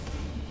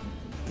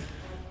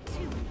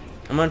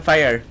 I'm on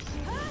fire.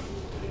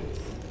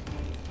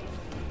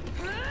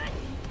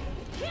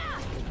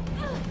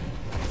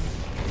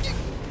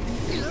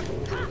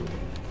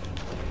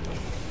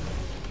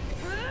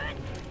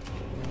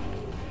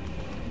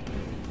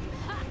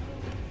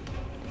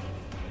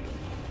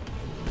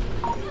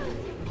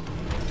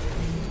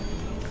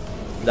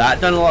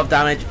 That done a lot of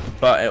damage,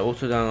 but it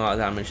also done a lot of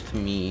damage to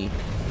me.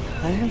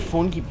 Why does my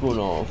phone keep going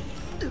off?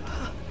 I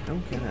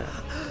don't get it.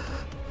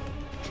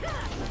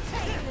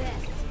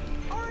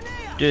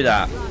 Do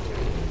that.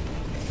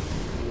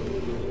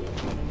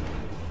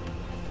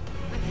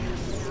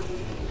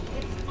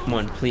 Come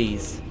on,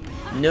 please.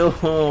 No.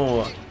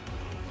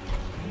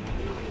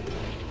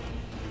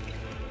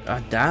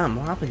 Ah, damn,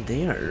 what happened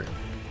there?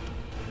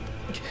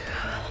 I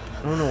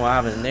don't know what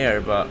happened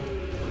there, but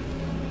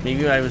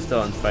maybe I was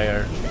still on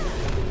fire.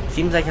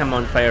 Seems like I'm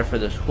on fire for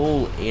this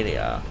whole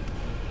area.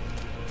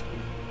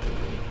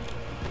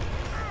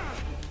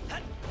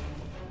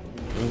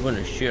 I'm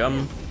gonna shoot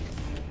him.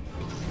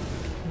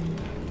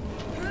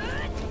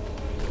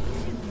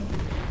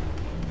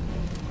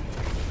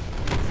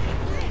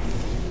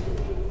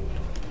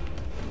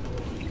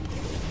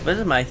 What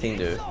does my thing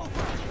do?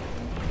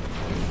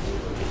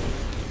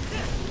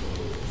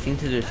 Seem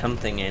to do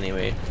something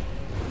anyway.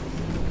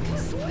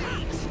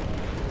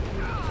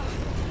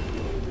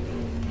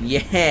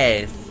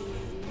 Yes!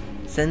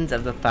 Sins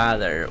of the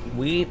Father.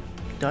 We've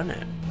done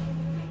it.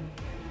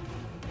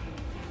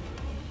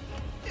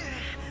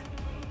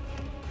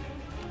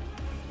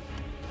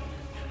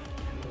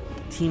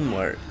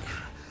 Teamwork.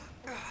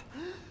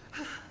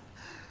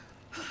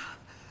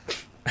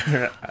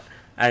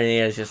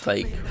 Arnea's just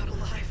like,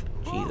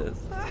 Jesus.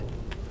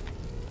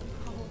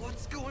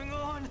 What's going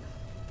on?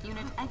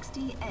 Unit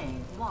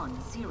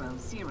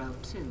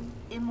XDA-1002,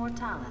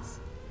 Immortalis.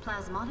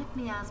 Plasmodic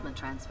miasma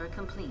transfer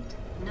complete.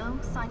 No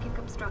psychic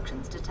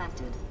obstructions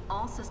detected.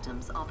 All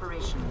systems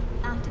operational.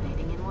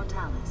 Activating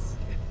Immortalis.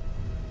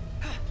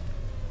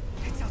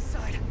 It's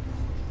outside.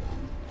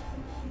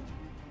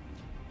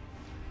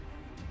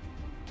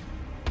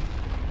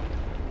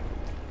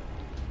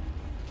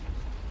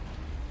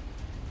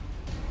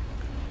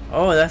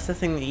 Oh, that's the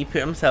thing that he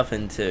put himself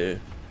into.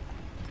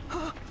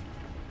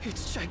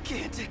 It's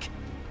gigantic.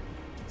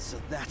 So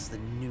that's the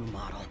new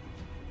model.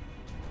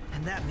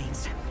 And that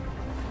means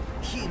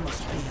he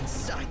must be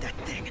inside that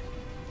thing.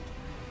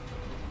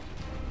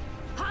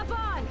 Hop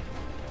on!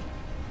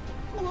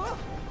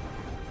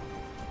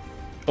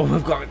 Oh,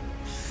 I've got it.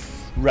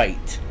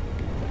 Right.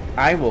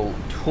 I will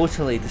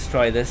totally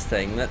destroy this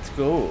thing. Let's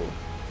go.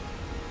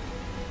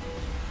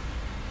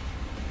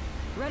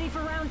 Ready for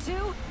round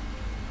 2?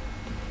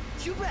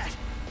 You bet.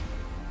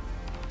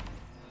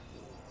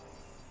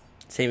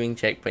 Saving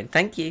checkpoint.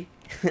 Thank you.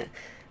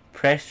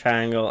 Press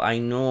triangle. I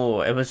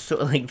know. It was so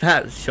like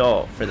that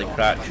shot for the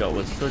crack shot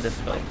was so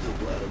difficult.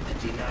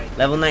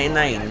 Level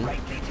 99.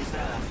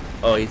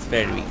 Oh, he's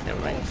very weak. Never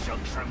mind.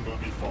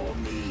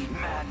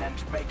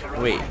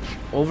 Wait.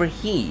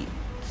 Overheat.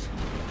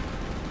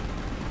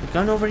 The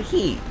gun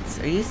overheats.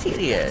 Are you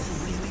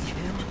serious?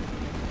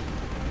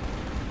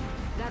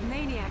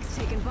 maniac's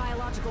taken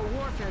biological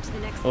warfare to the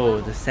next Oh,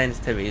 level. the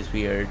sensitivity is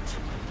weird.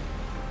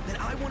 Then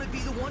I want to be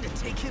the one to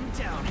take him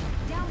down.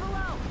 Down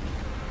below.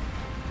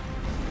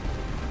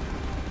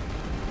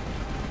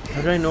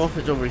 How do I know if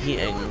it's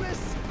overheating?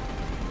 Enormous.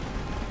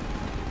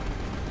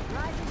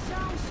 Rise and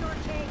shine,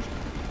 shortcake.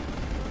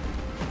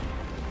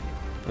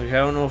 Like, I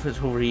don't know if it's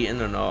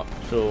overheating or not,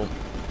 so...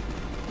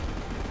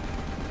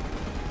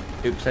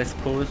 Oops, I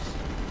suppose.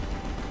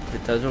 If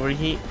it does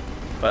overheat.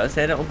 But I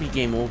said it'll be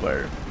game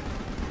over.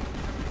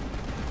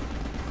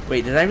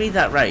 Wait, did I read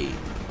that right?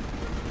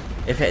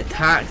 If it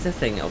attacks the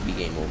thing, it'll be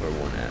game over,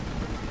 won't it?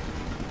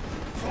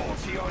 Fall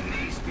to your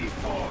knees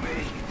before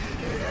me.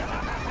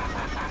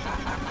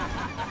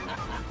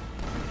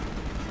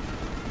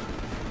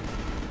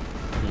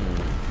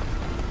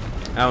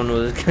 I don't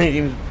know, this guy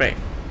seems pretty...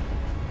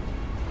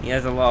 He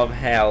has a lot of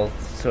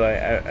health, so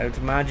I would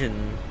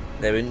imagine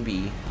there wouldn't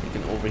be like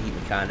an overheat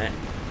mechanic.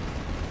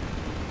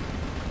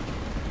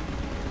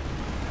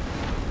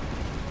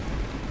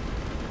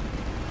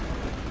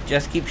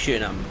 Just keep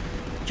shooting him.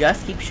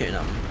 Just keep shooting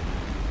him.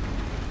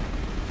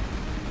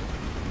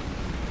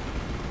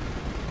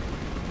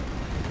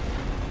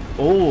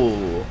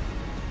 Oh!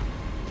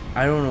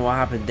 I don't know what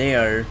happened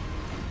there.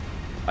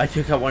 I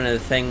took out one of the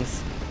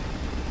things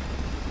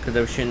because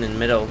I was shooting in the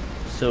middle,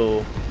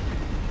 so...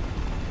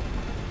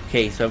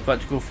 Okay, so I've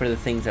got to go for the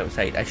things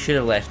outside. I should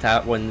have left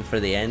that one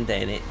for the end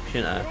then,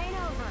 shouldn't I?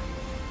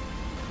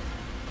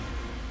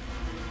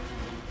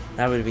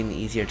 That would have been the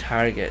easier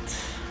target,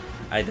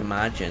 I'd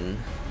imagine.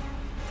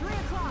 3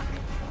 o'clock.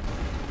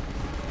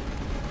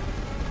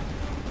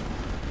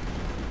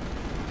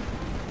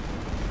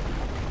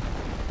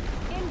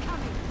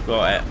 Incoming.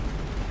 Got it.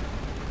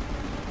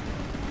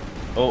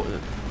 Oh,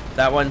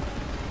 that one.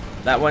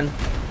 That one.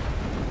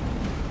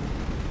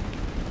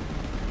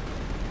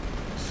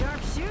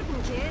 Sharp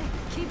shooting, kid.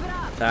 Keep it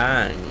up.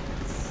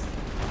 Thanks.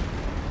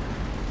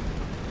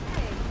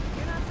 Hey,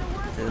 you're not so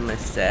worthless. This is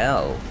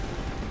myself.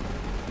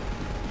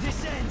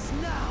 This ends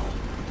now.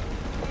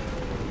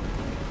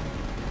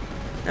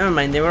 Never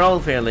mind, they were all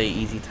fairly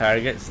easy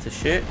targets to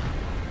shoot.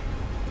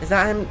 Is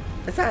that him?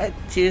 Is that it?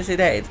 Seriously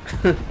dead?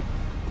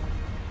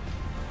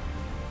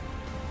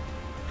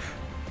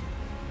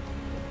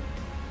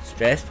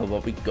 Stressful,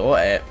 but we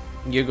got it.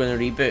 You're gonna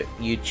reboot,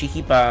 you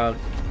cheeky bag.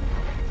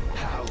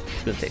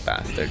 It's gonna take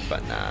bastard,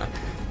 but nah.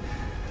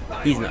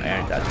 He's not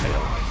earned that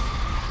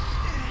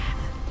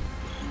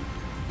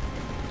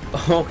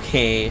title.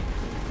 Okay.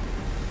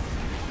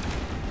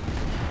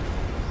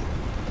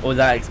 Oh,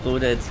 that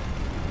exploded.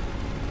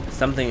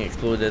 Something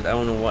exploded. I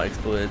don't know what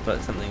exploded,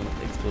 but something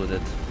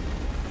exploded.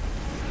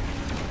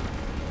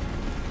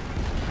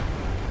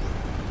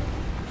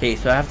 Okay,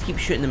 so I have to keep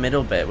shooting the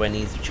middle bit when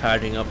he's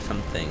charging up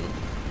something.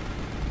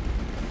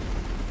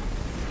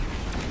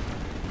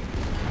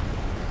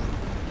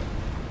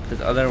 Because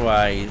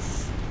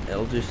otherwise,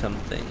 it'll do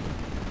something.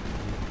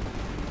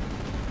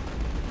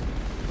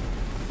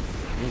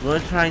 I'm going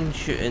to try and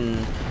shoot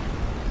in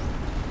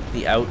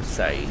the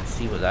outside,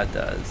 see what that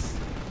does.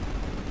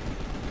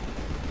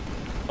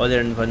 Oh,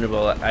 they're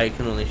invulnerable. I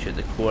can only shoot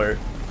the core.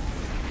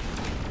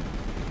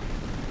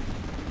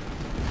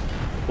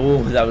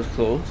 Oh, that was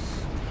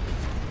close.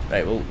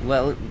 Right,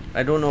 well,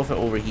 I don't know if it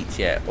overheats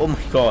yet. Oh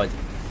my god.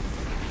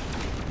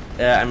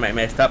 I might have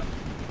messed up.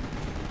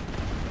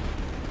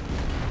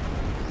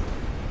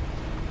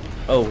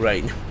 Oh,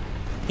 right.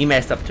 He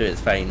messed up too, it's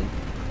fine.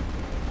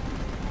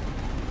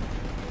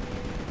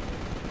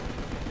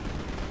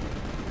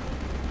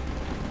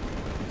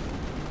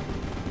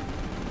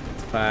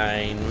 It's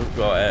fine, we've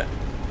got it.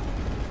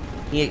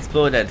 He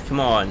exploded, come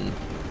on.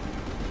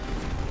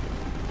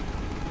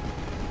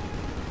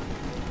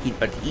 He'd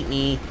better eat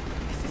me.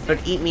 He'd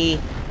better eat me.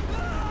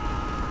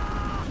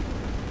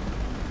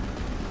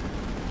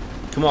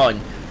 Come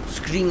on.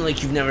 Scream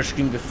like you've never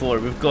screamed before.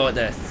 We've got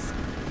this.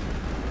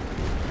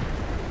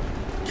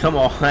 Come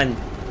on.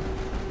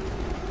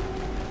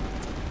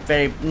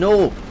 Very...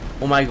 No!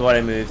 Oh my god,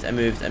 I moved. I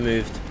moved. I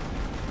moved.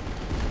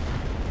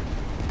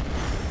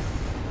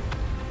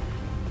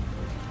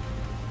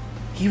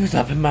 He was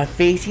up in my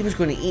face. He was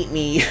going to eat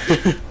me.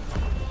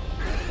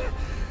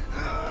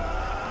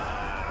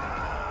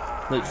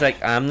 Looks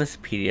like I'm the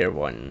superior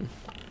one.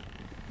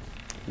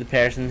 The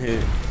person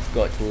who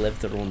got to live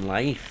their own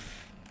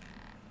life.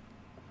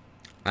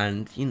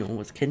 And, you know,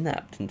 was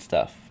kidnapped and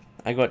stuff.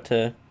 I got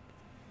to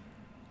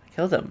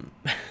kill them.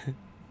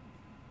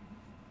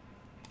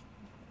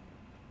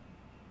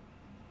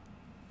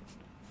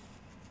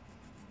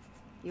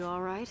 You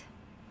alright?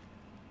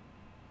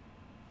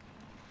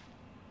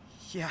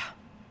 Yeah.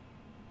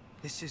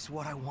 This is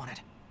what I wanted.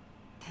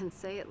 Then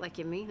say it like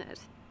you mean it.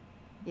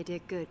 You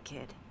did good,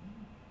 kid.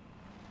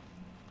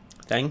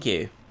 Thank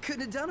you.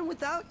 Couldn't have done it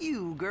without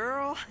you,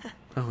 girl.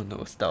 Oh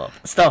no, stop.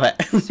 Stop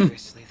it.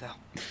 Seriously,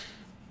 though.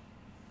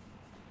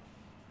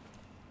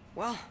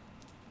 Well,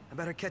 I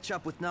better catch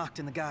up with Noct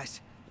and the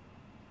guys.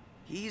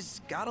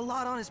 He's got a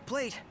lot on his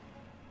plate.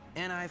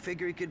 And I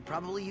figure he could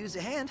probably use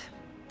a hand.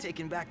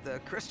 Taking back the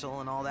crystal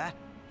and all that.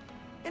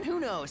 And who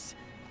knows?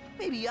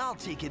 Maybe I'll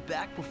take it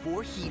back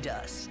before he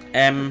does.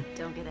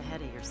 Don't get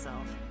ahead of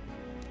yourself.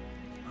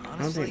 I don't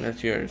Honestly, think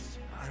that's yours.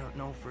 I don't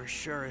know for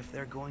sure if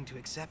they're going to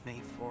accept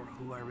me for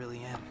who I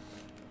really am.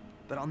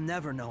 But I'll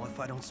never know if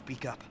I don't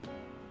speak up.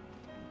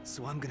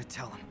 So I'm gonna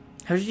tell them.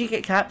 How did you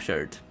get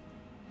captured?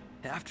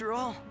 After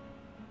all,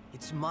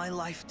 it's my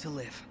life to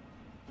live.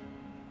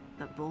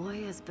 The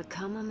boy has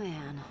become a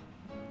man.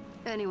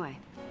 Anyway,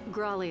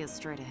 Grawley is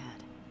straight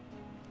ahead.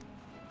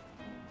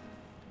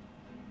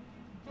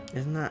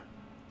 Isn't that?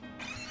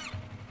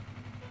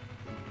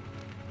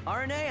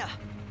 Aranea!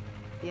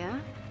 Yeah?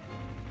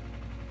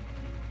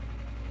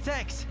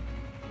 Thanks!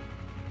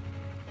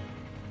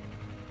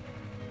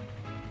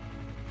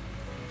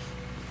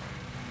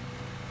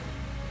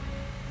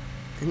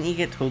 Didn't he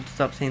get told to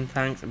stop saying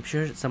thanks? I'm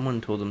sure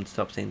someone told him to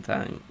stop saying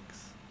thanks.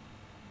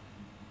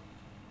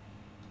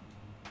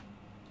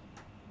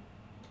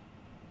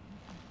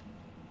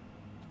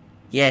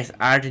 Yes,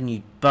 Arden,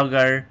 you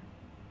bugger.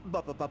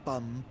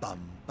 Ba-ba-bum.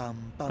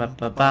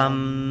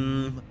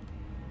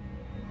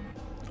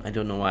 I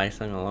don't know why I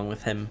sang along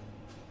with him.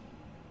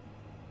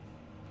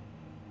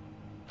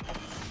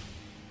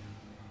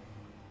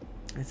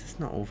 Is this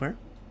not over?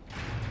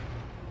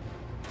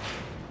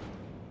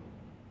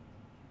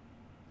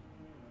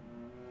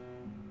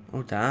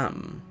 Oh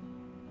damn.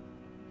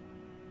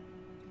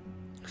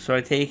 So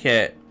I take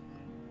it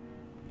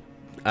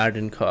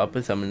Arden caught up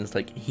with him and it's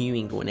like, you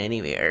ain't going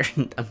anywhere.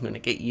 I'm gonna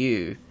get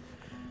you.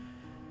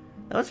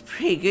 That was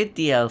pretty good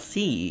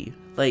DLC.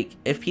 Like,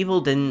 if people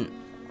didn't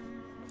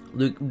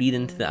read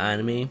into the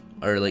anime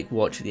or like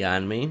watch the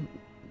anime,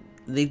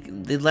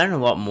 they'd learn a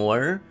lot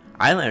more.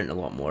 I learned a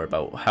lot more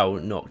about how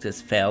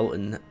Noctis felt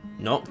and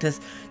how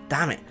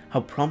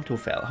Prompto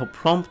felt, how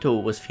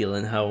Prompto was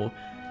feeling, how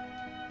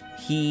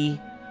he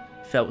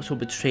felt so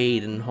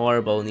betrayed and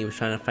horrible, and he was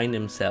trying to find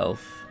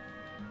himself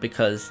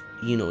because,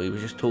 you know, he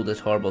was just told this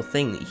horrible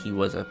thing that he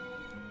was a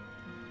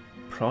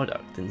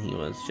product and he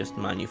was just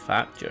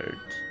manufactured.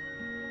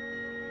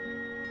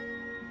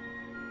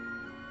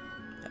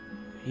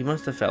 He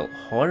must have felt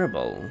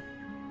horrible.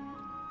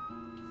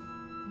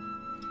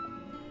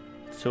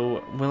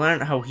 So we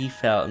learned how he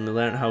felt and we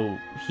learned how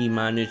he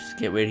managed to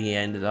get where he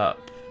ended up.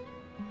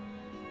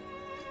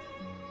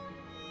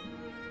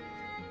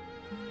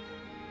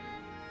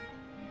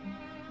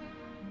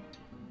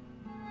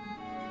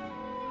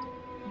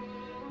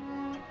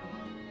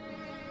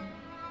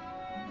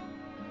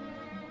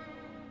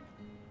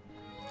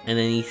 And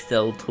then he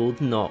still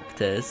told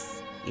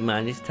Noctis. He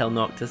managed to tell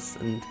Noctis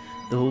and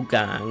the whole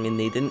gang, and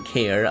they didn't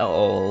care at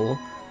all.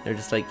 They're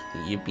just like,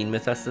 you've been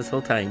with us this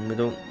whole time, we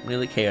don't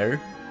really care.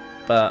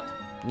 But,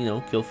 you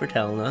know, cool for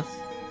telling us.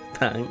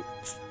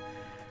 Thanks.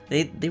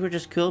 They were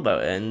just cool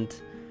about it, and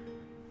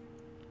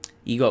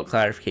you got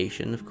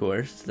clarification, of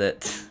course,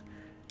 that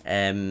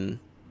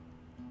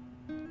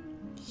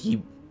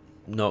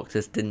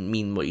Noctis didn't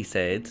mean what he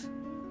said.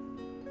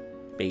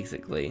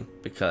 Basically,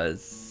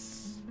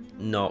 because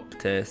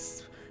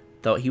Noctis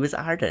thought he was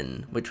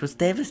Arden, which was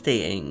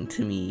devastating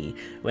to me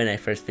when I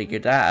first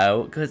figured that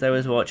out, because I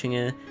was watching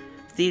a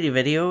theory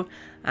video,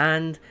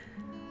 and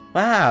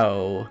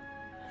wow,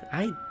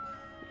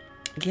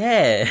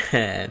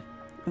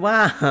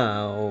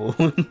 wow.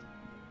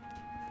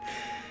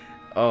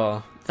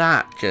 Oh,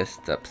 that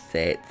just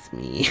upsets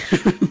me.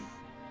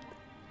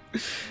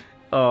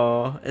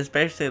 Oh,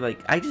 especially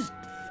like,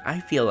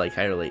 I feel like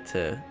I relate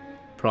to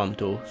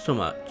Prompto so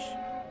much,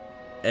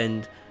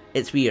 and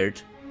it's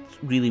weird.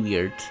 It's really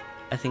weird.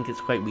 I think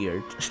it's quite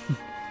weird.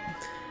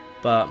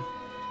 But,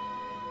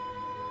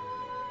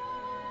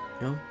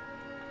 you know,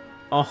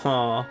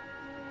 oh,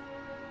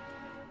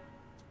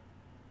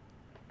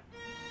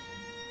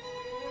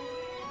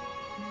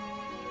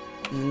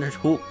 and there's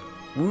hope.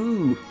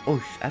 Woo!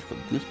 Oh, I've got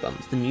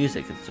goosebumps. The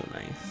music is so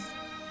nice.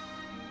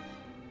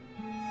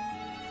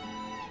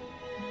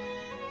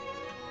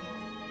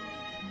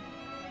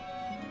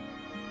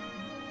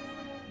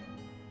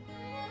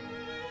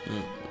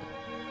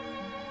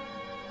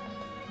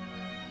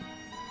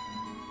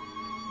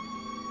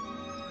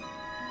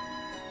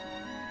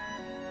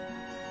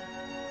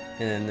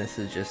 And then this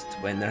is just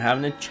when they're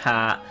having a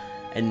chat,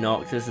 and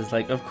Noctis is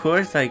like, of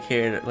course I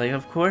cared, like,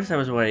 of course I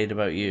was worried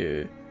about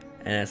you.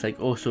 And it's like,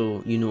 oh,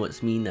 so you know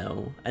it's me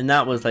now. And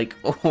that was like,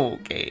 oh,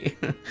 okay.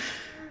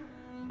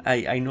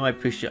 I know I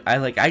pushed you.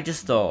 I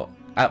just thought,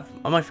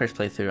 on my first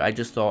playthrough, I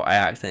just thought I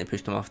accidentally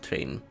pushed him off the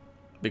train.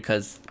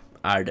 Because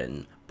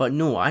Arden. But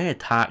no, I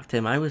attacked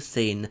him. I was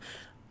saying,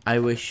 I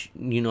wish,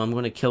 you know, I'm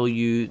going to kill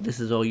you. This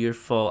is all your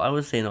fault. I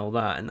was saying all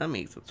that. And that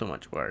makes it so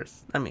much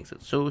worse. That makes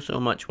it so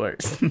much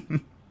worse.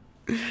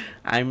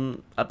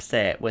 I'm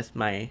upset with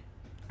my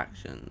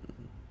actions.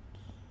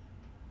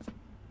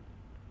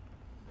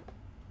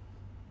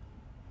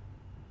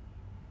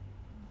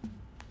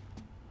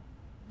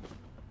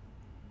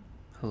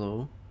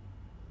 Hello?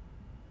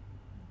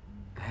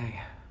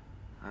 Hey,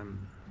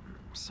 I'm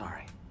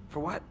sorry. For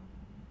what?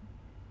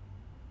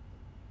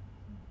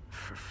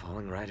 For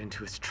falling right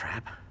into his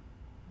trap?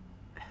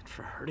 And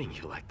for hurting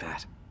you like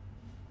that.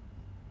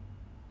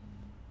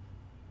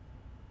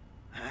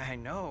 I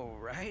know,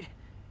 right?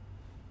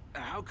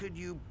 How could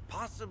you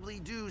possibly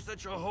do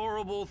such a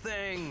horrible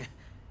thing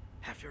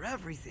after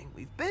everything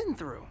we've been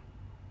through?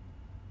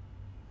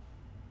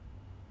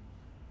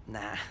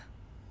 Nah,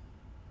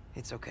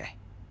 it's okay.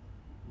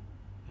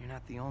 You're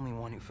not the only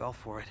one who fell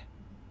for it.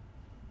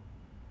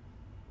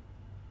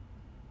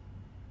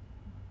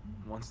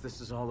 Once this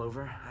is all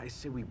over, I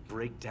say we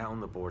break down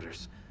the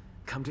borders.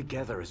 Come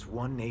together as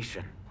one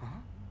nation. Huh?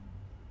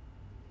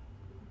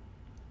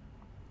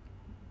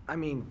 I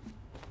mean,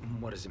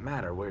 what does it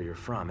matter where you're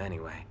from,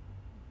 anyway?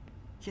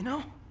 You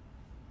know,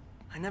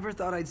 I never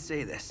thought I'd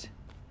say this,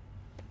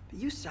 but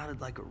you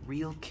sounded like a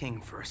real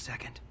king for a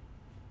second.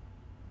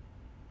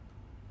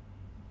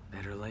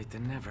 Better late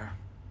than never.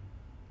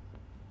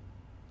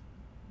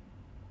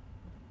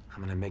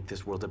 I'm gonna make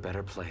this world a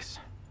better place.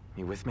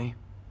 You with me?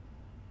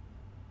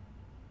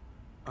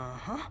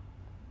 Uh-huh.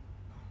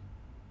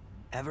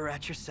 Ever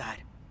at your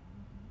side.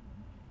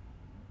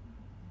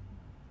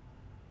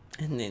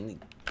 And then he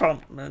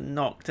promptly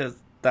Noctis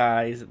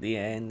dies at the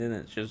end, and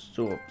it's just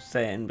so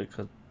upsetting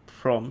because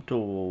Prompto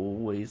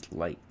always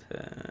liked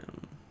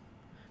him.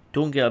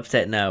 Don't get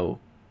upset now.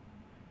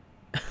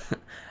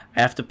 I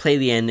have to play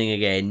the ending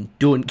again.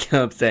 Don't get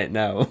upset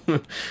now.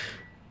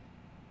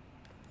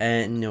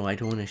 No, I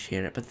don't want to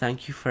share it, but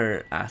thank you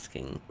for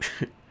asking.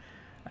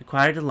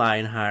 Acquired a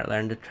Lion Heart,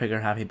 learned to trigger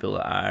Happy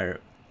Bullet R,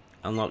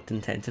 unlocked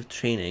intensive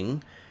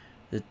training,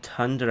 the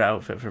Tundra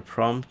outfit for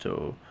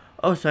Prompto.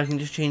 Oh, so I can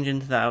just change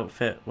into that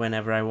outfit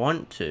whenever I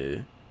want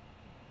to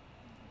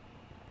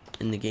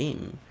in the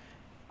game.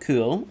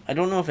 Cool. I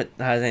don't know if it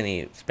has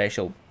any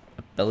special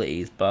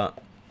abilities,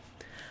 but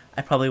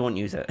I probably won't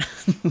use it.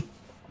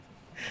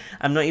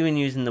 I'm not even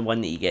using the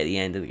one that you get at the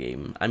end of the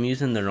game. I'm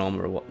using the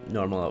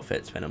normal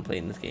outfits when I'm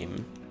playing this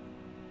game.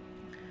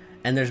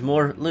 And there's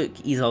more. Look,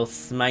 he's all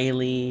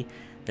smiley.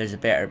 There's a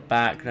better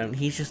background.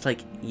 He's just like,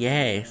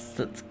 yes,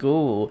 let's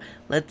go.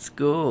 Let's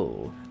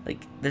go. Like,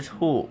 there's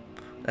hope.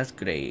 That's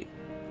great,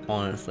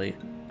 honestly.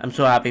 I'm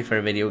so happy for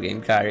a video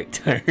game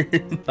character.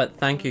 But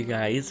thank you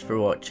guys for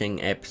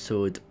watching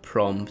episode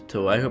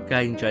Prompto. I hope you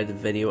guys enjoyed the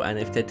video, and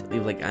if you did,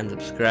 leave a like and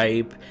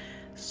subscribe.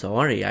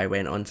 Sorry I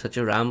went on such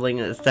a rambling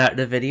at the start of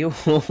the video.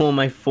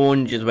 My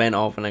phone just went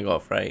off and I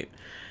got fright.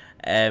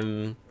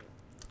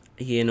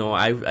 You know,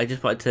 I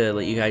just wanted to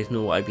let you guys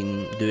know what I've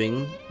been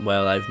doing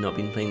while I've not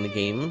been playing the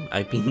game.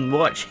 I've been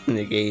watching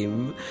the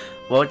game,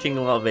 watching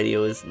a lot of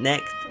videos.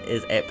 Next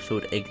is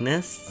episode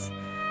Ignis.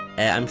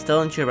 I'm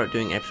still unsure about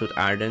doing episode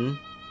Arden.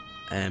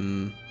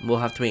 We'll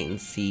have to wait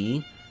and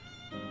see.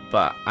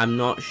 But I'm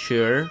not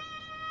sure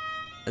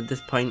at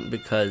this point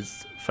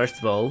because, first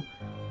of all,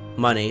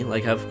 money.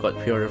 Like, I've got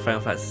pre-order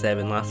Final Fantasy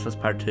 7, Last of Us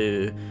Part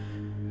 2,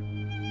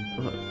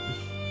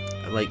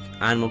 like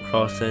Animal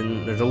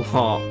Crossing. There's a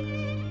lot.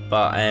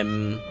 But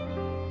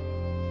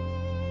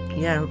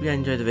yeah, I hope you guys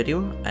enjoyed the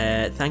video.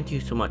 Thank you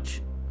so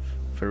much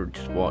for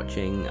just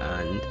watching,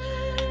 and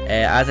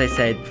as I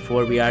said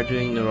before, we are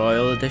doing the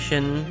Royal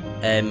Edition.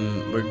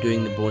 We're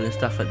doing the bonus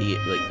stuff at the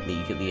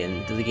at the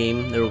end of the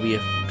game. There will be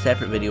a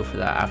separate video for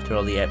that after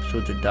all the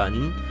episodes are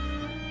done.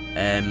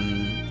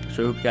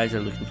 So I hope you guys are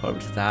looking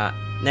forward to that.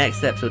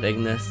 Next episode,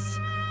 Ignis,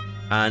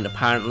 and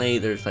apparently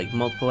there's like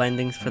multiple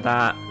endings for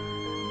that.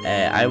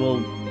 I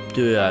will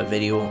do a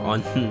video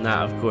on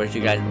that, of course.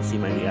 You guys will see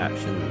my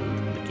reaction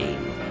to the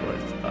game, of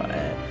course.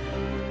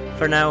 But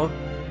for now,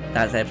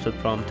 that's episode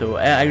Prompto.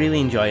 I really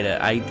enjoyed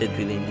it. I did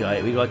really enjoy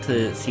it. We got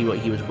to see what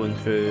he was going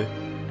through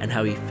and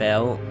how he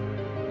felt.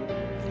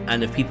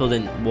 And if people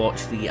didn't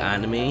watch the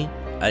anime,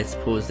 I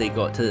suppose they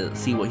got to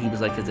see what he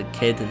was like as a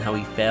kid and how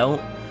he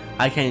felt.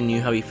 I kind of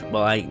knew how he,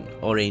 well, I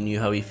already knew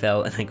how he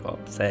felt, and I got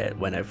upset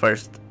when I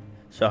first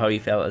saw how he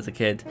felt as a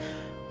kid.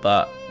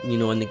 But, you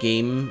know, in the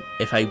game,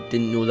 if I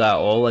didn't know that at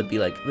all, I'd be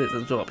like, this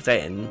is so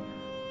upsetting.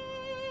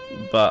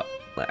 But,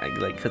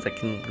 like, because I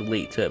can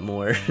relate to it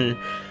more.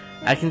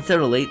 I can still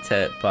relate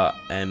to it, but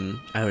I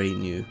already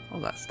knew all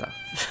that stuff.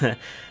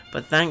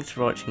 But thanks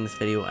for watching this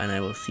video, and I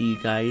will see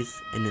you guys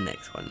in the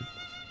next one.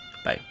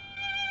 Bye.